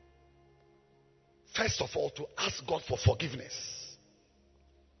 First of all, to ask God for forgiveness.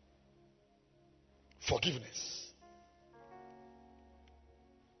 Forgiveness.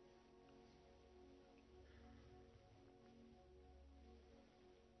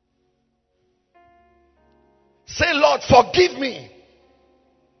 Say, Lord, forgive me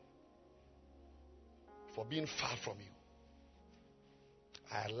for being far from you.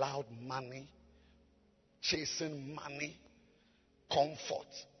 I allowed money, chasing money, comfort.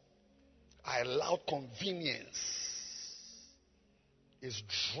 I allowed convenience. It's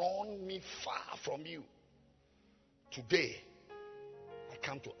drawn me far from you. Today, I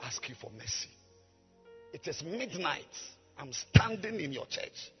come to ask you for mercy. It is midnight. I'm standing in your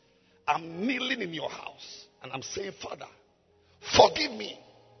church. I'm kneeling in your house. And I'm saying, Father, forgive me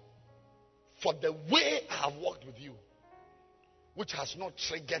for the way I have walked with you, which has not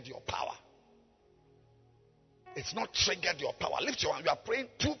triggered your power. It's not triggered your power. Lift your hand. You are praying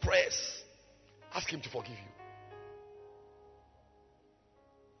 2 prayers. Ask him to forgive you.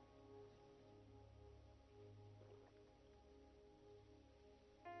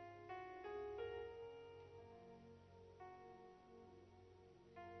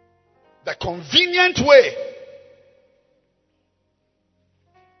 The convenient way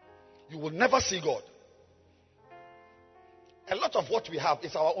never see God. A lot of what we have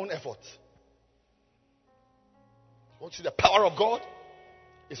is our own effort. Want to see the power of God?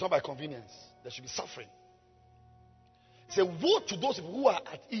 It's not by convenience. There should be suffering. Say, woe to those people who are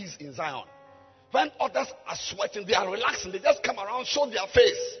at ease in Zion. When others are sweating, they are relaxing. They just come around, show their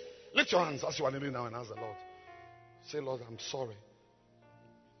face. Lift your hands as you are kneeling now and ask the Lord. Say, Lord, I'm sorry.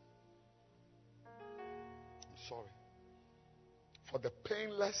 I'm sorry for the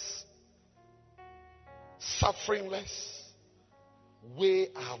painless, sufferingless way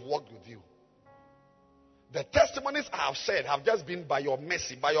I have walked with you. The testimonies I have said have just been by your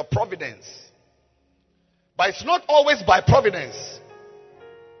mercy, by your providence. But it's not always by providence.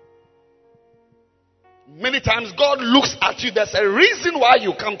 Many times God looks at you. There's a reason why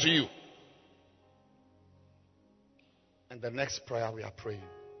you come to you. And the next prayer we are praying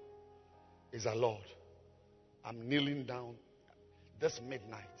is that, Lord, I'm kneeling down this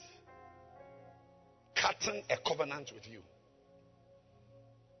midnight, cutting a covenant with you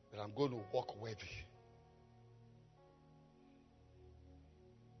that I'm going to walk worthy.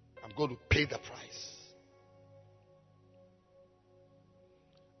 I'm going to pay the price.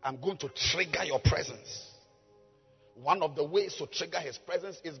 I'm going to trigger your presence. One of the ways to trigger his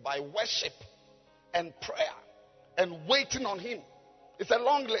presence is by worship and prayer and waiting on him. It's a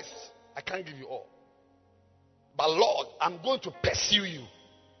long list. I can't give you all. But Lord, I'm going to pursue you.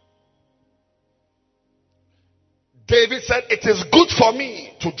 David said, it is good for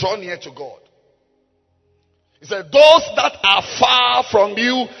me to draw near to God. He said, those that are far from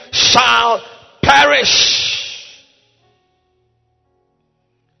you shall perish.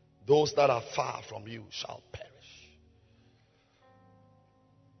 Those that are far from you shall perish.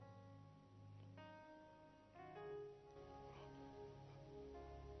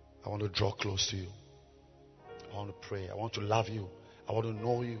 I want to draw close to you. I want to pray. I want to love you. I want to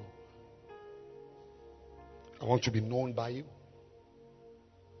know you. I want to be known by you.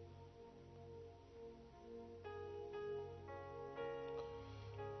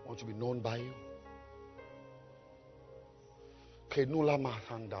 I want to be known by you. Kenula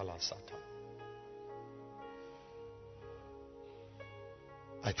Mahandala Sata.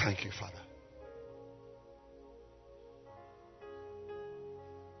 I thank you, Father.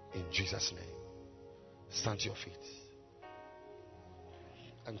 In Jesus' name. Stand to your feet.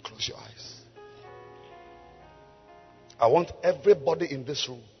 And close your eyes. I want everybody in this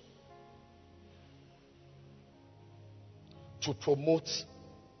room to promote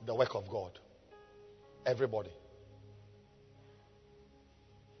the work of God. Everybody.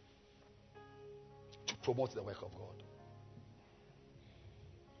 To promote the work of God.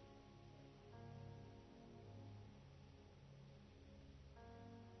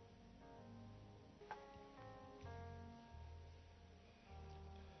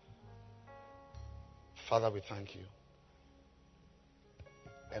 Father, we thank you.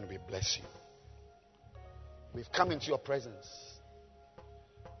 And we bless you. We've come into your presence.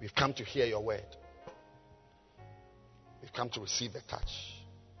 We've come to hear your word. We've come to receive a touch.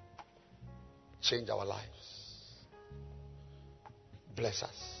 Change our lives. Bless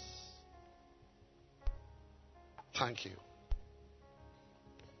us. Thank you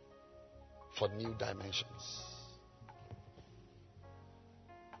for new dimensions.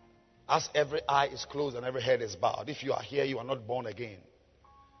 As every eye is closed and every head is bowed, if you are here, you are not born again,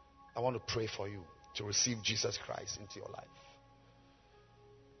 I want to pray for you to receive Jesus Christ into your life.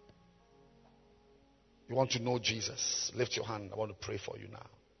 You want to know Jesus? Lift your hand. I want to pray for you now.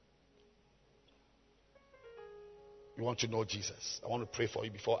 You want to know Jesus? I want to pray for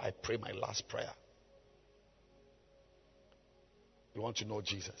you before I pray my last prayer. You want to know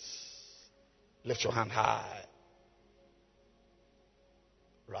Jesus? Lift your hand high.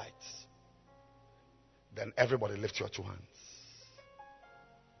 Right. Then everybody lift your two hands.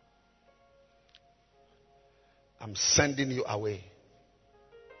 I'm sending you away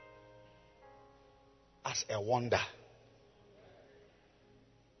as a wonder,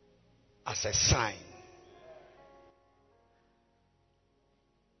 as a sign.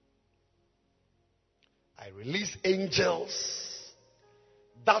 I release angels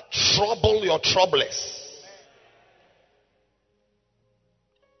that trouble your troublers.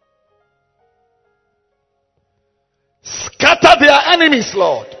 Scatter their enemies,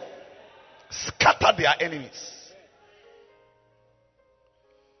 Lord. Scatter their enemies.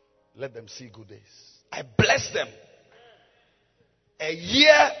 Let them see good days. I bless them. A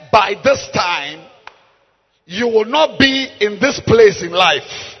year by this time, you will not be in this place in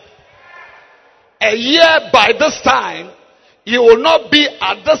life. A year by this time, you will not be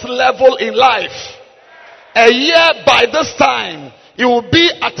at this level in life. A year by this time, You will be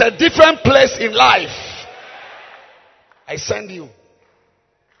at a different place in life. I send you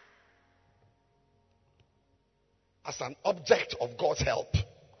as an object of God's help.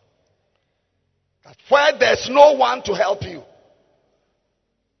 That where there's no one to help you,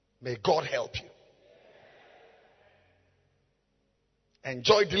 may God help you.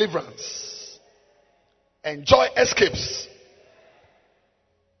 Enjoy deliverance. Enjoy escapes.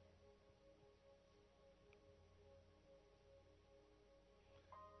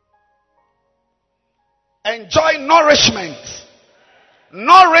 Enjoy nourishment.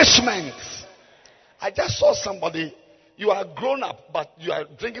 Nourishment. I just saw somebody, you are grown up, but you are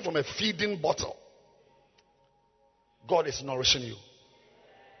drinking from a feeding bottle. God is nourishing you.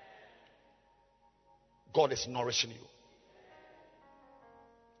 God is nourishing you.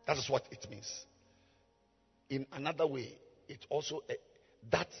 That is what it means. In another way, it also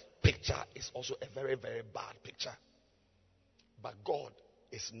that picture is also a very, very bad picture. But God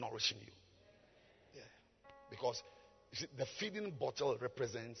is nourishing you. Yeah. Because you see, the feeding bottle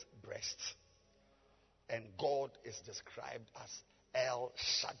represents breasts. And God is described as El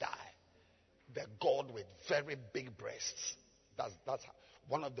Shaddai, the God with very big breasts. That's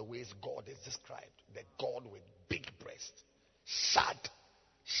one of the ways God is described. The God with big breasts.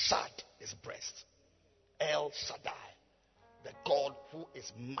 Shad is breast. El Shaddai, the God who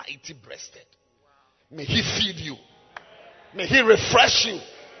is mighty breasted. May He feed you. May He refresh you.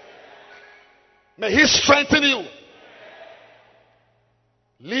 May He strengthen you.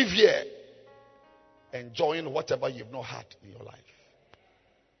 Live here enjoying whatever you've not had in your life.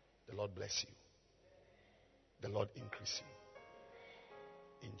 The Lord bless you. The Lord increase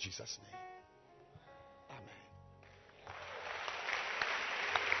you. In Jesus' name. Amen.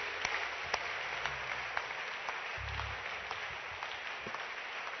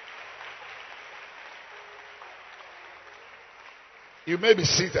 You may be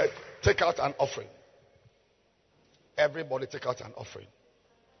seated. Take out an offering. Everybody take out an offering.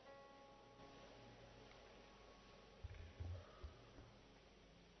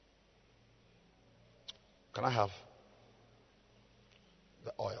 Can I have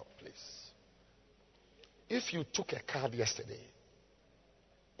the oil, please? If you took a card yesterday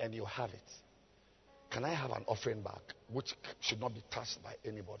and you have it, can I have an offering bag which should not be touched by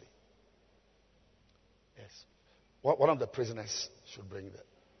anybody? Yes. One of the prisoners should bring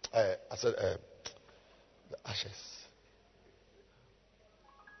the ashes.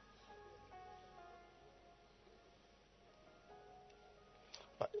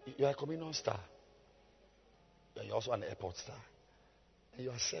 But you are a communion star. You're also an airport star. And you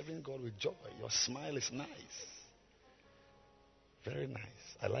are serving God with joy. Your smile is nice. Very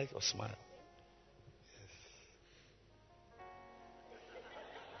nice. I like your smile.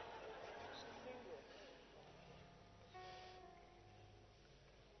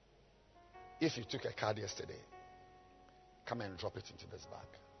 Yes. If you took a card yesterday, come and drop it into this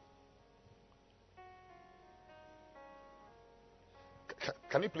bag.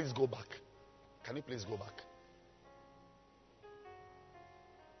 Can you please go back? Can you please go back?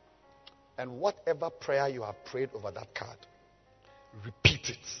 And whatever prayer you have prayed over that card, repeat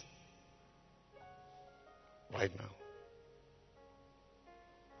it right now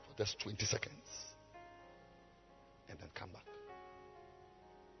for just 20 seconds and then come back.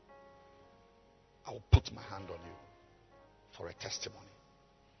 I will put my hand on you for a testimony.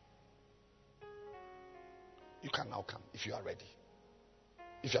 You can now come if you are ready.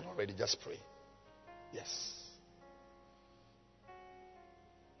 If you are not ready, just pray. Yes.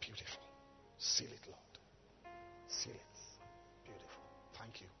 Beautiful. Seal it, Lord. Seal it. Beautiful.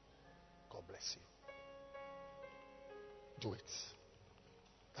 Thank you. God bless you. Do it.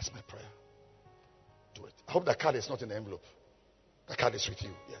 That's my prayer. Do it. I hope the card is not in the envelope. The card is with you.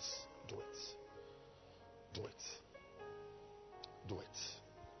 Yes. Do it. Do it. Do it.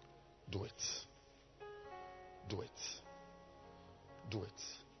 Do it. Do it. Do it.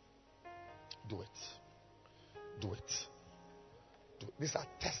 Do it. Do it. Do it. These are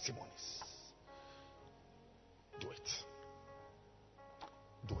testimonies. Do it.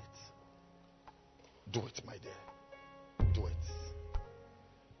 Do it. Do it, my dear. Do it.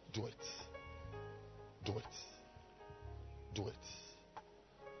 Do it. Do it. Do it.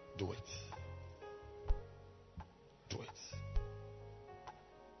 Do it. Do it.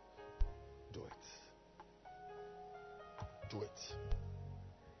 Do it. Do it.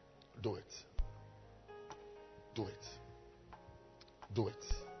 Do it. Do it. Do it.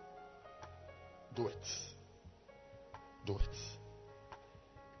 Do it. Do it.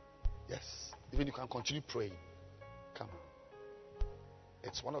 Yes. Even you can continue praying. Come on.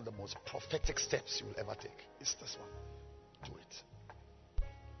 It's one of the most prophetic steps you will ever take. It's this one. Do it.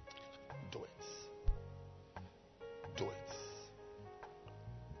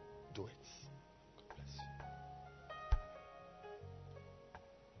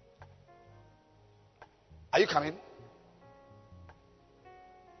 you coming?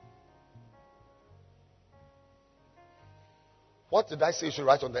 What did I say you should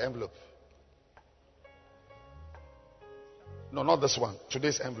write on the envelope? No, not this one.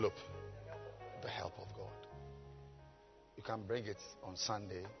 Today's envelope. The help of God. You can bring it on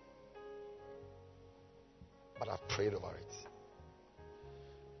Sunday. But I've prayed over it.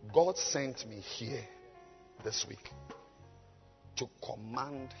 God sent me here this week to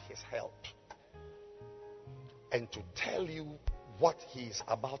command his help and to tell you what he is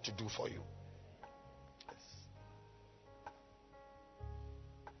about to do for you. Yes.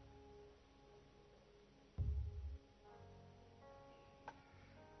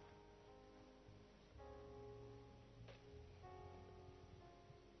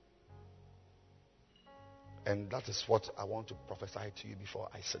 And that is what I want to prophesy to you before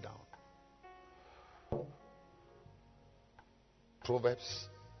I sit down. Proverbs,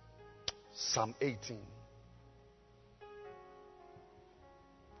 Psalm 18,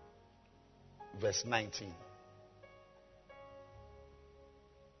 verse 19.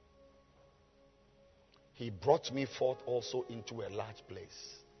 He brought me forth also into a large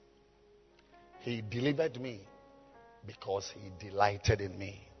place. He delivered me because he delighted in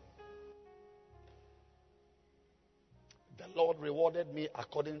me. The Lord rewarded me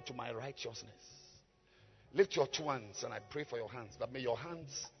according to my righteousness. Lift your two hands and I pray for your hands, that may your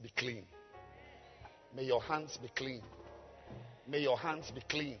hands be clean. May your hands be clean. May your hands be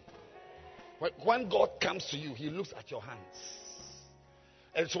clean. When God comes to you, he looks at your hands.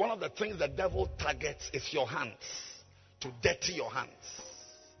 And it's one of the things the devil targets is your hands, to dirty your hands.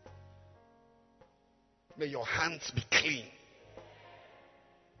 May your hands be clean.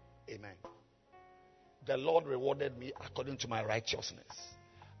 Amen. The Lord rewarded me according to my righteousness.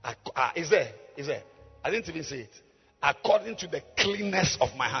 Is there? I didn't even say it. According to the cleanness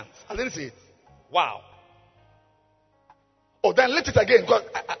of my hands. I didn't say it. Wow. Oh, then lift it again. Because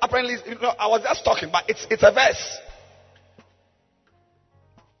apparently, I was just talking, but it's a verse.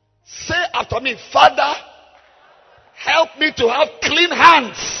 Say after me, Father, help me to have clean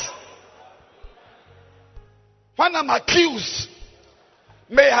hands. When I'm accused,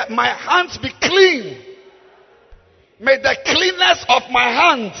 may my hands be clean. May the cleanness of my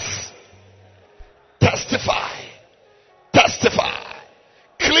hands testify.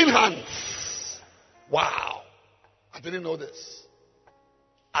 Clean hands. Wow. I didn't know this.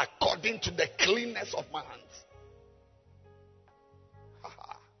 According to the cleanness of my hands.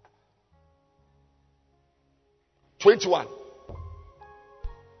 21.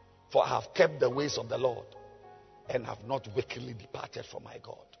 For I have kept the ways of the Lord and have not wickedly departed from my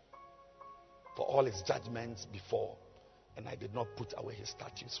God. For all his judgments before, and I did not put away his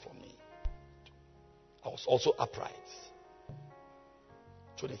statutes from me. I was also upright.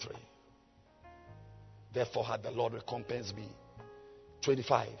 23. Therefore had the Lord recompensed me.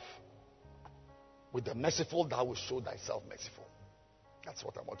 25. With the merciful thou wilt show thyself merciful. That's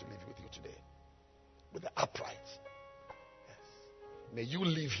what I want to leave with you today. With the upright. Yes. May you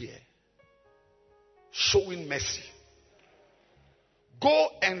live here showing mercy. Go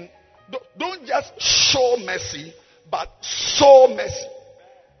and don't just show mercy, but sow mercy.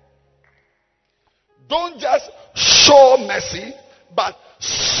 Don't just show mercy, but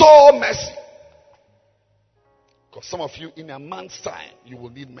sow mercy. Because some of you in a month's time, you will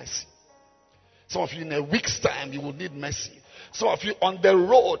need mercy. Some of you in a week's time, you will need mercy. Some of you on the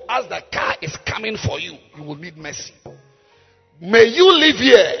road, as the car is coming for you, you will need mercy. May you live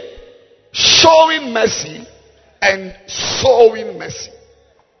here showing mercy and sowing mercy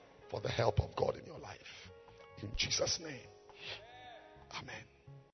for the help of God in your life. In Jesus' name. Amen.